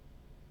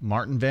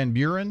 Martin Van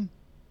Buren,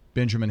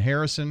 Benjamin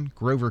Harrison,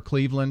 Grover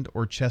Cleveland,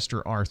 or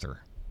Chester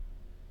Arthur?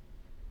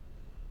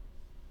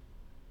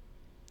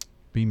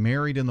 Be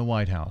married in the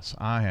White House.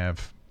 I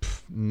have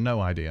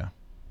no idea.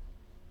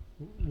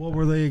 What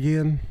were they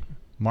again?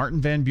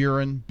 Martin Van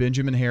Buren,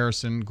 Benjamin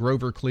Harrison,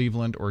 Grover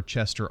Cleveland, or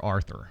Chester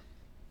Arthur?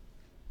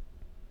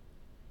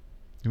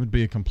 It would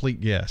be a complete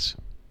guess.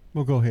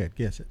 Well, go ahead.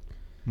 Guess it.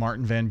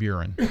 Martin Van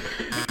Buren.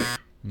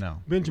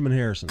 No. Benjamin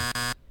Harrison.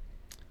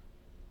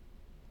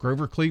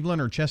 Grover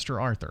Cleveland or Chester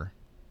Arthur?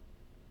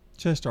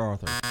 Chester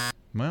Arthur.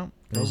 Well,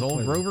 it was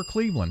old Grover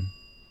Cleveland.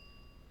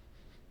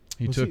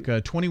 He took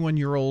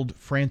 21-year-old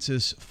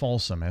Frances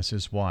Folsom as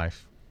his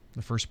wife,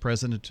 the first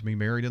president to be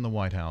married in the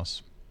White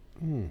House.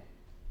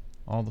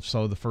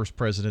 Also the first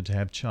president to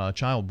have a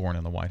child born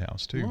in the White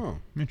House, too. Oh.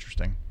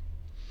 Interesting.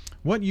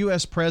 What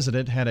U.S.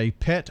 president had a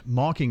pet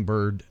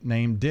mockingbird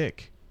named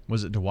Dick?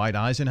 Was it Dwight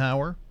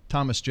Eisenhower,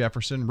 Thomas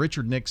Jefferson,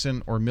 Richard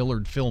Nixon, or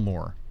Millard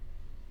Fillmore?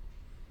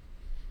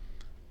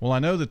 Well, I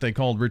know that they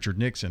called Richard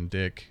Nixon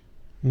Dick.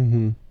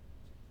 Mm-hmm.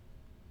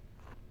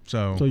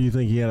 So you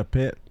think he had a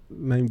pet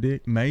named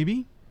Dick?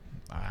 Maybe.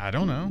 I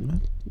don't know.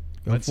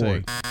 Let's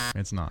see.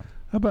 It's not.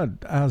 How about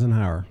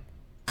Eisenhower?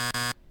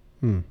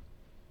 So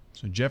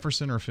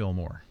Jefferson or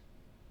Fillmore?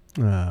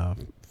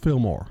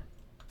 Fillmore.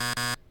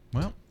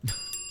 Well,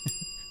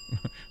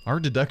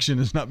 our deduction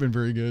has not been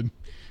very good.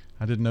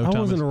 I didn't know I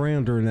Thomas wasn't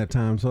around during that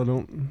time, so I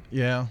don't...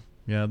 Yeah.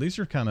 These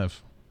are kind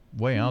of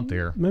way out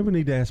there. Maybe we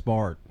need to ask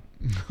Bart.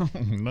 Oh,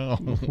 no.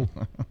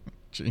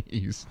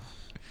 Jeez.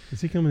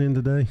 Is he coming in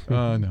today?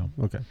 No.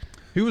 Okay.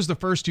 Who was the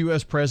first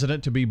U.S.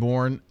 president to be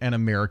born an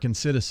American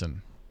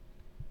citizen?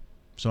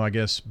 So I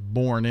guess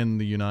born in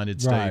the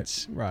United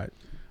States. Right.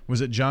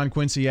 Was it John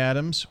Quincy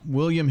Adams,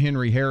 William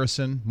Henry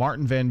Harrison,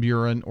 Martin Van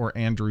Buren, or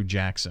Andrew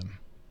Jackson?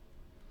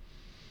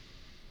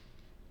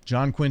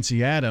 John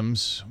Quincy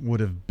Adams would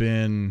have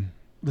been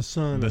the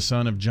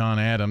son of John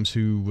Adams,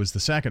 who was the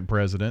second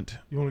president.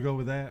 You want to go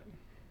with that?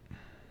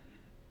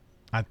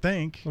 I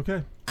think.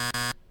 Okay.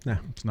 No,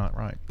 it's not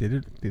right. Did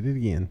it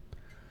again.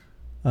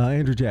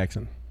 Andrew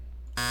Jackson.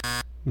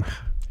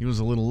 He was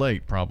a little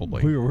late,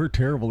 probably. We're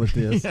terrible at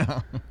this.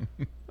 Yeah.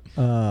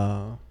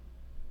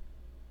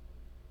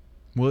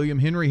 William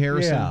Henry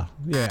Harrison.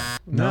 Yeah.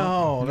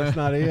 No, that's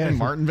not it.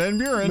 Martin Van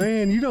Buren.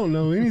 Man, you don't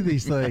know any of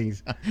these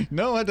things.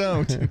 No, I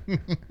don't.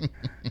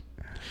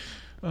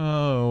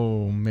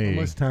 Oh, me.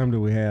 How much time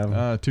do we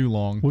have? Too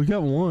long. We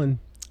got one.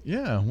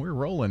 Yeah, we're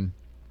rolling.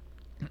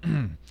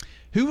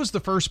 Who was the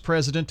first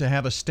president to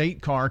have a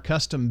state car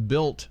custom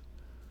built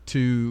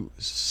to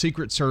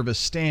Secret Service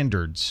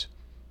standards?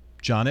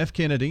 John F.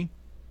 Kennedy,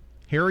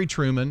 Harry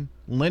Truman,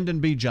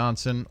 Lyndon B.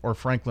 Johnson, or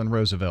Franklin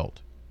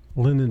Roosevelt?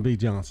 Lyndon B.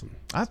 Johnson.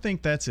 I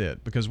think that's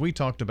it, because we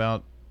talked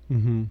about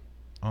but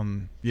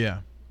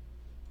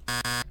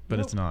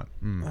it's not.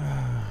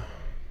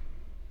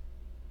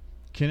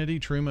 Kennedy,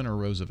 Truman, or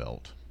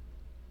Roosevelt?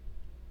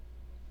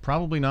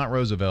 Probably not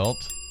Roosevelt.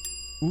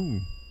 Ooh.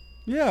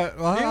 Yeah, it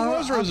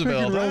was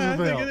Roosevelt. I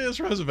think it is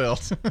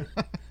Roosevelt.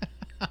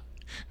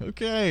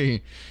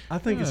 Okay. I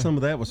think some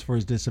of that was for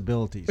his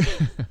disabilities.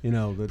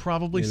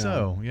 Probably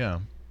so, yeah.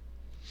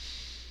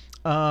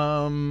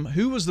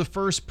 Who was the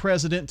first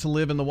president to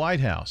live in the White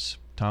House?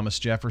 Thomas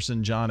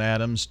Jefferson, John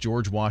Adams,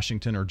 George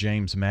Washington, or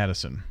James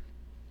Madison?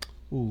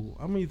 Ooh,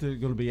 I'm either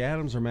going to be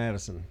Adams or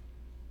Madison.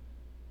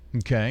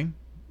 Okay.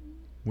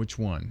 Which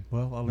one?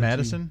 Well, I'll let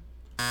Madison?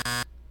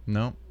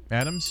 No.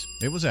 Adams?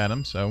 It was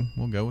Adams, so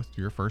we'll go with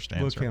your first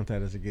answer. We'll count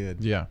that as a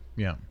good. Yeah.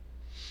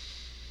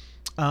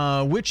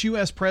 Which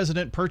U.S.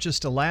 president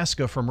purchased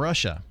Alaska from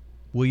Russia?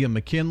 William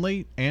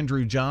McKinley,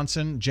 Andrew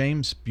Johnson,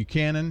 James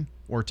Buchanan,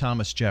 or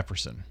Thomas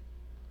Jefferson?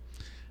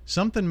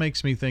 Something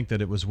makes me think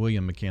that it was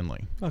William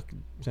McKinley. Okay,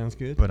 sounds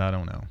good. But I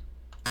don't know.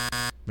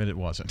 But it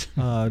wasn't.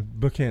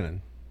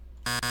 Buchanan.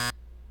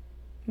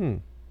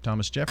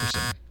 Thomas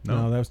Jefferson.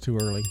 No, that was too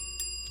early.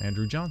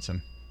 Andrew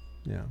Johnson.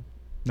 Yeah.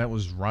 That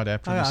was right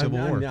after the Civil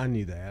War. I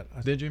knew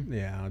that. Did you?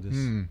 Yeah, I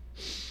just...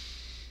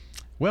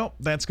 Well,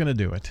 that's going to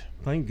do it.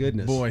 Thank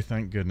goodness. Boy,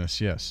 thank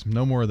goodness, yes.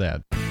 No more of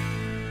that.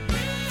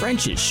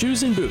 French's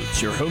Shoes and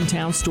Boots, your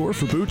hometown store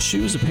for boots,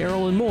 shoes,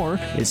 apparel, and more,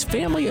 is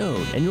family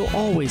owned, and you'll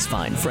always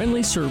find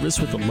friendly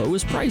service with the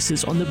lowest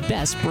prices on the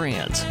best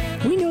brands.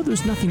 We know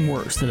there's nothing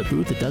worse than a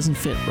boot that doesn't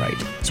fit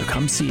right, so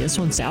come see us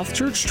on South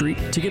Church Street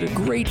to get a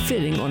great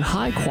fitting on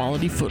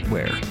high-quality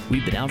footwear.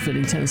 We've been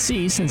outfitting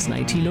Tennessee since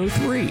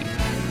 1903.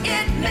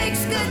 It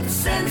makes good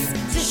sense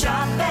to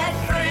shop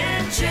at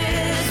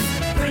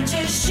French's.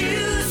 French's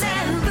Shoes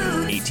and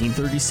Boots.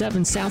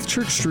 1837 South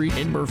Church Street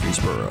in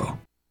Murfreesboro.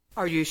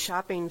 Are you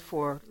shopping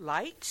for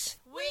lights?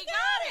 We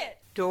got it.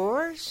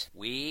 Doors?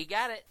 We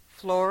got it.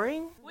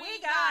 Flooring? We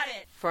got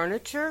it.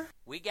 Furniture?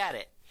 We got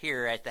it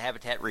here at the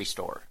Habitat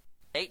Restore.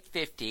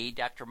 850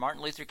 Dr.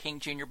 Martin Luther King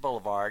Jr.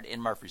 Boulevard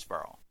in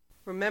Murfreesboro.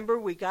 Remember,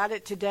 we got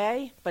it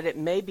today, but it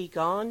may be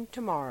gone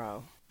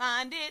tomorrow.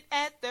 Find it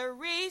at the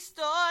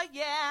Restore,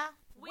 yeah.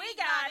 We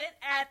got it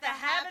at the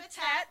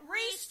Habitat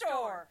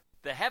Restore.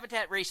 The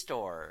Habitat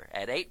Restore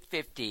at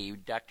 850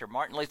 Dr.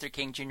 Martin Luther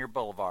King Jr.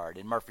 Boulevard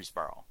in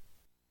Murfreesboro.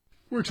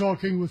 We're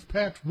talking with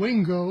Pat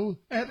Wingo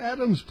at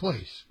Adams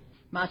Place.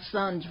 My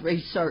son's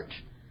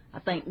research, I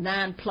think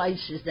 9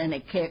 places, and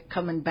it kept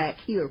coming back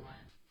here.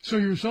 So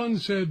your son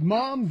said,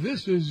 Mom,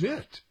 this is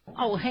it.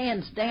 Oh,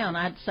 hands down,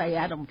 I'd say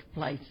Adams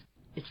Place.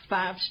 It's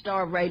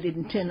 5-star rated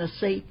in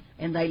Tennessee,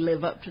 and they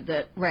live up to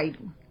that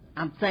rating.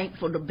 I'm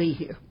thankful to be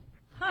here.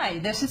 Hi,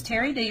 this is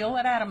Terry Deal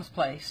at Adams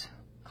Place.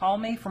 Call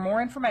me for more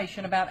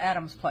information about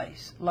Adams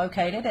Place,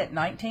 located at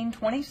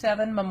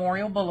 1927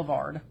 Memorial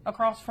Boulevard,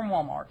 across from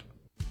Walmart.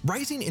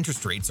 Rising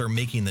interest rates are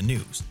making the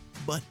news,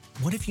 but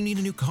what if you need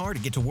a new car to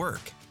get to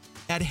work?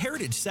 At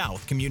Heritage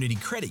South Community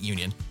Credit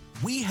Union,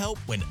 we help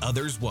when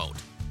others won't,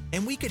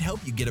 and we could help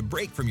you get a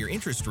break from your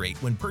interest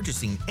rate when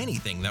purchasing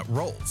anything that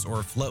rolls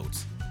or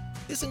floats.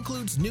 This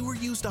includes newer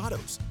used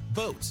autos,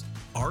 boats,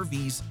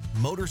 RVs,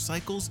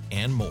 motorcycles,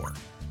 and more.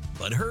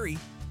 But hurry,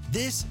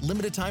 this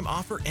limited time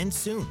offer ends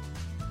soon.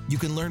 You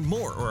can learn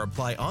more or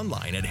apply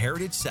online at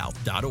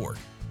heritagesouth.org.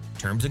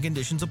 Terms and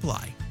conditions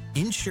apply.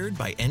 Insured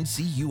by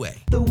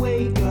NCUA. The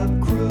Wake Up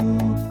Crew,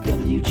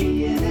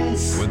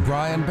 WGNS. With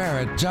Brian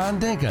Barrett, John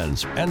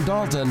Dinkins, and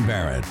Dalton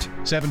Barrett.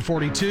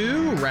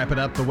 7:42, wrapping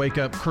up the Wake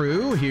Up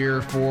Crew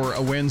here for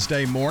a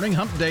Wednesday morning,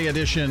 Hump Day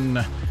edition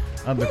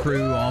of the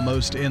crew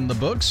almost in the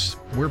books.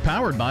 We're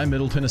powered by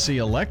Middle Tennessee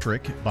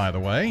Electric, by the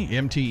way.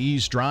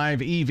 MTE's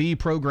Drive EV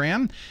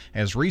program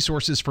has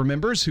resources for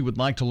members who would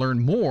like to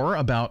learn more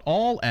about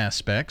all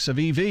aspects of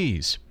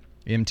EVs.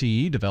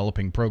 MTE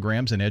developing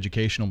programs and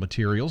educational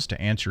materials to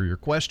answer your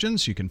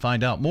questions. You can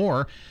find out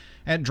more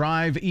at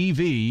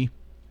driveev.com.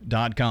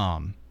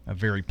 A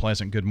very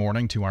pleasant good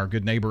morning to our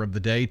good neighbor of the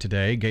day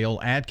today.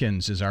 Gail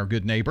Atkins is our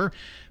good neighbor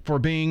for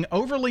being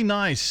overly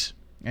nice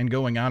and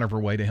going out of her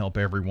way to help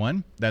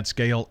everyone. That's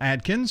Gail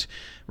Atkins,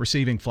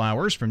 receiving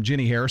flowers from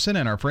Jenny Harrison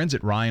and our friends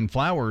at Ryan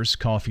Flowers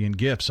Coffee and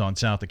Gifts on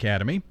South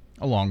Academy,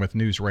 along with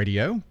News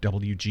Radio,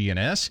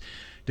 WGNS.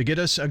 To get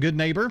us a good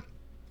neighbor,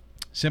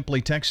 simply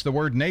text the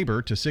word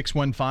neighbor to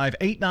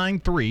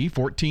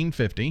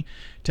 615-893-1450.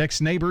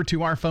 Text neighbor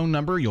to our phone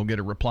number. You'll get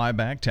a reply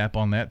back. Tap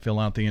on that, fill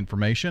out the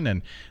information,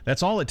 and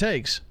that's all it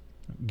takes.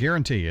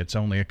 Guarantee it's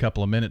only a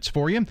couple of minutes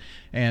for you.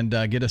 And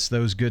get us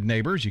those good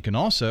neighbors. You can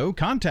also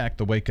contact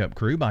the Wake Up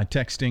Crew by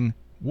texting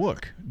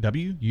WOOC,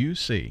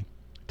 W-U-C.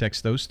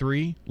 Text those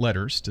 3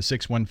 letters to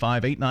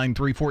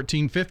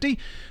 615-893-1450.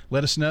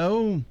 Let us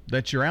know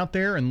that you're out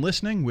there and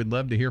listening. We'd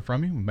love to hear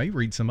from you. We may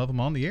read some of them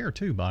on the air,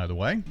 too, by the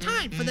way.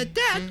 Time for the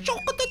dad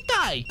joke of the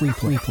day.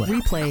 Replay.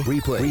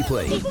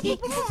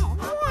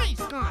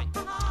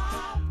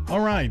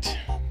 All right.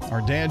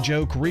 Our dad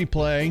joke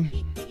replay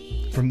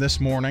from this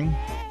morning,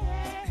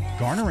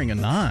 garnering a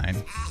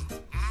 9.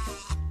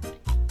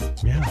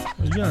 Yeah.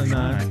 You got a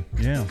 9.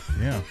 Yeah,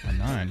 a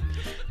 9.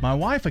 My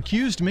wife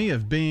accused me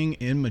of being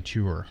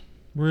immature.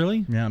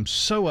 Really? Yeah, I'm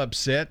so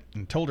upset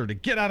and told her to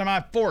get out of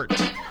my fort.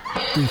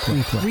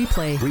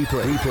 Replay.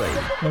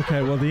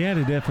 Okay, well, the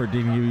added effort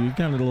didn't give you. You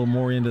got a little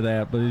more into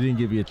that, but it didn't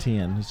give you a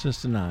 10. It's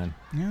just a 9.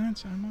 Yeah,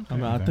 I'm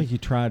okay. I think you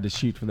tried to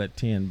shoot for that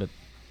 10, but.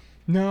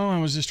 No, I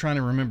was just trying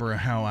to remember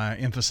how I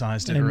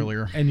emphasized it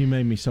earlier. And you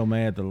made me so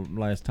mad the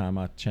last time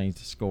I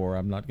changed the score.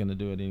 I'm not going to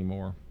do it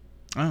anymore.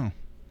 Oh.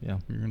 Yeah.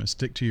 You're going to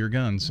stick to your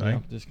guns, eh? Yeah,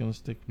 just going to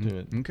stick to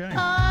it. Okay.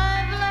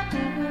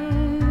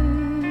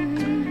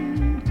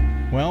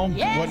 Well,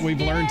 what we've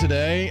learned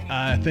today,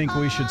 I think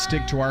we should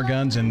stick to our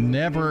guns and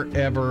never,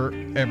 ever,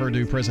 ever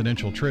do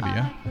presidential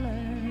trivia.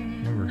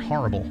 We were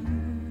horrible.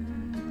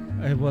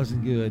 It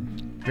wasn't good.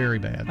 Very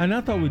bad. And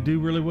I thought we'd do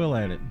really well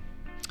at it.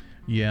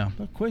 Yeah.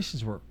 The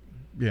questions were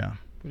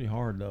pretty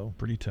hard, though.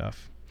 Pretty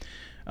tough.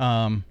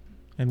 And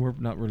we're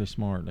not really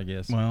smart, I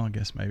guess. Well, I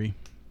guess maybe.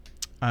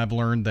 I've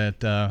learned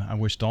that I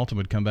wish Dalton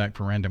would come back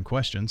for random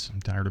questions.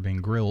 I'm tired of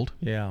being grilled.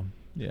 Yeah.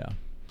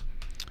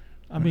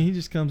 I mean, he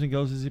just comes and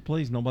goes as he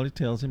pleases. Nobody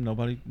tells him.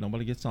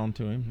 Nobody gets on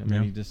to him. I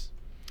mean, he just...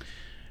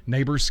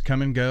 Neighbors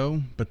come and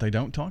go, but they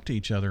don't talk to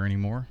each other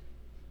anymore.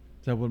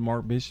 Is that what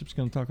Mark Bishop's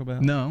going to talk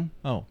about? No.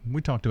 Oh.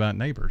 We talked about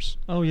neighbors.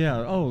 Oh, yeah.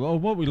 Oh,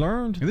 what we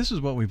learned? This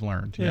is what we've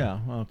learned. Yeah.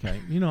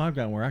 Okay. I've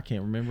gotten where I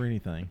can't remember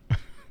anything.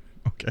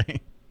 Okay.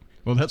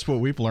 Well, that's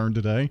what we've learned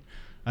today.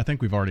 I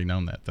think we've already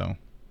known that, though.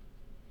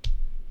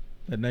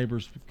 That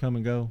neighbors come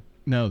and go?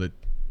 No, that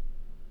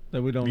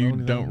we don't know you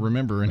anything? don't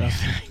remember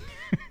anything.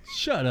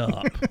 Shut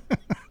up.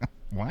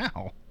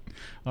 Wow.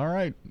 All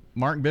right.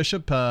 Mark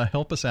Bishop,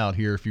 help us out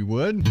here if you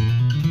would.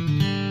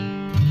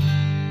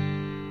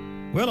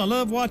 Well, I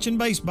love watching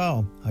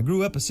baseball. I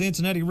grew up a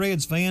Cincinnati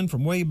Reds fan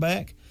from way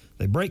back.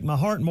 They break my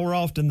heart more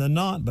often than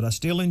not, but I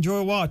still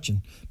enjoy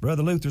watching.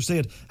 Brother Luther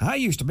said, I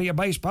used to be a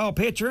baseball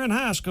pitcher in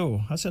high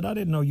school. I said, I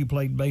didn't know you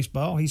played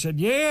baseball. He said,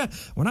 yeah,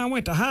 when I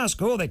went to high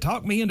school, they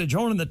talked me into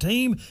joining the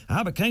team.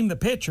 I became the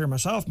pitcher my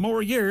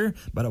sophomore year,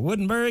 but I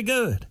wasn't very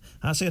good.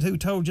 I said, who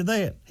told you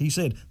that? He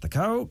said, the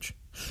coach.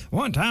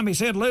 One time he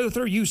said,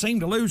 Luther, you seem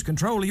to lose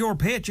control of your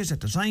pitches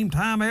at the same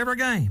time every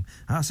game.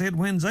 I said,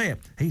 when's that?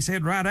 He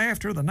said, right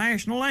after the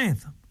national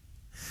anthem.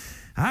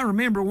 I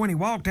remember when he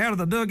walked out of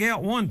the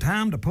dugout one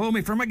time to pull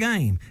me from a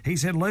game. He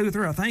said,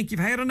 Luther, I think you've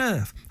had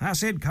enough. I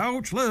said,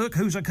 Coach, look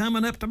who's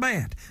a-coming up to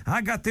bat.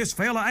 I got this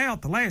fella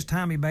out the last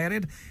time he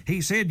batted.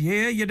 He said,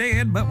 yeah, you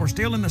did, but we're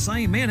still in the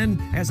same inning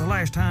as the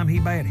last time he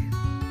batted.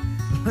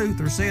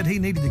 Luther said he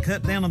needed to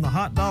cut down on the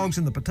hot dogs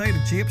and the potato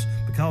chips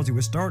because he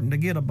was starting to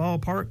get a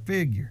ballpark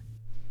figure.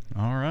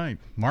 All right.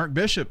 Mark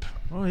Bishop.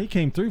 Well, he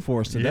came through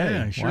for us today.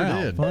 Yeah, he sure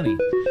wow, did. Funny.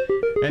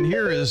 And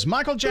here is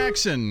Michael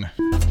Jackson.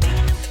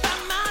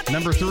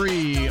 Number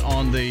 3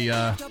 on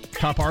the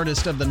top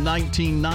artist of the 1990s.